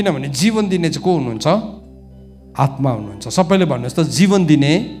 किनभने जीवन दिने चाहिँ को हुनुहुन्छ? आत्मा हुनुहुन्छ। सबैले भन्नुहोस् त, जीवन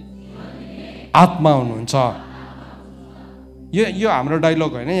दिने आत्मा हुनुहुन्छ। यो हाम्रो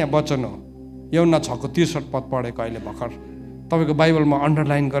डायलग होइन, यहाँ वचन हो। यूहन्ना 6:63 पद पढेको अहिले भर्खर, तपाईँको बाइबलमा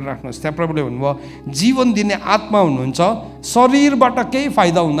अन्डरलाइन गरेर राख्नुहोस्। त्यहाँ प्रभुले भन्नुभयो जीवन दिने आत्मा हुनुहुन्छ, शरीरबाट केही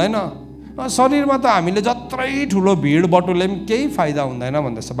फाइदा हुँदैन। शरीरमा त हामीले जत्रै ठुलो भिड बटुले पनि केही फाइदा हुँदैन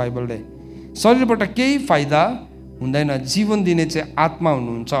भन्दैछ बाइबलले। शरीरबाट केही फाइदा हुँदैन। जीवन दिने चाहिँ आत्मा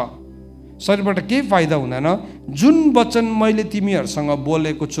हुनुहुन्छ, शरीरबाट केही फाइदा हुँदैन। जुन वचन मैले तिमीहरूसँग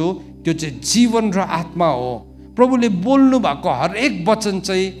बोलेको छु त्यो चाहिँ जीवन र आत्मा हो। प्रभुले बोल्नु भएको हरेक वचन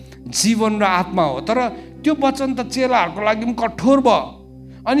चाहिँ जीवन र आत्मा हो। तर त्यो वचन त चेलाहरूको लागि पनि कठोर भयो।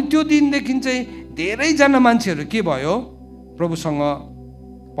 अनि त्यो दिनदेखि चाहिँ धेरैजना मान्छेहरू के भयो? प्रभुसँग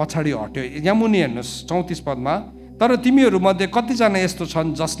पछाडि हट्यो। यहाँ मुनि हेर्नुहोस् 34 पदमा, तर तिमीहरूमध्ये कतिजना यस्तो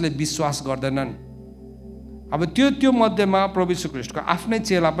छन् जसले विश्वास गर्दैनन्। अब त्यो मध्येमा प्रभु यीशु ख्रीष्टको आफ्नै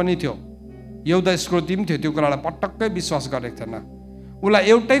चेला पनि थियो, यहुदा इस्करियोती पनि थियो। त्यो कुरालाई पटक्कै विश्वास गरेको थिएन। उसलाई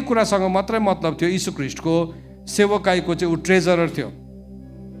एउटै कुरासँग मात्रै मतलब थियो, यीशु ख्रीष्टको सेवकाईको चाहिँ ऊ ट्रेजरर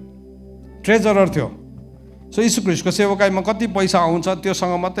थियो। सो यीशु ख्रीष्टको सेवकाईमा कति पैसा आउँछ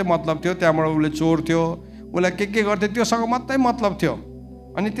त्योसँग मात्रै मतलब थियो। त्यहाँबाट उसले चोर थियो, उसलाई के गर्थ्यो त्योसँग मात्रै मतलब थियो।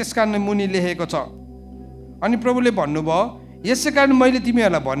 अनि त्यस कारण मुनि लेखेको छ। अनि प्रभुले भन्नुभयो, यसै कारण मैले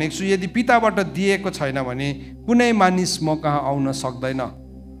तिमीहरूलाई भनेको छु, यदि पिताबाट दिएको छैन भने कुनै मानिस म कहाँ आउन सक्दैन।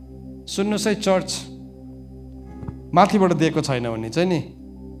 सुन्नुहोस् है चर्च, माथिबाट दिएको छैन भने चाहिँ नि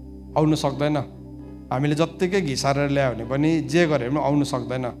आउनु सक्दैन। हामीले जत्तिकै घिसारेर ल्यायो भने पनि जे गरे पनि आउनु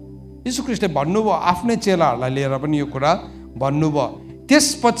सक्दैन। यीशु ख्रीष्टले भन्नुभयो, आफ्नै चेलाहरूलाई लिएर पनि यो कुरा भन्नुभयो।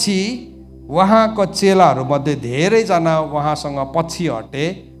 त्यसपछि उहाँको चेलाहरूमध्ये धेरैजना उहाँबाट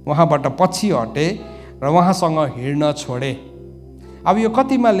पछि हटे र उहाँसँग हिँड्न छोडे। अब यो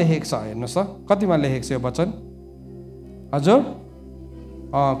कतिमा लेखेको छ हेर्नुहोस् त, कतिमा लेखेको छ यो वचन हजुर?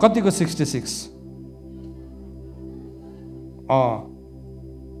 कतिको 66?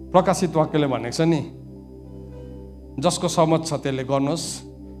 प्रकाशित वाक्यले भनेको छ नि, जसको समझ छ त्यसले गर्नुहोस्।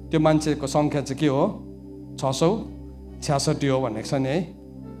 त्यो मान्छेको सङ्ख्या चाहिँ के हो? 666 हो भनेको छ नि है।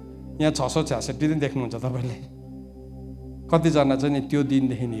 यहाँ 666 नै देख्नुहुन्छ तपाईँले। कतिजना चाहिँ नि त्यो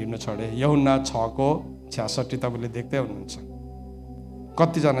दिनदेखि हिँड्न छोडे। यूहन्ना 6:66 तपाईँले देख्दै हुनुहुन्छ।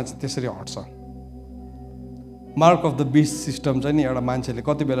 कतिजना चाहिँ त्यसरी हट्छ। Mark of the Bisht system चाहिँ नि एउटा मान्छेले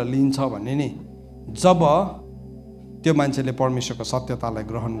कति बेला लिन्छ भने नि जब त्यो मान्छेले परमेश्वरको सत्यतालाई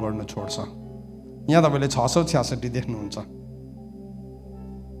ग्रहण गर्न छोड्छ। यहाँ तपाईँले 666 देख्नुहुन्छ।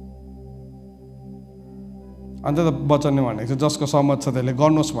 अन्त त वचनले भनेको छ जसको समझ छ त्यसले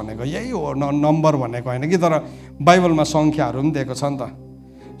गर्नुहोस् भनेको यही हो। नम्बर भनेको होइन कि, तर बाइबलमा सङ्ख्याहरू पनि दिएको छ नि त।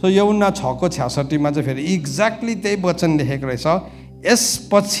 सो यूहन्ना 6:66 चाहिँ फेरि एक्ज्याक्टली त्यही वचन लेखेको रहेछ।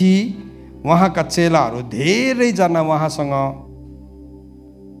 यसपछि उहाँका चेलाहरूमध्ये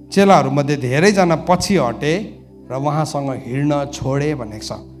धेरैजना पछि हटे र उहाँसँग हिँड्न छोडे भनेको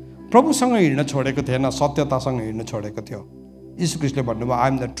छ। प्रभुसँग हिँड्न छोडेको थिएन, सत्यतासँग हिँड्न छोडेको थियो। यीशु ख्रीष्टले भन्नुभयो, I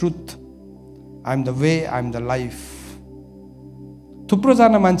am the truth, I am the way, I am the life.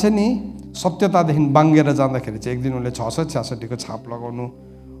 थुप्रोजना मान्छे नि सत्यतादेखि बाङ्गेर जाँदाखेरि चाहिँ एक दिन उसले 666 को छाप लगाउनु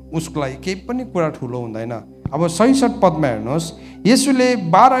उसको लागि केही पनि कुरा ठुलो हुँदैन। अब 66 पदमा हेर्नुहोस्, येशूले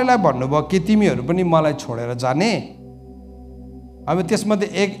 12लाई भन्नुभयो कि तिमीहरू पनि मलाई छोडेर जाने। अब त्यसमध्ये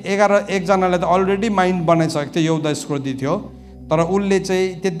एकजनाले त अलरेडी माइन्ड बनाइसकेको थियो, यहुदा इस्करियोती थियो। तर उसले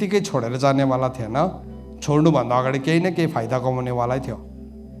चाहिँ त्यत्तिकै छोडेर जानेवाला थिएन, छोड्नुभन्दा अगाडि केही न केही फाइदा कमाउनेवालै थियो।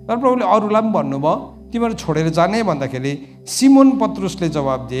 तर प्रभुले अरूलाई पनि भन्नुभयो तिमीहरू छोडेर जाने भन्दाखेरि सिमोन पत्रुसले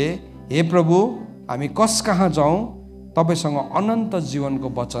जवाब दिए, हे प्रभु हामी कस कहाँ जाउँ? तपाईसँग अनन्त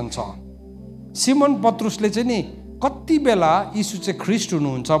जीवनको वचन छ। सिमोन पत्रुसले चाहिँ नि कति बेला यीशु चाहिँ ख्रीष्ट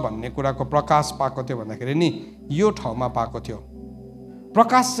हुनुहुन्छ भन्ने कुराको प्रकाश पाएको थियो भन्दाखेरि नि यो ठाउँमा पाएको थियो।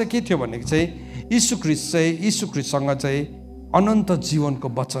 प्रकाश चाहिँ के थियो भनेको चाहिँ यीशु ख्रीष्टसँग चाहिँ अनन्त जीवनको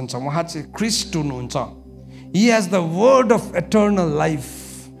वचन छ। उहाँ चाहिँ ख्रीष्ट हुनुहुन्छ। He has the word of eternal life.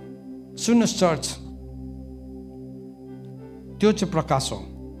 सुन्नुहोस् चर्च, त्यो चाहिँ प्रकाश हो।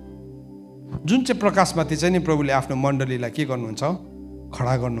 जुन चाहिँ प्रकाशमाथि चाहिँ नि प्रभुले आफ्नो मण्डलीलाई के गर्नुहुन्छ?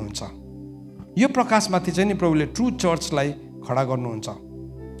 खडा गर्नुहुन्छ। यो प्रकाशमाथि चाहिँ नि प्रभुले ट्रु चर्चलाई खडा गर्नुहुन्छ।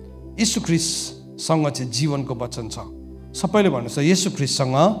 यीशु ख्रीष्टसँग चाहिँ जीवनको वचन छ। सबैले भन्नुहोस् यीशु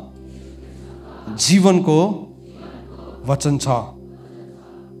ख्रीष्टसँग जीवनको वचन छ।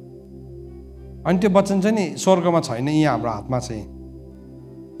 अनि त्यो वचन चाहिँ नि स्वर्गमा छैन, यहाँ हाम्रो हातमा छ।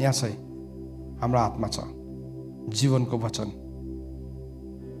 यहाँ चाहिँ हाम्रो हातमा छ जीवनको वचन।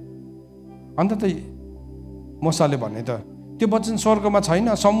 अन्त त मूसाले भने त त्यो वचन स्वर्गमा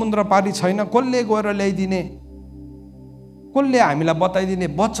छैन, समुद्र पारी छैन, कसले गएर ल्याइदिने? कसले हामीलाई बताइदिने?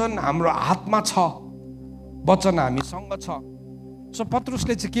 वचन हाम्रो हातमा छ, वचन हामीसँग छ। सो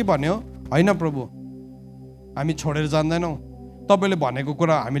पत्रुसले चाहिँ के भन्यो? होइन प्रभु, हामी छोडेर जान्दैनौँ। तपाईँले भनेको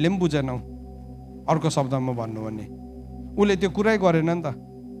कुरा हामीले पनि बुझेनौँ। अर्को शब्दमा भन्नु भने उसले त्यो कुरै गरेन नि त।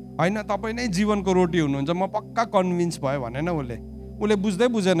 होइन तपाईँ नै जीवनको रोटी हुनुहुन्छ, म पक्का कन्भिन्स भयो भनेन उसले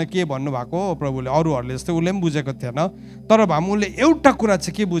बुझेन के भन्नुभएको हो प्रभुले। अरूहरूले जस्तै उसले पनि बुझेको थिएन। तर भए पनि उसले एउटा कुरा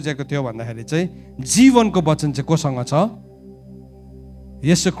चाहिँ के बुझेको थियो भन्दाखेरि चाहिँ जीवनको वचन चाहिँ कोसँग छ?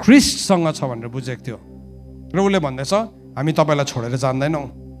 येशू ख्रीष्टसँग छ भनेर बुझेको थियो। र उसले भन्दैछ हामी तपाईँलाई छोडेर जान्दैनौँ।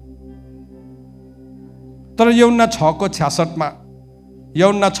 तर यूहन्ना 6:66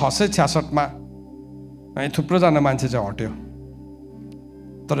 थुप्रोजना मान्छे चाहिँ हट्यो।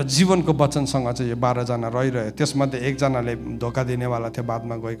 तर जीवनको वचनसँग चाहिँ यो 12 जना रहिरह्यो। त्यसमध्ये एकजनाले धोका दिनेवाला थियो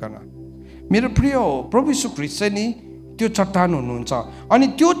बादमा गइकन। मेरो प्रिय हो, प्रभु यीशु ख्रीष्ट चाहिँ नि त्यो चट्टान हुनुहुन्छ। अनि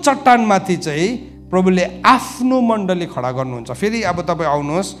त्यो चट्टानमाथि चाहिँ प्रभुले आफ्नो मण्डली खडा गर्नुहुन्छ। फेरि अब तपाईँ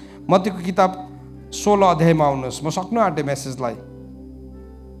आउनुहोस् मत्तीको किताब 16 अध्यायमा आउनुहोस्। म सक्नु आँटे मेसेजलाई।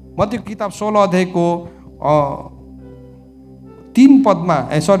 मत्तीको किताब 16 अध्यायको 3 पदमा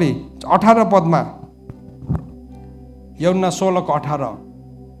 18 पदमा, यूहन्ना 16:18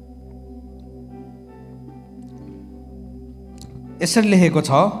 यसरी लेखेको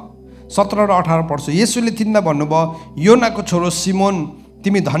छ। 17 र 18 पढ्छु। येशूले तिनलाई भन्नुभयो, योनाको छोरो सिमोन,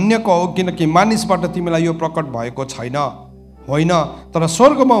 तिमी धन्यको हौ, किनकि मानिसबाट तिमीलाई यो प्रकट भएको छैन, होइन, तर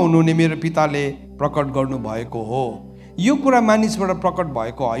स्वर्गमा हुनुहुने मेरो पिताले प्रकट गर्नुभएको हो। यो कुरा मानिसबाट प्रकट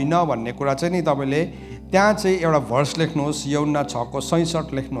भएको होइन भन्ने कुरा चाहिँ नि तपाईँले त्यहाँ चाहिँ एउटा भर्स लेख्नुहोस्, यूहन्ना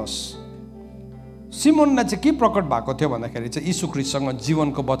 6:67 लेख्नुहोस्। सिमोनलाई चाहिँ के प्रकट भएको थियो भन्दाखेरि चाहिँ यीशु ख्रीष्टसँग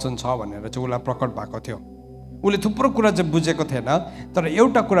जीवनको वचन छ भनेर चाहिँ उसलाई प्रकट भएको थियो। उसले थुप्रो कुरा चाहिँ बुझेको थिएन, तर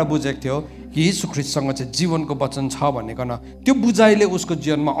एउटा कुरा बुझेको थियो कि यीशु ख्रीष्टसँग चाहिँ जीवनको वचन छ भनेकन त्यो बुझाइले उसको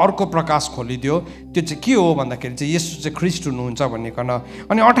जीवनमा अर्को प्रकाश खोलिदियो। त्यो चाहिँ के हो भन्दाखेरि चाहिँ येशू चाहिँ ख्रीष्ट हुनुहुन्छ भनिकन।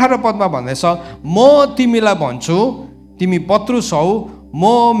 अनि 18 पदमा भन्दैछ, म तिमीलाई भन्छु तिमी पत्रुस हौ, म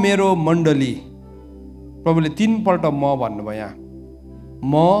मेरो मण्डली। प्रभुले 3 पल्ट म भन्नुभयो यहाँ,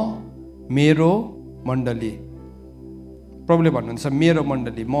 म मेरो मण्डली। प्रभुले भन्नुहुन्छ मेरो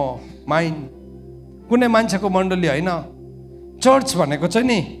मण्डली, म माइन। कुनै मान्छेको मण्डली होइन। चर्च भनेको चाहिँ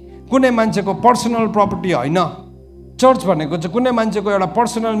नि कुनै मान्छेको पर्सनल प्रपर्टी होइन। चर्च भनेको चाहिँ कुनै मान्छेको एउटा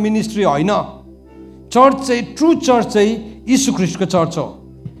पर्सनल मिनिस्ट्री होइन। चर्च चाहिँ ट्रु चर्च चाहिँ यीशु ख्रीष्टको चर्च हो।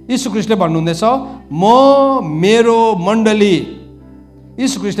 यीशु ख्रीष्टले भन्नुहुँदैछ म मेरो मण्डली।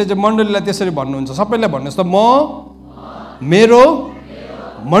 यीशु ख्रीष्टले चाहिँ मण्डलीलाई त्यसरी भन्नुहुन्छ। सबैलाई भन्नुहोस् त, म मेरो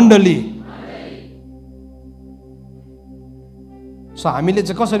मण्डली। सो हामीले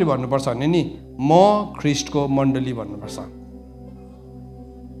चाहिँ कसरी भन्नुपर्छ भने नि म ख्रीष्टको मण्डली भन्नुपर्छ।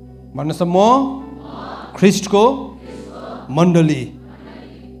 भन्नुहोस् त, म ख्रीष्टको मण्डली।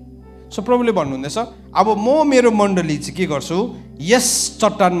 सो प्रभुले भन्नुहुँदैछ अब म मेरो मण्डली चाहिँ के गर्छु, यस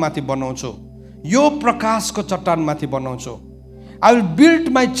चट्टानमाथि बनाउँछु, यो प्रकाशको चट्टानमाथि बनाउँछु। I will build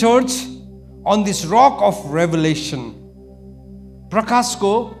my church on this rock of रेभलेसन।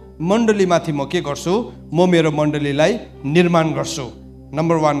 प्रकाशको मण्डलीमाथि म के गर्छु, म मेरो मण्डलीलाई निर्माण गर्छु।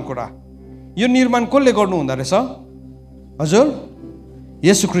 नम्बर 1 कुरा, यो निर्माण कसले गर्नु हुँदो रहेछ? हजुर,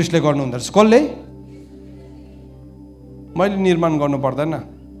 येशू ख्रीष्टले गर्नु हुँदो रहेछ। कसले? मैले निर्माण गर्नु पर्दैन,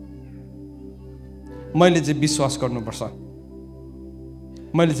 मैले चाहिँ विश्वास गर्नुपर्छ।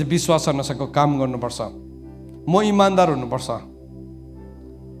 मैले चाहिँ विश्वास अनुसारको काम गर्नुपर्छ। म इमान्दार हुनुपर्छ,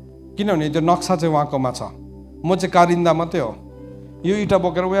 किनभने त्यो नक्सा चाहिँ उहाँकोमा छ, म चाहिँ कारिन्दा मात्रै हो। यो इँटा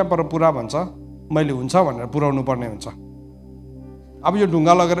बोकेर उहाँ पर पुरा भन्छ, मैले हुन्छ भनेर पुर्याउनु पर्ने हुन्छ। अब यो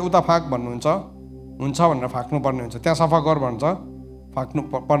ढुङ्गा लगेर उता फाँक भन्नुहुन्छ, हुन्छ भनेर फाँक्नु पर्ने हुन्छ। त्यहाँ सफा गर भन्छ, फाँक्नु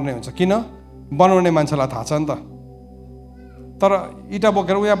पर्ने हुन्छ। किन? बनाउने मान्छेलाई थाहा छ नि त। तर इँटा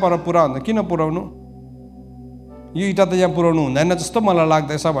बोकेर उहाँ पर पुरा भन्दा किन पुर्याउनु? यो इँटा त यहाँ पुर्याउनु हुँदैन जस्तो मलाई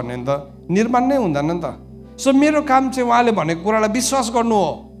लाग्दैछ भन्ने त निर्माण नै हुँदैन नि त। सो मेरो काम चाहिँ उहाँले भनेको कुरालाई विश्वास गर्नु हो,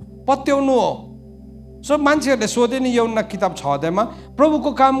 पत्याउनु हो। सो मान्छेहरूले सोधे नि यूहन्ना किताब 6 अध्यायमा प्रभुको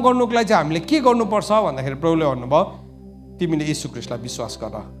काम गर्नुको लागि चाहिँ हामीले के गर्नुपर्छ भन्दाखेरि प्रभुले भन्नुभयो तिमीले यीशु ख्रीष्टलाई विश्वास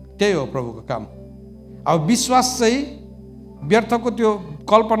गर। त्यही हो प्रभुको काम। अब विश्वास चाहिँ व्यर्थको त्यो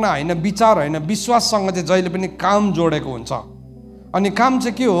कल्पना होइन, विचार होइन। विश्वाससँग चाहिँ जहिले पनि काम जोडेको हुन्छ। अनि काम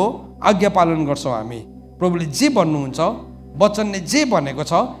चाहिँ के हो? आज्ञा पालन गर्छौँ हामी। प्रभुले जे भन्नुहुन्छ, वचनले जे भनेको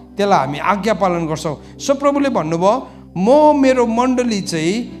छ त्यसलाई हामी आज्ञा पालन गर्छौँ। सो प्रभुले भन्नुभयो म मेरो मण्डली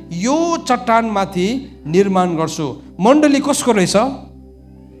चाहिँ यो चट्टानमाथि निर्माण गर्छु। मण्डली कसको रहेछ?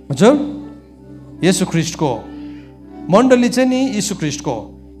 हजुर, येशू ख्रीष्टको। मण्डली चाहिँ नि यीशु ख्रीष्टको।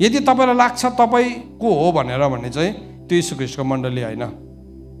 यदि तपाईँलाई लाग्छ तपाईँको हो भनेर भने चाहिँ त्यो यीशु ख्रीष्टको मण्डली होइन।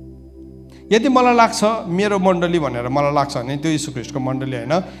 यदि मलाई लाग्छ मेरो मण्डली भनेर मलाई लाग्छ भने त्यो यीशु ख्रीष्टको मण्डली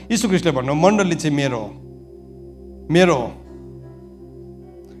होइन। यीशु ख्रीष्टले भन्नु मण्डली चाहिँ मेरो हो, मेरो हो।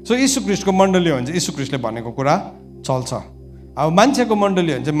 सो यीशु ख्रीष्टको मण्डली हो भने चाहिँ यीशु ख्रीष्टले भनेको कुरा चल्छ। अब मान्छेको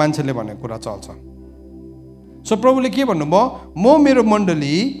मण्डली हो भने चाहिँ मान्छेले भनेको कुरा चल्छ। सो प्रभुले के भन्नुभयो? म मेरो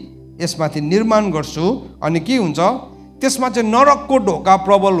मण्डली यसमाथि निर्माण गर्छु। अनि के हुन्छ त्यसमा चाहिँ नरकको ढोका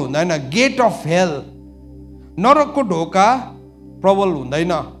प्रबल हुँदैन। गेट अफ हेल, नरकको ढोका प्रबल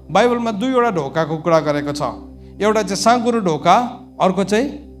हुँदैन। बाइबलमा 2वटा ढोकाको कुरा गरेको छ। एउटा चाहिँ साँघुरो ढोका, अर्को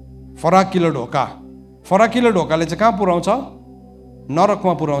चाहिँ फराकिलो ढोका। फराकिलो ढोकाले चाहिँ कहाँ पुर्याउँछ?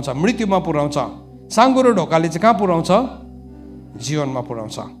 नरकमा पुर्याउँछ, मृत्युमा पुर्याउँछ। साँघुरो ढोकाले चाहिँ कहाँ पुर्याउँछ? जीवनमा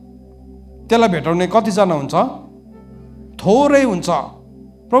पुर्याउँछ। त्यसलाई भेटाउने कतिजना हुन्छ? थोरै हुन्छ।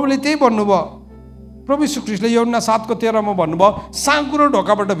 प्रभुले त्यही भन्नुभयो। प्रभु यीशु ख्रीष्टले यूहन्ना 7:13 भन्नुभयो साँघुरो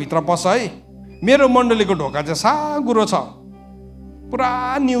ढोकाबाट भित्र पस है। मेरो मण्डलीको ढोका चाहिँ साँघुरो छ,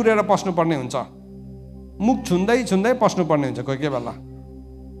 पुरा निउरेर पस्नुपर्ने हुन्छ, मुख छुन्दै छुन्दै पस्नुपर्ने हुन्छ कोही कोही बेला।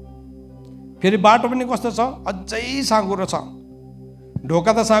 फेरि बाटो पनि कस्तो छ, अझै साँघुरो छ।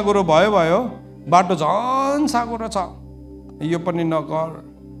 ढोका त साँघुरो भयो, बाटो झन् साँघुरो छ। यो पनि नगर,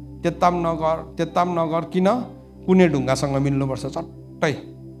 त्यता पनि नगर, किन? कुनै ढुङ्गासँग मिल्नुपर्छ चट्टै।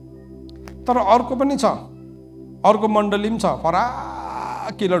 तर अर्को पनि छ, अर्को मण्डली पनि छ,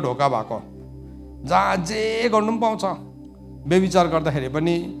 फराकिलो ढोका भएको, जहाँ जे गर्नु पनि पाउँछ। बेविचार गर्दाखेरि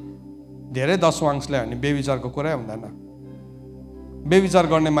पनि धेरै 10 वांश ल्यायो भने बेविचारको कुरै हुँदैन। बेविचार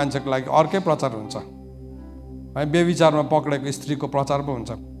गर्ने मान्छेको लागि अर्कै प्रचार हुन्छ है। बेविचारमा पक्रेको स्त्रीको प्रचार पो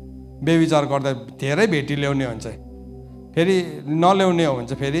हुन्छ। बेविचार गर्दा धेरै भेटी ल्याउने हुन्छ, फेरि नल्याउने हो भने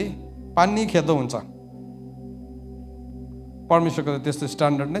चाहिँ फेरि पानी खेदो हुन्छ। परमेश्वरको त त्यस्तो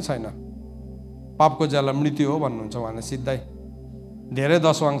स्ट्यान्डर्ड नै छैन। पापको ज्याला मृत्यु हो भन्नुहुन्छ उहाँले सिधै। धेरै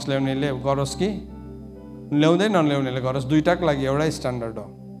 10 वांश ल्याउनेले गरोस् कि ल्याउँदै नल्याउनेले गरोस्, दुईटाको लागि एउटै स्ट्यान्डर्ड हो।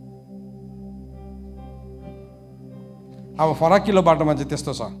 अब फराकिलो बाटोमा चाहिँ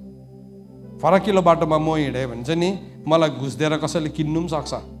त्यस्तो छ। फराकिलो बाटोमा म हिँडेँ भने चाहिँ नि मलाई घुस दिएर कसैले किन्नु पनि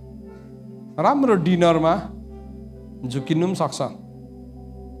सक्छ। राम्रो डिनरमा झुकिनु पनि सक्छ।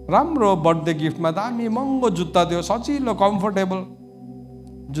 राम्रो बर्थडे गिफ्टमा दामी महँगो जुत्ता दियो, सजिलो कम्फर्टेबल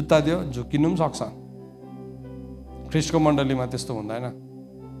जुत्ता दियो, झुकिनु पनि सक्छ। ख्रिस्टको मण्डलीमा त्यस्तो हुँदैन।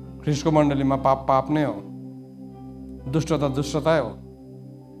 ख्रिस्टको मण्डलीमा पाप नै हो, दुष्टता दुष्टतै हो।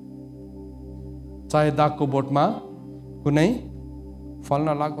 चाहे दागको बोटमा कुनै फल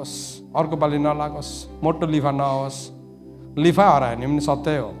नलागोस्, अर्को पालि नलागोस्, मोटो लिफा नहोस्। लिफा हरायो भने पनि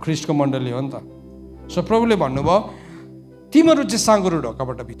सत्य हो, ख्रिस्टको मण्डली हो नि त। सो प्रभुले भन्नुभयो तिमीहरू चाहिँ साँघुरो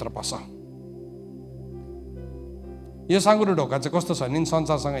ढोकाबाट भित्र पस। यो साँघुरो ढोका चाहिँ कस्तो छ नि,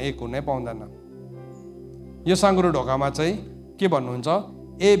 संसारसँग एक हुनै पाउँदैन। यो साँघुरो ढोकामा चाहिँ के भन्नुहुन्छ,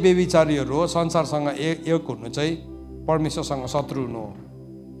 बेविचारीहरू हो, संसारसँग एक हुनु चाहिँ परमेश्वरसँग शत्रु हुनु हो।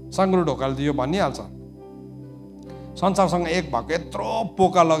 साँघुरो ढोकाले त यो भनिहाल्छ। संसारसँग एक भएको यत्रो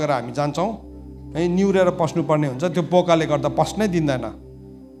पोका लगेर हामी जान्छौँ है, निहुरेर पस्नुपर्ने हुन्छ, त्यो पोकाले गर्दा पस्नै दिँदैन।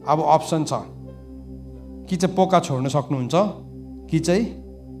 अब अप्सन छ, कि चाहिँ पोका छोड्न सक्नुहुन्छ, कि चाहिँ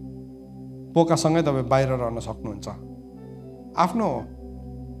पोकासँगै तपाईँ बाहिर रहन सक्नुहुन्छ। आफ्नो हो।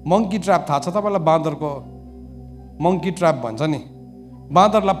 मङ्की ट्र्याप थाहा छ तपाईँलाई? बाँदरको मङ्की ट्र्याप भन्छ नि।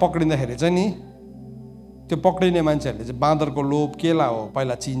 बाँदरलाई पक्रिँदाखेरि चाहिँ नि त्यो पक्रिने मान्छेहरूले चाहिँ बाँदरको लोभ केलाई हो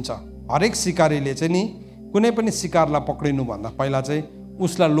पहिला चिन्छ। हरेक सिकारीले चाहिँ नि कुनै पनि शिकारलाई पक्रिनुभन्दा पहिला चाहिँ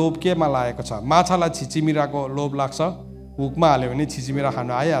उसलाई लोभ केमा लागेको छ। माछालाई छिचिमिराको लोभ लाग्छ, हुकमा हाल्यो भने छिचिमिरा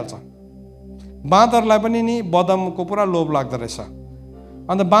खानु आइहाल्छ। बाँदरलाई पनि नि बदामको पुरा लोभ लाग्दो रहेछ।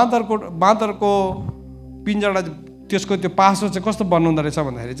 अन्त बाँदरको पिञ्जरा, त्यसको त्यो पासो चाहिँ कस्तो बनाउँदो रहेछ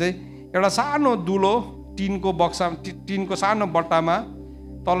भन्दाखेरि चाहिँ एउटा सानो दुलो टिनको बक्सा, टिनको सानो बट्टामा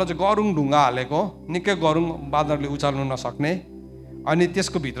तल चाहिँ गरुङ ढुङ्गा हालेको, निकै गरुङ, बाँदरले उचाल्नु नसक्ने। अनि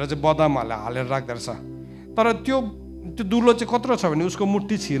त्यसको भित्र चाहिँ बदाम हालेर राख्दो रहेछ। तर त्यो दुलो चाहिँ कत्रो छ भने उसको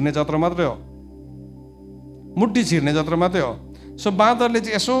मुट्ठी छिर्ने जत्रो मात्रै हो, मुट्ठी छिर्ने जत्रो मात्रै हो। सो बाँदरले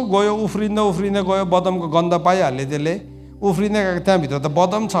चाहिँ यसो गयो, उफ्रिँदै गयो, बदामको गन्ध पाइहाल्यो त्यसले, उफ्रिँदै गएको, त्यहाँभित्र त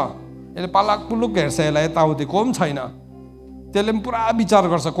बदाम छ। यसले पालाक पुलुक हेर्छ, यसलाई यताउति को पनि छैन। त्यसले पनि पुरा विचार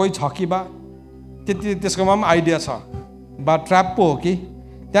गर्छ कोही छ कि बा, त्यसकोमा पनि आइडिया छ बा ट्र्याप पो हो कि।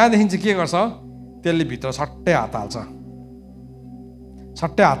 त्यहाँदेखि चाहिँ के गर्छ, त्यसले भित्र सट्टै हात हाल्छ।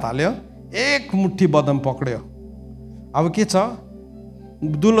 सट्टै हात हाल्यो, एक मुट्ठी बदाम पक्रियो। अब के छ,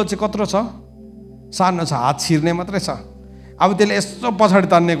 दुलो चाहिँ कत्रो छ, सानो छ, हात छिर्ने मात्रै छ। अब त्यसले यस्तो पछाडि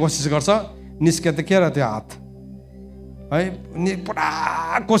तान्ने कोसिस गर्छ, निस्के त के र त्यो हात है,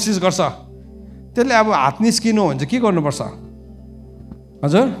 पुरा कोसिस गर्छ। त्यसले अब हात निस्किनु भने चाहिँ के गर्नुपर्छ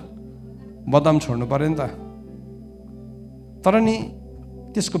हजुर? बदाम छोड्नु पर्यो नि त। तर नि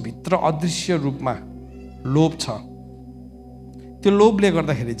त्यसको भित्र अदृश्य रूपमा लोभ छ। त्यो लोभले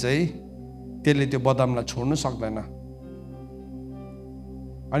गर्दाखेरि चाहिँ त्यसले त्यो बदामलाई छोड्नु सक्दैन।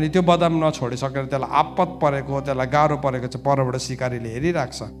 अनि त्यो बदाम नछोडिसकेर त्यसलाई आपत परेको, त्यसलाई गाह्रो परेको चाहिँ परबाट सिकारीले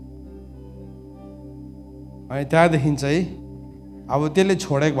हेरिराख्छ है। त्यहाँदेखि चाहिँ अब त्यसले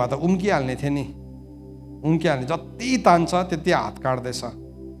छोडेको भए त उम्किहाल्ने थियो नि, उम्किहाल्ने। जति तान्छ त्यति हात काट्दैछ,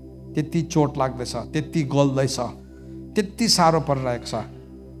 त्यति चोट लाग्दैछ, त्यति गल्दैछ, त्यति साह्रो परिरहेको छ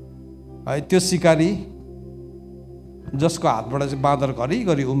है। त्यो सिकारी जसको हातबाट चाहिँ बाँदर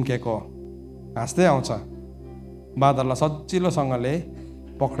घरिघरि उम्केको हाँस्दै आउँछ, बाँदरलाई सजिलोसँगले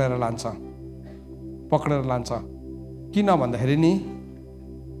पक्रेर लान्छ। किन भन्दाखेरि नि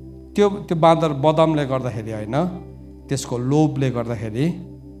त्यो बाँदर बदामले गर्दाखेरि होइन, त्यसको लोभले गर्दाखेरि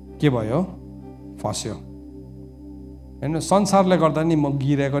के भयो, फस्यो होइन। संसारले गर्दा नि म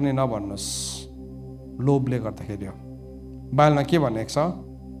गिरेको नि नभन्नुहोस्, लोभले गर्दाखेरि हो। बाइबलमा के भनेको छ,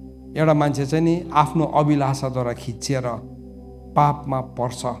 एउटा मान्छे चाहिँ नि आफ्नो अभिलाषाद्वारा खिचिएर पापमा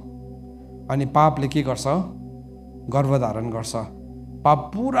पर्छ, अनि पापले के गर्छ, गर्भधारण गर्छ। पाप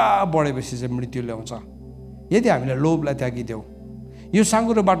पुरा बढेपछि चाहिँ मृत्यु ल्याउँछ। यदि हामीले लोभलाई त्यागिदेऊ, यो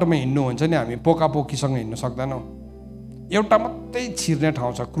साँघुरो बाटोमा हिँड्नुहुन्छ नि, हामी पोकापोकीसँग हिँड्न सक्दैनौँ। एउटा मात्रै छिर्ने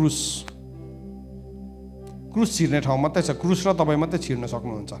ठाउँ छ, क्रुस। क्रुस छिर्ने ठाउँ मात्रै छ, क्रुस र तपाईँ मात्रै छिर्न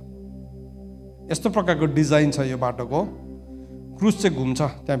सक्नुहुन्छ। यस्तो प्रकारको डिजाइन छ यो बाटोको। क्रुस चाहिँ घुम्छ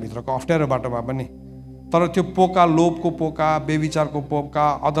त्यहाँभित्रको अप्ठ्यारो बाटोमा पनि, तर त्यो पोका, लोभको पोका, बेविचारको पोका,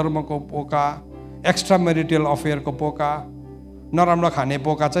 अधर्मको पोका, एक्स्ट्रा मेरिटल अफेयरको पोका, नराम्रो खाने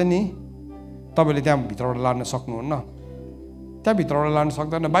पोका चाहिँ नि तपाईँले त्यहाँ भित्रबाट लान सक्नुहुन्न, त्यहाँभित्रबाट लान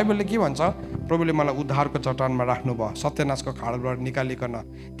सक्दैन। बाइबलले के भन्छ? प्रभुले मलाई उद्धारको चट्टानमा राख्नुभयो, सत्यनाशको खाडलबाट निकालिकन।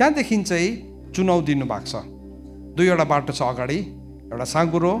 त्यहाँदेखि चाहिँ चुनाव दिनुभएको छ। दुईवटा बाटो छ अगाडि, एउटा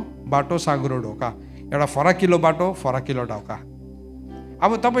साँघुरो बाटो, साँघुरो ढोका, एउटा फराकिलो बाटो, फराकिलो ढोका।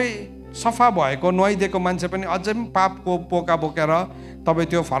 अब तपाईँ सफा भएको नुहाइदिएको मान्छे पनि अझै पनि पापको पोका बोकेर तपाईँ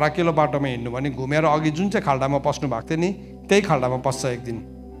त्यो फराकिलो बाटोमा हिँड्नु भने घुमेर अघि जुन चाहिँ खाल्डामा पस्नु भएको थियो नि त्यही खाल्डामा पस्छ एक दिन।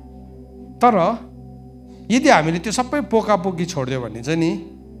 तर यदि हामीले त्यो सबै पोकापोकी छोडिदियो भने चाहिँ नि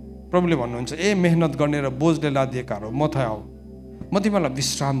प्रभुले भन्नुहुन्छ, ए मेहनत गर्ने र बोझले लादिएकाहरू म थाहा हो, म तिमीलाई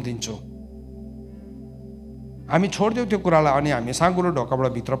विश्राम दिन्छु। हामी छोडिदेऊ त्यो कुरालाई अनि हामी साँघुरो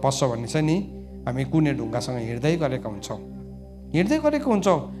ढोकाबाट भित्र पस्छ भने चाहिँ नि हामी कुने ढुङ्गासँग हिँड्दै गरेका हुन्छौँ, हिँड्दै गरेको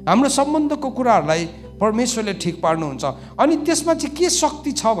हुन्छौँ। हाम्रो सम्बन्धको कुराहरूलाई परमेश्वरले ठिक पार्नुहुन्छ। अनि त्यसमा चाहिँ के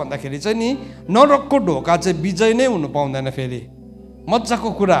शक्ति छ भन्दाखेरि चाहिँ नि नरकको ढोका चाहिँ विजय नै हुनु पाउँदैन। फेरि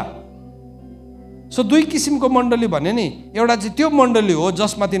मजाको कुरा। सो दुई किसिमको मण्डली भने नि, एउटा चाहिँ त्यो मण्डली हो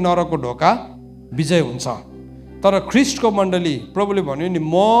जसमाथि नरकको ढोका विजय हुन्छ। तर ख्रिस्टको मण्डली, प्रभुले भन्यो नि,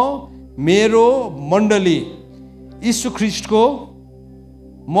 म मेरो मण्डली, यीशु ख्रिस्टको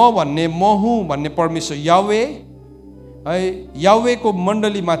म भन्ने, म हुँ भन्ने परमेश्वर यावे है, यावेको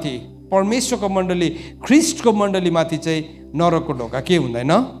मण्डलीमाथि, परमेश्वरको मण्डली, ख्रिस्टको मण्डलीमाथि चाहिँ नरकको ढोका के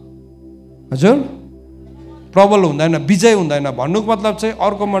हुँदैन हजुर? प्रबल हुँदैन, विजय हुँदैन। भन्नुको मतलब चाहिँ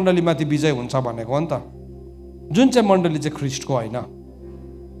अर्को मण्डलीमाथि विजय हुन्छ भनेको हो नि त। जुन चाहिँ मण्डली चाहिँ ख्रिस्टको होइन,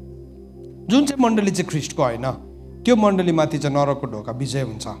 जुन चाहिँ मण्डली चाहिँ ख्रिस्टको होइन, त्यो मण्डलीमाथि चाहिँ नरकको ढोका विजय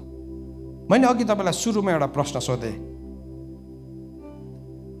हुन्छ। मैले अघि तपाईँलाई सुरुमा एउटा प्रश्न सोधेँ,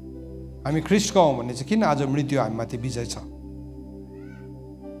 हामी ख्रिस्टको हौँ भने चाहिँ किन आज मृत्यु हामीमाथि विजय छ?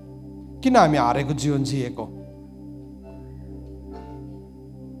 किन हामी हारेको जीवन जिएको?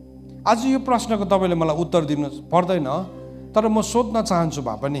 आज यो प्रश्नको तपाईँले मलाई उत्तर दिनु पर्दैन, तर म सोध्न चाहन्छु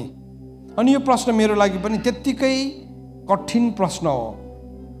भए पनि। अनि यो प्रश्न मेरो लागि पनि त्यत्तिकै कठिन प्रश्न हो।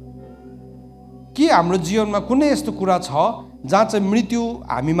 के हाम्रो जीवनमा कुनै यस्तो कुरा छ जहाँ चाहिँ मृत्यु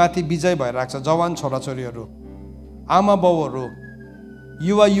हामीमाथि विजय भइरहेको छ? जवान छोराछोरीहरू, आमा बाउहरू,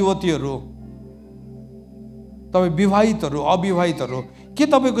 युवा युवतीहरू, तपाईँ विवाहितहरू, अविवाहितहरू, के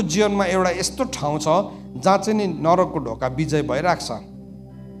तपाईँको जीवनमा एउटा यस्तो ठाउँ छ जहाँ चाहिँ नि नरकको ढोका विजय भइरहेको छ?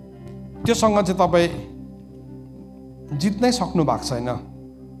 त्योसँग चाहिँ तपाईँ जित्नै सक्नु भएको छैन,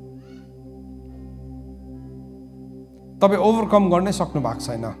 तपाईँ ओभरकम गर्नै सक्नु भएको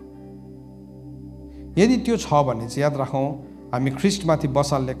छैन। यदि त्यो छ भने चाहिँ याद राखौँ, हामी ख्रिस्टमाथि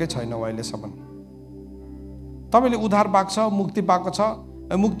बसालेकै छैनौँ अहिलेसम्म। तपाईँले उद्धार पाएको छ, मुक्ति पाएको छ,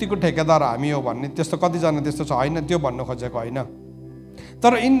 मुक्तिको ठेकेदार हामी हो भन्ने त्यस्तो कतिजना त्यस्तो छ, होइन, त्यो भन्नु खोजेको होइन।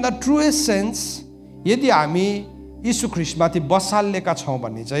 तर इन द ट्रुएस्ट सेन्स यदि हामी यीशु ख्रिस्टमाथि बसालेका छौँ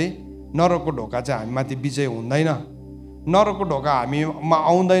भने चाहिँ नरकको ढोका चाहिँ हामीमाथि विजय हुँदैन। नरकको ढोका हामीमा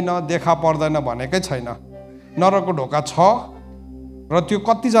आउँदैन, देखा पर्दैन भनेकै छैन। नरकको ढोका छ र त्यो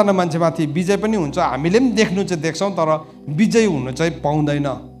कतिजना मान्छेमाथि विजय पनि हुन्छ। हामीले पनि देख्नु चाहिँ देख्छौँ, तर विजय हुनु चाहिँ पाउँदैन।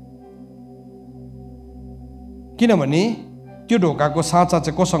 किनभने त्यो ढोकाको साँचा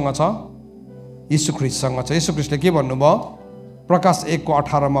चाहिँ कोसँग छ? यीशु ख्रिस्टसँग छ। यीशु ख्रिस्टले के भन्नुभयो? प्रकाश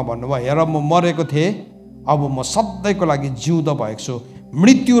 1:18 भन्नुभयो, हेर म मरेको थिएँ, अब म सधैँको लागि जिउँदो भएको छु।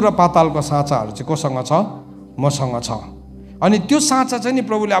 मृत्यु र पातालको साँचाहरू चाहिँ कोसँग छ? मसँग छ। अनि त्यो साँचा चाहिँ नि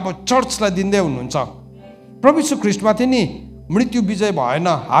प्रभुले अब चर्चलाई दिँदै हुनुहुन्छ। प्रभु यीशु ख्रिस्टमाथि नि मृत्यु विजय भएन,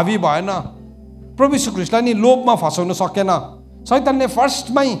 हावी भएन। प्रभु यीशु ख्रिस्टलाई नि लोभमा फसाउन सकेन। शैतानले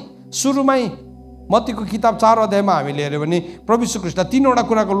फर्स्टमै, सुरुमै मत्तीको किताब 4 अध्यायमा हामीले हेऱ्यो भने प्रभु यीशु ख्रिस्टलाई 3वटा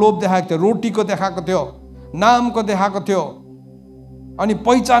कुराको लोभ देखाएको थियो। रोटीको देखाएको थियो, नामको देखाएको थियो, अनि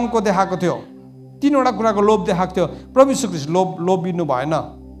पहिचानको देखाएको थियो। 3वटा कुराको लोभ देखाएको थियो। प्रभु यीशु ख्रिस्ट लोभिनु भएन।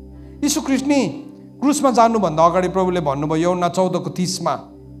 यीशु ख्रिस्ट नि क्रुसमा जानुभन्दा अगाडि प्रभुले भन्नुभयो यूहन्ना 14:30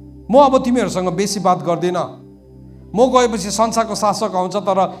 म अब तिमीहरूसँग बेसी बात गर्दिनँ, म गएपछि संसारको शासक आउँछ,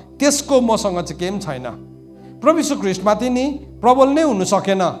 तर त्यसको मसँग चाहिँ केही पनि छैन। प्रभु यीशु ख्रिस्टमाथि नि प्रबल नै हुन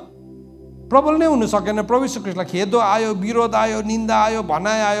सकेन, प्रबल नै हुन सकेन। प्रभु यीशु ख्रिस्टलाई खेदो आयो, विरोध आयो, निन्दा आयो,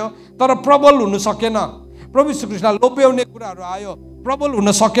 भनाइ आयो, तर प्रबल हुन सकेन। प्रभु यीशु ख्रिस्टलाई लोभ्याउने कुराहरू आयो, प्रबल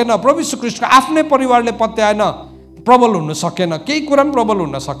हुन सकेन। प्रभु यीशु ख्रिस्टको आफ्नै परिवारले पत्याएन, प्रबल हुन सकेन। केही कुरा पनि प्रबल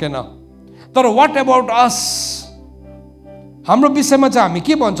हुन सकेन। तर व्हाट अबाउट अस? हाम्रो विषयमा चाहिँ हामी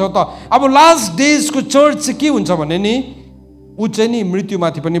के भन्छौँ त? अब लास्ट डेजको चर्च चाहिँ के हुन्छ भने नि, ऊ चाहिँ नि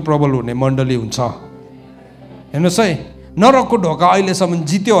मृत्युमाथि पनि प्रबल हुने मण्डली हुन्छ। हेर्नुहोस् है, नरकको ढोका अहिलेसम्म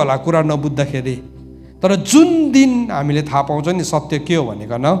जित्यो होला कुरा नबुझ्दाखेरि, तर जुन दिन हामीले थाहा पाउँछ नि सत्य के हो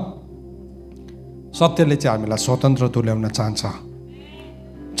भनेकन, सत्यले चाहिँ हामीलाई स्वतन्त्र तुल्याउन चाहन्छ।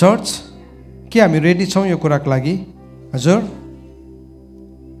 चर्च, के हामी रेडी छौँ यो कुराको लागि? हजुर,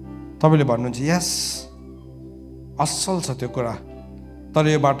 तपाईँले भन्नुहुन्छ यस असल छ त्यो कुरा, तर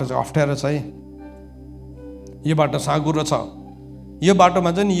यो बाटो चाहिँ अप्ठ्यारो छ है, यो बाटो साँघुरो छ, यो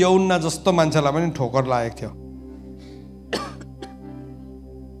बाटोमा चाहिँ नि यौना जस्तो मान्छेलाई पनि ठोकर लागेको थियो।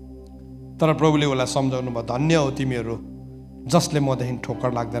 तर प्रभुले उसलाई सम्झाउनु भयो, धन्य हो तिमीहरू जसले मदेखि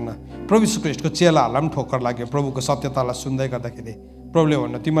ठोकर लाग्दैन। प्रभु यीशु ख्रीष्टको चेलाहरूलाई पनि ठोकर लाग्यो प्रभुको सत्यतालाई सुन्दै गर्दाखेरि। प्रभुले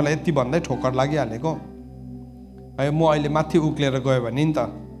भन्नु, तिमीलाई यति भन्दै ठोकर लागिहालेको, है म अहिले माथि उक्लेर गयो भने नि त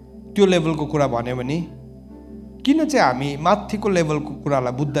त्यो लेभलको कुरा भन्यो भने किन चाहिँ हामी माथिको लेभलको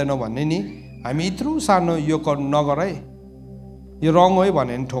कुरालाई बुझ्दैनौँ भन्ने नि, हामी यत्रो सानो यो नगर है, यो रङ हो है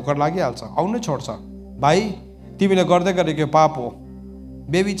भने नि ठोकर लागिहाल्छ, आउनै छोड्छ। भाइ तिमीले गर्दै गरेको पाप हो,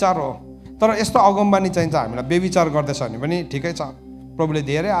 बेविचार हो, तर यस्तो अगमबानी चाहिन्छ हामीलाई, बेविचार गर्दैछ भने पनि ठिकै छ, प्रभुले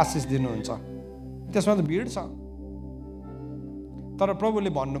धेरै आशिष दिनुहुन्छ, त्यसमा त भिड छ। तर प्रभुले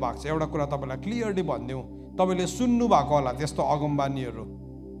भन्नुभएको छ एउटा कुरा तपाईँलाई क्लियरली भनिदिउँ, तपाईँले सुन्नु भएको होला त्यस्तो अगमबानीहरू,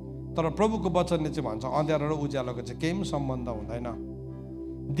 तर प्रभुको वचनले चाहिँ भन्छ अँध्यारो र उज्यालोको चाहिँ केही पनि सम्बन्ध हुँदैन,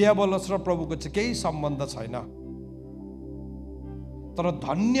 दियाबलस र प्रभुको चाहिँ केही सम्बन्ध छैन। तर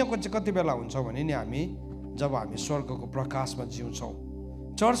धन्यको चाहिँ कति बेला हुन्छ भने नि हामी जब हामी स्वर्गको प्रकाशमा जिउँछौँ।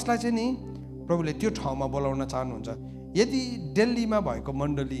 चर्चलाई चाहिँ नि प्रभुले त्यो ठाउँमा बोलाउन चाहनुहुन्छ। यदि दिल्लीमा भएको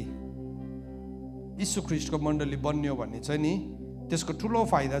मण्डली यीशु ख्रीष्टको मण्डली बन्यो भने चाहिँ नि त्यसको ठुलो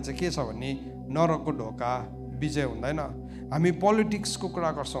फाइदा चाहिँ के छ भने नरकको ढोका विजय हुँदैन। हामी पोलिटिक्सको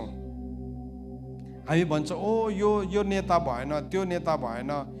कुरा गर्छौँ, हामी भन्छौँ ओ यो नेता भएन, त्यो नेता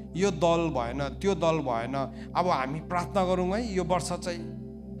भएन, यो दल भएन, त्यो दल भएन, अब हामी प्रार्थना गरौँ है यो वर्ष चाहिँ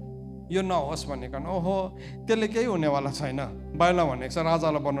यो नहोस् भनेकन। ओहो, त्यसले केही हुनेवाला छैन। बाइबलमा भनेको छ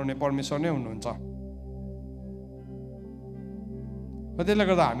राजालाई बनाउने परमेश्वर नै हुनुहुन्छ। त्यसले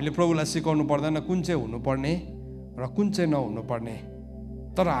गर्दा हामीले प्रभुलाई सिकाउनु पर्दैन कुन चाहिँ हुनुपर्ने र कुन चाहिँ नहुनुपर्ने।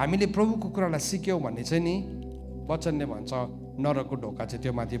 तर हामीले प्रभुको कुरालाई सिक्यौँ भने चाहिँ नि वचनले भन्छ नरकको ढोका चाहिँ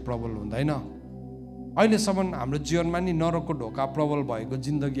त्यो माथि प्रबल हुँदैन। अहिलेसम्म हाम्रो जीवनमा नि नरकको ढोका प्रबल भएको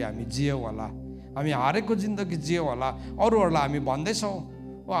जिन्दगी हामी जियौँ होला, हामी हारेको जिन्दगी जियौँ होला। अरूहरूलाई हामी भन्दैछौँ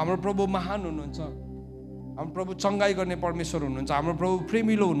ओ हाम्रो प्रभु महान हुनुहुन्छ, हाम्रो प्रभु चङ्गाई गर्ने परमेश्वर हुनुहुन्छ, हाम्रो प्रभु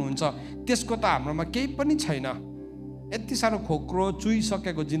प्रेमिलो हुनुहुन्छ, त्यसको त हाम्रोमा केही पनि छैन। यति सानो खोक्रो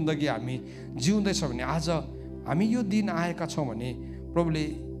चुइसकेको जिन्दगी हामी जिउँदैछौँ भने आज हामी यो दिन आएका छौँ भने प्रभुले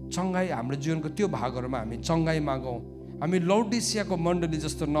चङ्गाई हाम्रो जीवनको त्यो भागहरूमा हामी चङ्गाई मागौँ। हामी लौडिसियाको मण्डली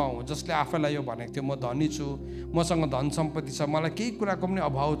जस्तो नहौँ जसले आफैलाई यो भनेको थियो म धनी छु, मसँग धन सम्पत्ति छ, मलाई केही कुराको पनि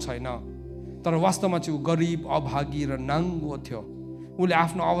अभाव छैन। तर वास्तवमा चाहिँ ऊ गरिब, अभागी र नाङ्गो थियो। उसले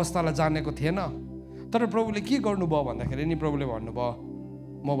आफ्नो अवस्थालाई जानेको थिएन। तर प्रभुले के गर्नुभयो भन्दाखेरि नि प्रभुले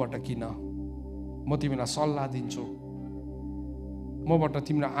भन्नुभयो मबाट किन, म तिमीलाई सल्लाह दिन्छु, मबाट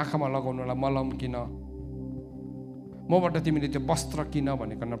तिमीलाई आँखामा लगाउनुलाई मलम किन, मबाट तिमीले त्यो वस्त्र किन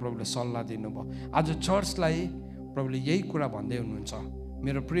भनेकन प्रभुले सल्लाह दिनुभयो। आज चर्चलाई प्रभुले यही कुरा भन्दै हुनुहुन्छ।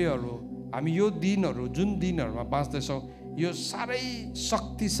 मेरो प्रियहरू, हामी यो दिनहरू जुन दिनहरूमा बाँच्दैछौँ यो साह्रै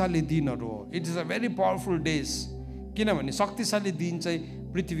शक्तिशाली दिनहरू हो। It is a very powerful days. किनभने शक्तिशाली दिन चाहिँ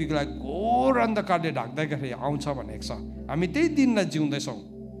पृथ्वीको लागि घोर अन्धकारले ढाक्दाखेरि आउँछ भनेको छ। हामी त्यही दिनलाई जिउँदैछौँ।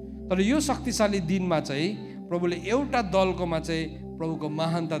 तर यो शक्तिशाली दिनमा चाहिँ प्रभुले एउटा दलकोमा चाहिँ प्रभुको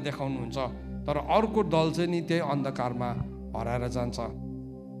महानता देखाउनुहुन्छ, तर अर्को दल चाहिँ नि त्यही अन्धकारमा हराएर जान्छ।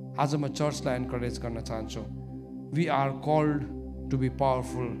 आज म चर्चलाई एन्करेज गर्न चाहन्छु। We are called to be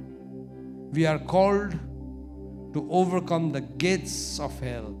powerful, we are called to overcome the gates of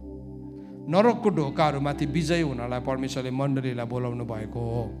hell. नरकको ढोकाहरूमाथि विजय हुनलाई परमेश्वरले मण्डलीलाई बोलाउनु भएको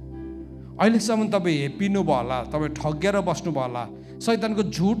हो। अहिलेसम्म तपाईँ हेपिनु भयो होला, तपाईँ ठगेर बस्नुभयो होला, शैतानको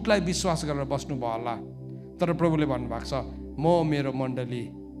झुटलाई विश्वास गरेर बस्नुभयो होला। तर प्रभुले भन्नुभएको छ म मेरो मण्डली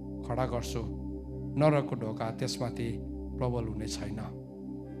खडा गर्छु, नरकको ढोका त्यसमाथि प्रबल हुने छैन।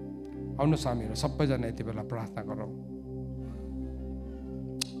 आउनुहोस् हामीहरू सबैजना यति बेला प्रार्थना गरौँ।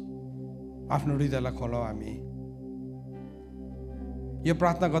 आफ्नो हृदयलाई खोलौँ। हामी यो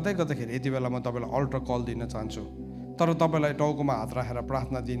प्रार्थना गर्दाखेरि यति बेला म तपाईँलाई अल्टर कल दिन चाहन्छु। तर तपाईँलाई टाउकोमा हात राखेर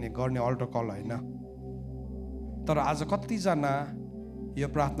प्रार्थना गर्ने अल्टर कल होइन। तर आज कतिजना यो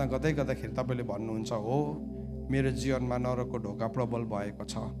प्रार्थना गर्दाखेरि तपाईँले भन्नुहुन्छ हो मेरो जीवनमा नरकको ढोका प्रबल भएको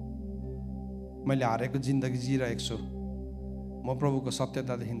छ, मैले हारेको जिन्दगी जिरहेको छु, म प्रभुको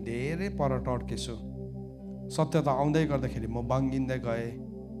सत्यतादेखि धेरै पर टड्केछु, सत्यता आउँदै गर्दाखेरि म बाङ्गिँदै गएँ।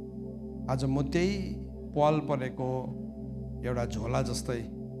 आज म त्यही पाल परेको एउटा झोला जस्तै,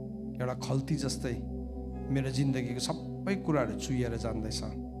 एउटा खल्ती जस्तै मेरो जिन्दगीको सबै कुराहरू चुहिएर जाँदैछ।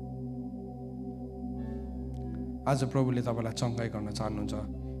 आज प्रभुले तपाईँलाई चङ्गाई गर्न चाहनुहुन्छ।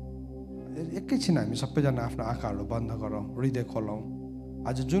 एकैछिन हामी सबैजना आफ्नो आँखाहरू बन्द गरौँ, हृदय खोलौँ।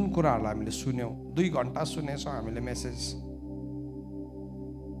 आज जुन कुराहरूलाई हामीले सुन्यौँ, 2 घन्टा सुनेछौँ हामीले मेसेज,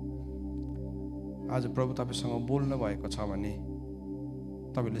 आज प्रभु तपाईँसँग बोल्नु भएको छ भने,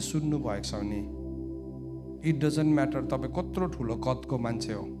 तपाईँले सुन्नु भएको छ भने, इट डजन्ट म्याटर तपाईँ कत्रो ठुलो कदको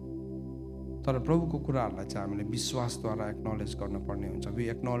मान्छे हो, तर प्रभुको कुराहरूलाई चाहिँ हामीले विश्वासद्वारा एक्नोलेज गर्नुपर्ने हुन्छ। We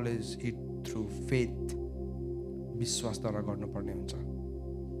acknowledge it through faith, विश्वासद्वारा गर्नुपर्ने हुन्छ।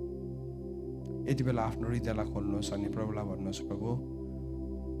 यति बेला आफ्नो हृदयलाई खोल्नुहोस् अनि प्रभुलाई भन्नुहोस्, प्रभु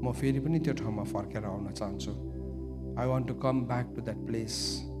म फेरि पनि त्यो ठाउँमा फर्केर आउन चाहन्छु। I want to come back to that place.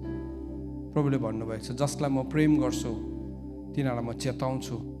 प्रभुले भन्नुभएको छ, जसलाई म प्रेम गर्छु तिनीहरूलाई म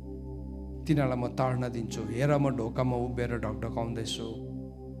चेताउँछु, तिनीहरूलाई म ताड्न दिन्छु। हेर म ढोकामा उभिएर ढकढकाउँदैछु,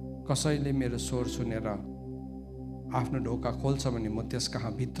 कसैले मेरो स्वर सुनेर आफ्नो ढोका खोल्छ भने म त्यस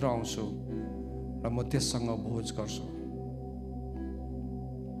कहाँ भित्र आउँछु र म त्यससँग भोज गर्छु।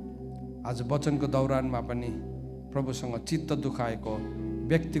 आज वचनको दौरानमा पनि प्रभुसँग चित्त दुखाएको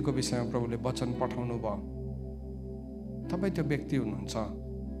व्यक्तिको विषयमा प्रभुले वचन पठाउनु भयो। तपाईँ त्यो व्यक्ति हुनुहुन्छ,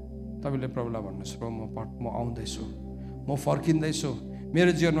 तपाईँले प्रभुलाई भन्नुहोस्, प्रभु म आउँदैछु, म फर्किँदैछु।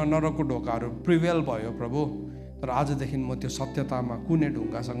 मेरो जीवनमा नरकको ढोकाहरू प्रिभेल भयो प्रभु, तर आजदेखि म त्यो सत्यतामा कुनै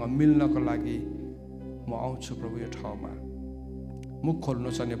ढुङ्गासँग मिल्नको लागि म आउँछु प्रभु यो ठाउँमा। मुख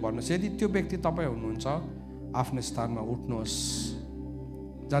खोल्नुहोस् अनि भन्नुहोस्। यदि त्यो व्यक्ति तपाईँ हुनुहुन्छ, आफ्नो स्थानमा उठ्नुहोस्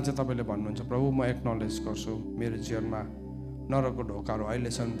जहाँ चाहिँ तपाईँले भन्नुहुन्छ, प्रभु म एक्नोलेज गर्छु मेरो जीवनमा नरकको ढोकाहरू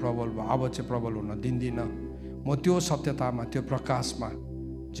अहिलेसम्म प्रबल भयो, अब चाहिँ प्रबल हुन दिन्दिनँ। म त्यो सत्यतामा, त्यो प्रकाशमा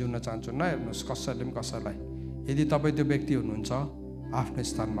जिउन चाहन्छु। नहेर्नुहोस् कसैले पनि कसैलाई। यदि तपाईँ त्यो व्यक्ति हुनुहुन्छ, आफ्नो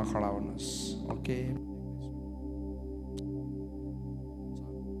स्थानमा खडा हुनुहोस्। ओके,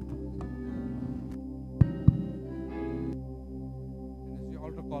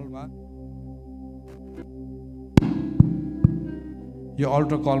 यो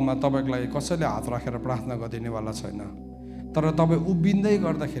अल्टर कलमा तपाईँको लागि कसैले हात राखेर प्रार्थना गरिदिनेवाला छैन, तर तपाईँ उभिँदै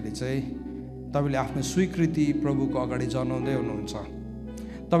गर्दाखेरि चाहिँ तपाईँले आफ्नो स्वीकृति प्रभुको अगाडि जनाउँदै हुनुहुन्छ।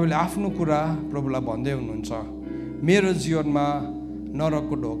 तपाईँले आफ्नो कुरा प्रभुलाई भन्दै हुनुहुन्छ, मेरो जीवनमा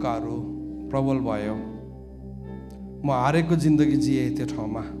नरकको ढोकाहरू प्रबल भयो, म हारेको जिन्दगी जिएँ त्यो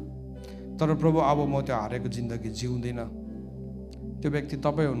ठाउँमा, तर प्रभु अब म त्यो हारेको जिन्दगी जिउँदिनँ। त्यो व्यक्ति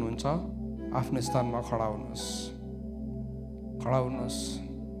तपाईँ हुनुहुन्छ, आफ्नो स्थानमा खडा हुनुहोस्, खडा हुनुहोस्।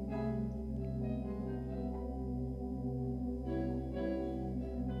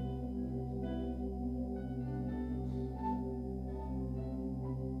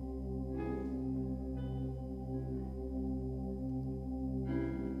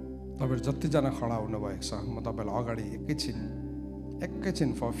 तपाईँहरू जतिजना खडा हुनुभएको छ, म तपाईँलाई अगाडि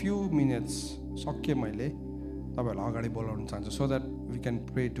एकैछिन फर फ्यु मिनट्स सके मैले तपाईँहरूलाई अगाडि बोलाउन चाहन्छु, so that we can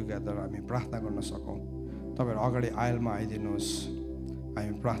pray together, हामी प्रार्थना गर्न सकौँ। तपाईँहरू अगाडि आयलमा आइदिनुहोस्,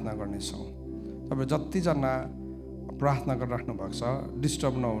 हामी प्रार्थना गर्नेछौँ। तपाईँहरू जतिजना प्रार्थना गरिराख्नु भएको छ,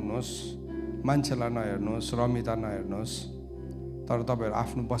 डिस्टर्ब नहुनुहोस्, मान्छेलाई नहेर्नुहोस्, रमिता नहेर्नुहोस्, तर तपाईँहरू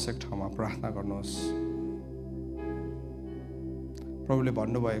आफ्नो बसेको ठाउँमा प्रार्थना गर्नुहोस्। प्रभुले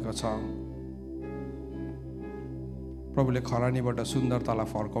भन्नुभएको छ, प्रभुले खरानीबाट सुन्दरतालाई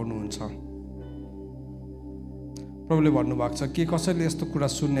फर्काउनुहुन्छ। प्रभुले भन्नुभएको छ, के कसैले यस्तो कुरा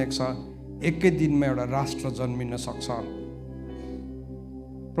सुनेको छ, एकै दिनमा एउटा राष्ट्र जन्मिन सक्छ?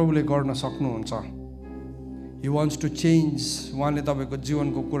 प्रभुले गर्न सक्नुहुन्छ। ही वान्ट्स टु चेन्ज। उहाँले तपाईँको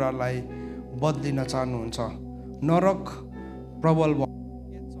जीवनको कुरालाई बदलिन चाहनुहुन्छ। नरक प्रबल भयो,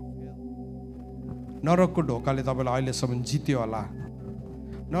 नरकको ढोकाले तपाईँलाई अहिलेसम्म जित्यो होला,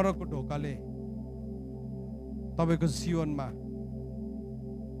 नरकको ढोकाले तपाईँको जीवनमा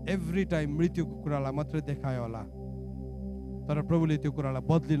एभ्री टाइम मृत्युको कुरालाई मात्रै देखायो होला, तर प्रभुले त्यो कुरालाई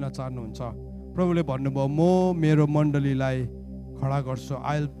बदलिन चाहनुहुन्छ। प्रभुले भन्नुभयो, म मेरो मण्डलीलाई खडा गर्छु।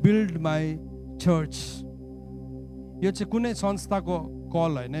 I will build my church. यो चाहिँ कुनै संस्थाको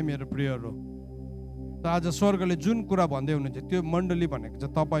कल होइन मेरो प्रियहरू। त आज स्वर्गले जुन कुरा भन्दै हुनुहुन्छ, त्यो मण्डली भनेको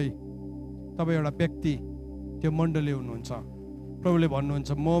चाहिँ तपाईँ एउटा व्यक्ति, त्यो मण्डली हुनुहुन्छ। प्रभुले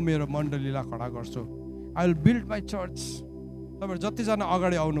भन्नुहुन्छ, म मेरो मण्डलीलाई खडा गर्छु। I will build my church. तपाईँहरू जतिजना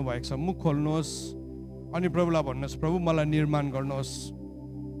अगाडि आउनु भएको छ, मुख खोल्नुहोस् अनि प्रभुलाई भन्नुहोस्, प्रभु मलाई निर्माण गर्नुहोस्,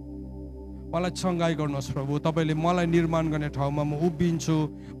 मलाई छङ्गाई गर्नुहोस्। प्रभु तपाईँले मलाई निर्माण गर्ने ठाउँमा म उभिन्छु।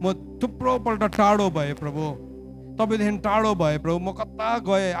 म थुप्रोपल्ट टाढो भएँ प्रभु, तपाईँदेखि टाढो भएँ प्रभु, म कता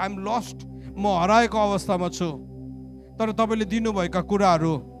गएँ, आइ एम लस्ट, म हराएको अवस्थामा छु। तर तपाईँले दिनुभएका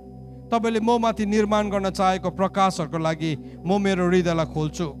कुराहरू, तपाईँले म माथि निर्माण गर्न चाहेको प्रकाशहरूको लागि म मेरो हृदयलाई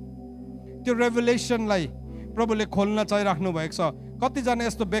खोल्छु। त्यो रेभेलेसनलाई प्रभुले खोल्न चाहिराख्नु भएको छ। कतिजना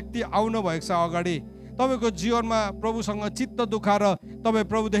यस्तो व्यक्ति आउनु भएको छ अगाडि, तपाईँको जीवनमा प्रभुसँग चित्त दुखाएर तपाईँ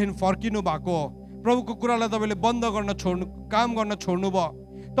प्रभुदेखि फर्किनु भएको हो। प्रभुको कुरालाई तपाईँले बन्द गर्न छोड्नु, काम गर्न छोड्नु भयो।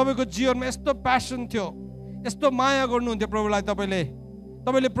 तपाईँको जीवनमा यस्तो प्यासन थियो, यस्तो माया गर्नुहुन्थ्यो प्रभुलाई,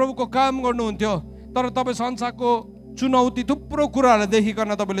 तपाईँले प्रभुको काम गर्नुहुन्थ्यो, तर तपाईँ संसारको चुनौती थुप्रो कुराहरूलाई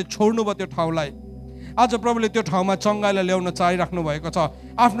देखिकन तपाईँले छोड्नु भयो त्यो ठाउँलाई। आज प्रभुले त्यो ठाउँमा चङ्गाइलाई ल्याउन चाहिराख्नु भएको छ।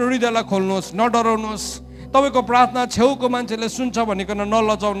 आफ्नो हृदयलाई खोल्नुहोस्, नडराउनुहोस्। तपाईँको प्रार्थना छेउको मान्छेले सुन्छ भनिकन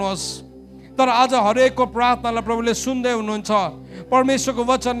नलजाउनुहोस्, तर आज हरेकको प्रार्थनालाई प्रभुले सुन्दै हुनुहुन्छ। परमेश्वरको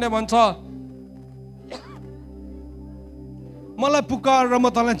वचनले भन्छ, मलाई पुकार र म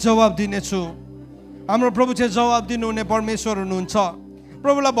तँलाई जवाब दिनेछु। हाम्रो प्रभु चाहिँ जवाब दिनुहुने परमेश्वर हुनुहुन्छ।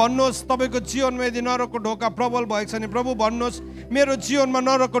 प्रभुलाई भन्नुहोस्, तपाईँको जीवनमा यदि नरकको ढोका प्रबल भएको छ भने प्रभु भन्नुहोस्, मेरो जीवनमा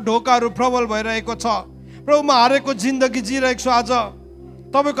नरकको ढोकाहरू प्रबल भइरहेको छ। प्रभु, म हारेको जिन्दगी जिरहेको छु। आज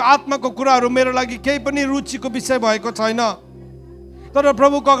तपाईँको आत्माको कुराहरू मेरो लागि केही पनि रुचिको विषय भएको छैन, तर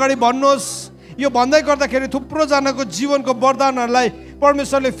प्रभुको अगाडि भन्नुहोस्। यो भन्दै गर्दाखेरि थुप्रोजनाको जीवनको वरदानहरूलाई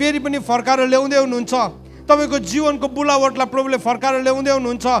परमेश्वरले फेरि पनि फर्काएर ल्याउँदै हुनुहुन्छ। तपाईँको जीवनको बुलावटलाई प्रभुले फर्काएर ल्याउँदै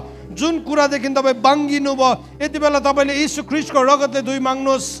हुनुहुन्छ। जुन कुरादेखि तपाईँ बाङ्गिनु भयो, यति बेला तपाईँले यीशु ख्रीष्टको रगतले धुई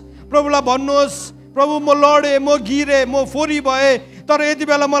माग्नुहोस्। प्रभुलाई भन्नुहोस्, प्रभु म लडेँ, म गिरेँ, म फोरी भएँ, तर यति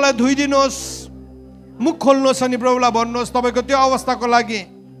बेला मलाई धुइदिनुहोस्। मुख खोल्नुहोस् अनि प्रभुलाई भन्नुहोस् तपाईँको त्यो अवस्थाको लागि।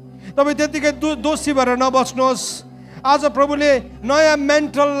 तपाईँ त्यतिकै दोषी भएर नबस्नुहोस्। आज प्रभुले नयाँ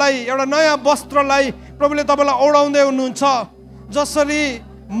मेन्टललाई, एउटा नयाँ वस्त्रलाई प्रभुले तपाईँलाई ओढाउँदै हुनुहुन्छ। जसरी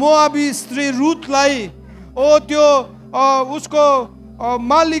मोआबी स्त्री रुथलाई त्यो उसको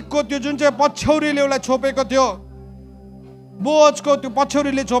मालिकको त्यो जुन चाहिँ पछ्यौरीले उसलाई छोपेको थियो, बोजको त्यो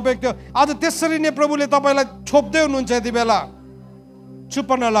पछ्यौरीले छोपेको थियो, आज त्यसरी नै प्रभुले तपाईँलाई छोप्दै हुनुहुन्छ। यति बेला चुप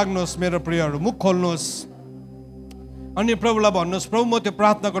नलाग्नुहोस् मेरो प्रियहरू, मुख खोल्नुहोस् अनि प्रभुलाई भन्नुहोस्, प्रभु म त्यो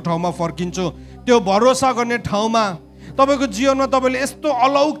प्रार्थनाको ठाउँमा फर्किन्छु। त्यो भरोसा गर्ने ठाउँमा तपाईँको जीवनमा तपाईँले यस्तो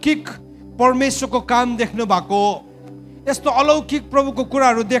अलौकिक परमेश्वरको काम देख्नु भएको हो, यस्तो अलौकिक प्रभुको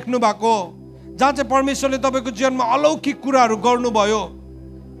कुराहरू देख्नु भएको, जहाँ चाहिँ परमेश्वरले तपाईँको जीवनमा अलौकिक कुराहरू गर्नुभयो,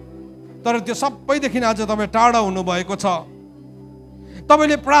 तर त्यो सबैदेखि आज तपाईँ टाढा हुनुभएको छ।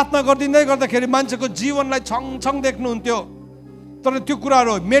 तपाईँले प्रार्थना गरिदिँदै गर्दाखेरि मान्छेको जीवनलाई छङछङ देख्नुहुन्थ्यो, तर त्यो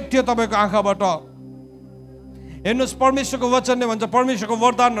कुराहरू मेट्यो तपाईँको आँखाबाट। हेर्नुहोस्, परमेश्वरको वचनले भन्छ परमेश्वरको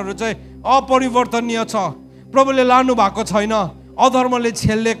वरदानहरू चाहिँ अपरिवर्तनीय छ। प्रभुले लानु भएको छैन, अधर्मले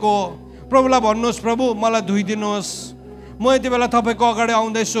छेलेको हो। प्रभुलाई भन्नुहोस्, प्रभु मलाई धुइदिनुहोस्। म यति बेला तपाईँको अगाडि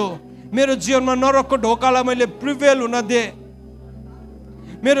आउँदैछु। मेरो जीवनमा नरकको ढोकालाई मैले प्रिभेल हुन दिएँ।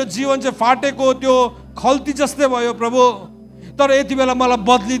 मेरो जीवन चाहिँ फाटेको त्यो खल्ती जस्तै भयो प्रभु, तर यति बेला मलाई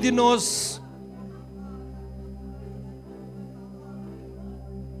बदलिदिनुहोस्।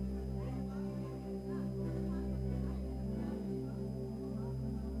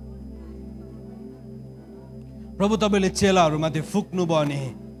 प्रभु तपाईँले चेलाहरूमाथि फुक्नु भयो नि,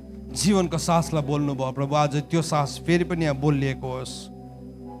 जीवनको सासलाई बोल्नु भयो। प्रभु आज त्यो सास फेरि पनि यहाँ बोलिएको होस्।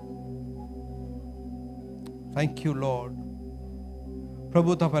 Thank you lord. प्रभु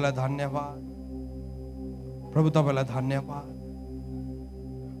तपाईँलाई धन्यवाद, प्रभु तपाईँलाई धन्यवाद,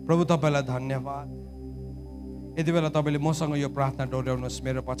 प्रभु तपाईँलाई धन्यवाद। यति बेला तपाईँले मसँग यो प्रार्थना दोहोऱ्याउनुहोस्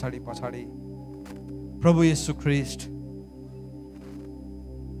मेरो पछाडि पछाडि। प्रभु येशू ख्रीष्ट,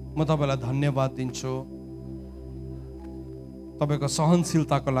 म तपाईँलाई धन्यवाद दिन्छु तपाईँको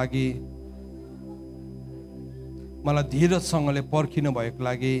सहनशीलताको लागि, मलाई धीरजसँगले पर्खिनु भएको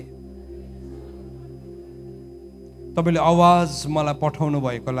लागि, तपाईँले आवाज मलाई पठाउनु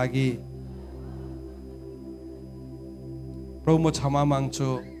भएको लागि। प्रभु म क्षमा माग्छु।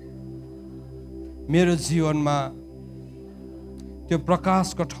 मेरो जीवनमा त्यो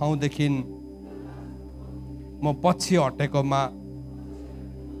प्रकाशको ठाउँदेखि म पछि हटेकोमा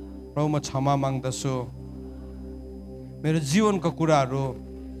प्रभु म क्षमा माग्दछु। मेरो जीवनको कुराहरू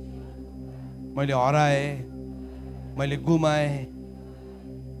मैले हराएँ, मैले गुमाएँ,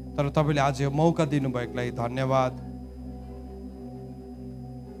 तर तपाईँले आज यो मौका दिनुभएको लागि धन्यवाद।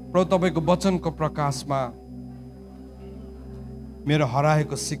 प्रभु तपाईँको वचनको प्रकाशमा मेरो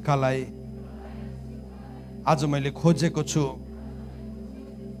हराएको सिक्कालाई आज मैले खोजेको छु,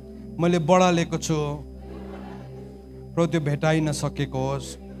 मैले बढालेको छु। प्रभु त्यो भेटाइन सकेको होस्,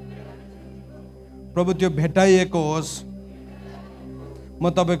 प्रभु त्यो भेटाइएको होस्। म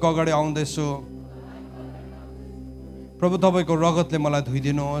तपाईँको अगाडि आउँदैछु। प्रभु तपाईँको रगतले मलाई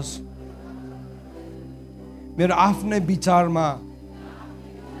धुइदिनुहोस्। मेरो आफ्नै विचारमा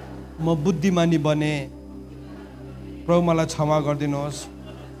म बुद्धिमानी बने, प्रभु मलाई क्षमा गरिदिनुहोस्।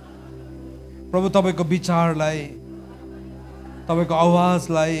 प्रभु तपाईँको विचारलाई, तपाईँको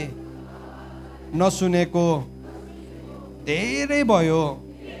आवाजलाई नसुनेको धेरै भयो,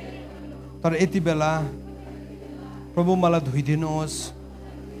 तर यति बेला प्रभु मलाई धोइदिनुहोस्,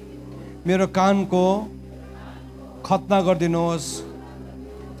 मेरो कानको खतना गरिदिनुहोस्,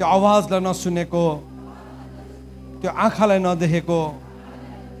 त्यो आवाजलाई नसुनेको, त्यो आँखालाई नदेखेको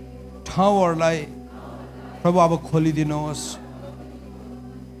ठाउँहरूलाई प्रभु अब खोलिदिनुहोस्,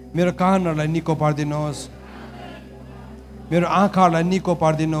 मेरो कानहरूलाई निको पारिदिनुहोस्, मेरो आँखाहरूलाई निको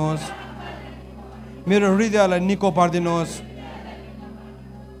पारिदिनुहोस्, मेरो हृदयलाई निको पारिदिनुहोस्।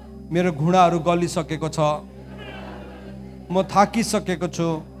 मेरो घुँडाहरू गलिसकेको छ, म थाकिसकेको छु,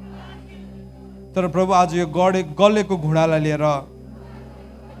 तर प्रभु आज यो गलेको घुँडालाई लिएर,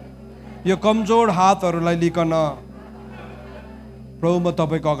 यो कमजोर हातहरूलाई लिकन प्रभु म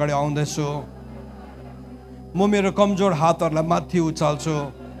तपाईको अगाडि आउँदैछु। म मेरो कमजोर हातहरूलाई माथि उचाल्छु।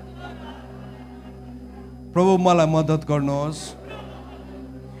 प्रभु मलाई मद्दत गर्नुहोस्,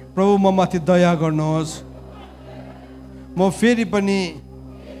 प्रभु म माथि दया गर्नुहोस्। म फेरि पनि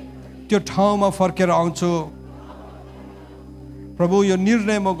त्यो ठाउँमा फर्केर आउँछु। प्रभु यो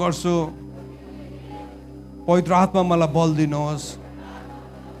निर्णय म गर्छु, पवित्र आत्मा मलाई बल दिनुहोस्,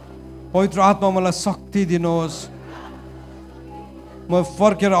 पवित्र आत्मा मलाई शक्ति दिनुहोस्। म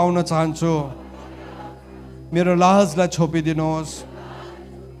फर्केर आउन चाहन्छु। मेरो लाजलाई छोपिदिनुहोस्,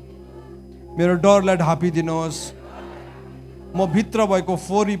 मेरो डरलाई ढापिदिनुहोस्। म भित्र भएको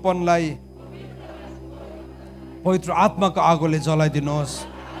फोहोरीपनलाई पवित्र आत्माको आगोले जलाइदिनुहोस्।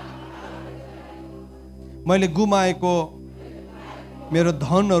 मैले गुमाएको मेरो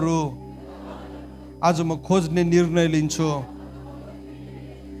धनहरू आज म खोज्ने निर्णय लिन्छु।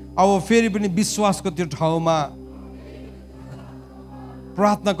 अब फेरि पनि विश्वासको त्यो ठाउँमा,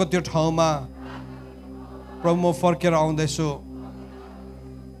 प्रार्थनाको त्यो ठाउँमा प्रभु म फर्केर आउँदैछु।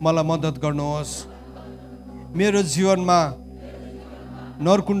 मलाई मद्दत गर्नुहोस्। मेरो जीवनमा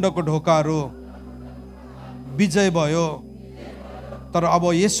नरकुण्डको ढोकाहरू विजय भयो, तर अब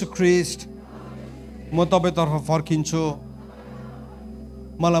येशू ख्रीष्ट म तपाईतर्फ फर्किन्छु।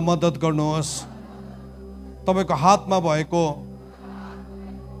 मलाई मद्दत गर्नुहोस्। तपाईको हातमा भएको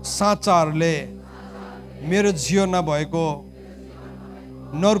साँचाहरूले मेरो जीवनमा भएको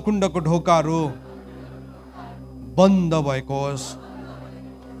नरकुण्डको ढोकाहरू बन्द भएको होस्।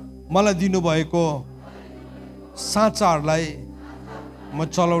 मलाई दिनुभएको साँचाहरूलाई म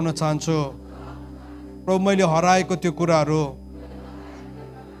चलाउन चाहन्छु। प्रभु मैले हराएको त्यो कुराहरू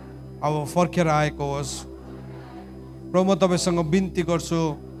अब फर्केर आएको होस्। प्रभु म तपाईसँग बिन्ती गर्छु,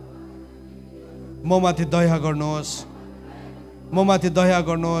 म माथि दया गर्नुहोस्, म माथि दया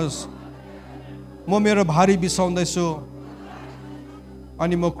गर्नुहोस्। म मेरो भारी बिसाउँदैछु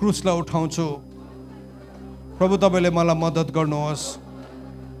अनि म क्रुसलाई उठाउँछु। प्रभु तपाईले मलाई मद्दत गर्नुहोस्।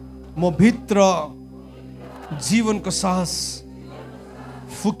 म भित्र जीवनको साहस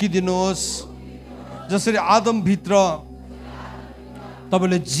फुकिदिनुहोस्। जसरी आदम भित्र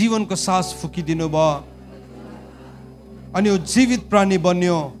तपाईले जीवनको सास फुकिदिनु भयो अनि यो जीवित प्राणी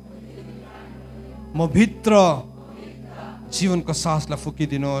बन्यो, म भित्र जीवनको सासलाई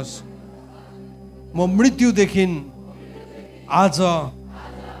फुकिदिनुहोस्। म मृत्युदेखि आज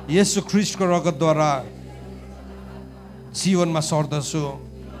येशू ख्रीष्टको रगतद्वारा जीवनमा सर्दछु।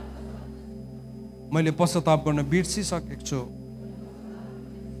 मैले पश्चाताप गर्न बिर्सिसकेको छु।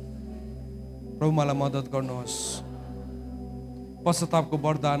 प्रभु मलाई मद्दत गर्नुहोस्। पश्चातापको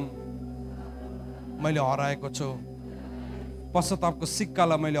वरदान मैले हराएको छु। पश्चातापको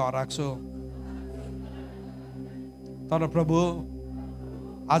सिक्कालाई मैले हराएको छु। तर प्रभु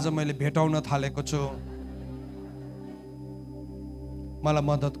आज मैले भेटाउन थालेको छु। मलाई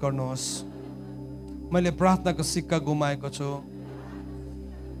मद्दत गर्नुहोस्। मैले प्रार्थनाको सिक्का गुमाएको छु।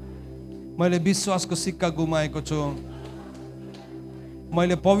 मैले विश्वासको सिक्का गुमाएको छु।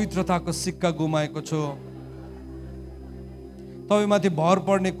 मैले पवित्रताको सिक्का गुमाएको छु। तपाईमाथि भर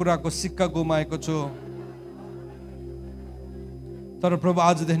पर्ने कुराको सिक्का गुमाएको छु। तर प्रभु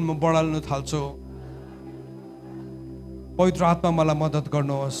आजदेखि म बढाल्न थाल्छु। पवित्र आत्मा मलाई मद्दत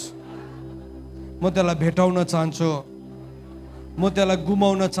गर्नुहोस्। म त्यसलाई भेटाउन चाहन्छु। म त्यसलाई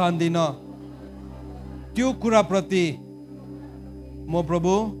गुमाउन चाहदिनँ। त्यो कुराप्रति म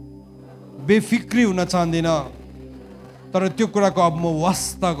प्रभु बेफिक्री हुन चाहदिनँ। तर त्यो कुराको अब म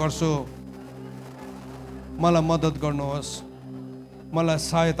वास्ता गर्छु। मलाई मद्दत गर्नुहोस्। मलाई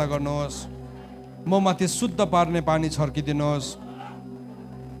सहायता गर्नुहोस्। म माथि शुद्ध पार्ने पानी छर्किदिनुहोस्।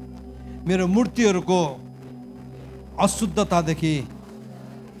 मेरो मूर्तिहरूको अशुद्धतादेखि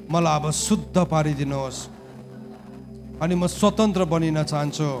मलाई अब शुद्ध पारिदिनुहोस् अनि म स्वतन्त्र बनिन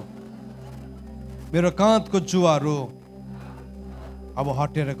चाहन्छु। मेरो काँधको जुवाहरू अब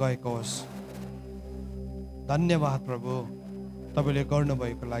हटेर गएको होस्। धन्यवाद प्रभु तपाईले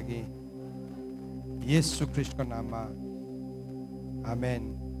गर्नुभएको लागि। येशू ख्रीष्टको नाममा आमेन।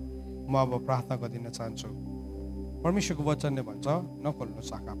 म अब प्रार्थना गर्न चाहन्छु। परमेश्वरको वचनले भन्छ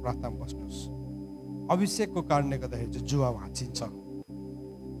नखोल्नुहोस् आँखा, प्रार्थनामा बस्नुहोस्। अभिषेकको कारणले गर्दाखेरि चाहिँ जुवा भाँचिन्छ।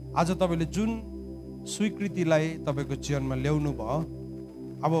 आज तपाईँले जुन स्वीकृतिलाई तपाईँको जीवनमा ल्याउनु भयो,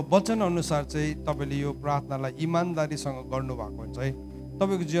 अब वचन अनुसार चाहिँ तपाईँले यो प्रार्थनालाई इमान्दारीसँग गर्नुभएको हुन्छ है,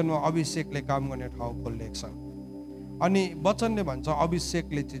 तपाईँको जीवनमा अभिषेकले काम गर्ने ठाउँ खोलिएको छ। अनि वचनले भन्छ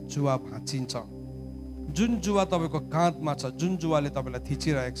अभिषेकले चाहिँ जुवा भाँचिन्छ। जुन जुवा तपाईँको काँधमा छ, जुन जुवाले तपाईँलाई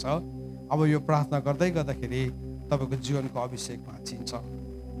थिचिरहेको छ, अब यो प्रार्थना गर्दै गर्दाखेरि तपाईँको जीवनको अभिषेक भाँचिन्छ।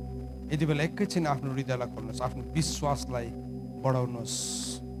 यति बेला एकैछिन आफ्नो हृदयलाई खोल्नुहोस्, आफ्नो विश्वासलाई बढाउनुहोस्,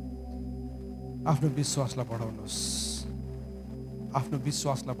 आफ्नो विश्वासलाई बढाउनुहोस्, आफ्नो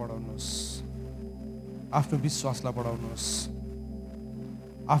विश्वासलाई बढाउनुहोस्, आफ्नो विश्वासलाई बढाउनुहोस्,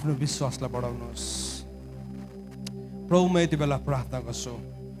 आफ्नो विश्वासलाई बढाउनुहोस्। प्रभु म यति बेला प्रार्थना गर्छु,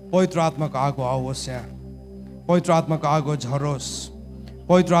 पवित्र आत्माको आगो आओस् यहाँ, पवित्र आत्माको आगो झरोस्,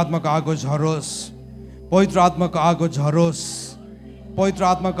 पवित्र आत्माको आगो झरोस्, पवित्र आत्माको आगो झरोस्, पवित्र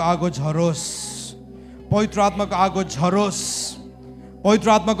आत्माको आगो झरोस्, पवित्र आत्माको आगो झरोस्, पवित्र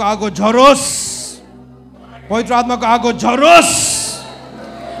आत्माको आगो झरोस्, पवित्र आत्माको आगो झरोस्,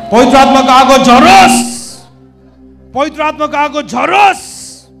 पवित्र आत्माको आगो झरोस्, पवित्र आत्माको आगो झरोस्,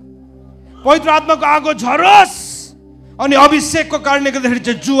 पवित्र आत्माको आगो झरोस्। अनि अभिषेकको कारणले गर्दाखेरि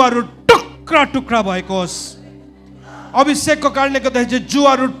चाहिँ जुवाहरू टुक्रा टुक्रा भएको होस्, अभिषेकको कारणले गर्दाखेरि चाहिँ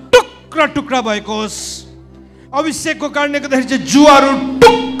जुवाहरू टुक्रा टुक्रा भएको होस्, अभिषेकको कारणले गर्दाखेरि चाहिँ जुवाहरू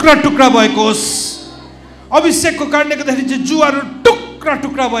टुक्रा टुक्रा भएको होस्, अभिषेकको कारणले गर्दाखेरि चाहिँ जुवाहरू टुक्रा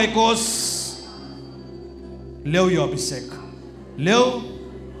टुक्रा भएको होस्। ल्याऊ यो अभिषेक, ल्याऊ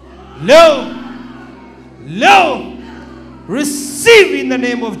ल्याऊ ल्याऊ, receive in the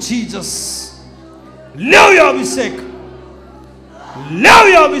name of Jesus. ल्याऊ यो अभिषेक, ल्याऊ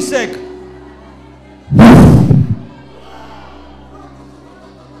यो अभिषेक,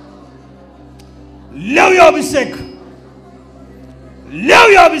 ल्याऊ यो अभिषेक, ल्याऊ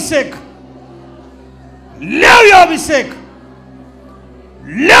यो अभिषेक, ल्याऊ यो अभिषेक,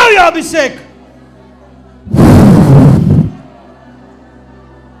 ल्याऊ यो अभिषेक।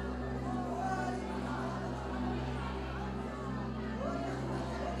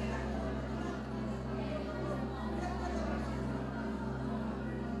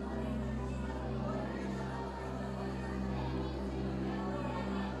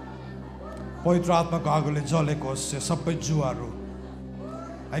 पवित्र आत्माको आगोले जलेको होस् यो सबै जुवाहरू।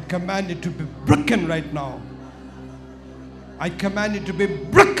 I command it to be broken right now. I command it to be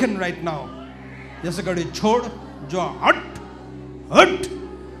broken right now. यसै गरी छोड, जुवा हट हट।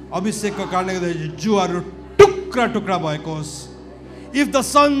 अभिषेकको कारणले गर्दा जुवाहरू टुक्रा टुक्रा भएको होस्। If the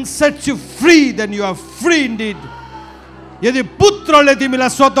Son sets you free, then you are free indeed. यदि पुत्रले तिमीलाई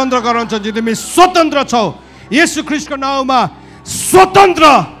स्वतन्त्र गराउँछ, यदि तिमी स्वतन्त्र छौ, येशू ख्रीष्टको नाममा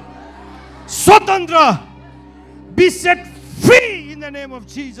स्वतन्त्र स्वतन्त्र। Be set free in the name of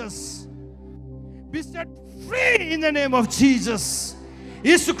Jesus. Be set free in the name of Jesus.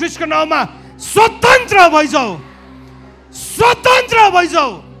 येशू ख्रीष्टको नाममा स्वतन्त्र भइजाऊ, स्वतन्त्र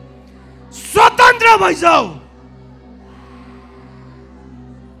भइजाऊ, स्वतन्त्र भइजाऊ।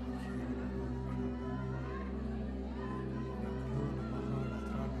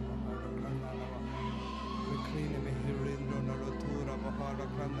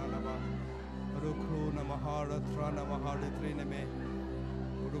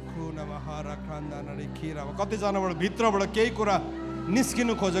 कतिजनाबाट भित्रबाट केही कुरा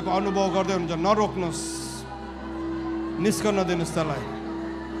निस्किनु खोजेको अनुभव गर्दै हुनुहुन्छ, नरोक्नुहोस्, निस्कन दिनुहोस्, त्यसलाई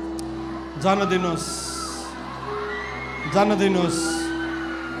जान दिनुहोस्, जान दिनुहोस्,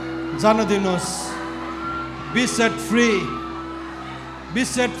 जान दिनुहोस्। Be set free, be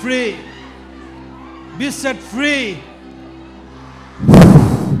set free, be set free.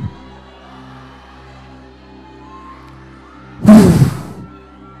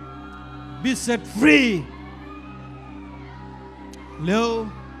 Be set free. Leo,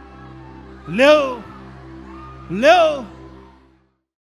 Leo, Leo,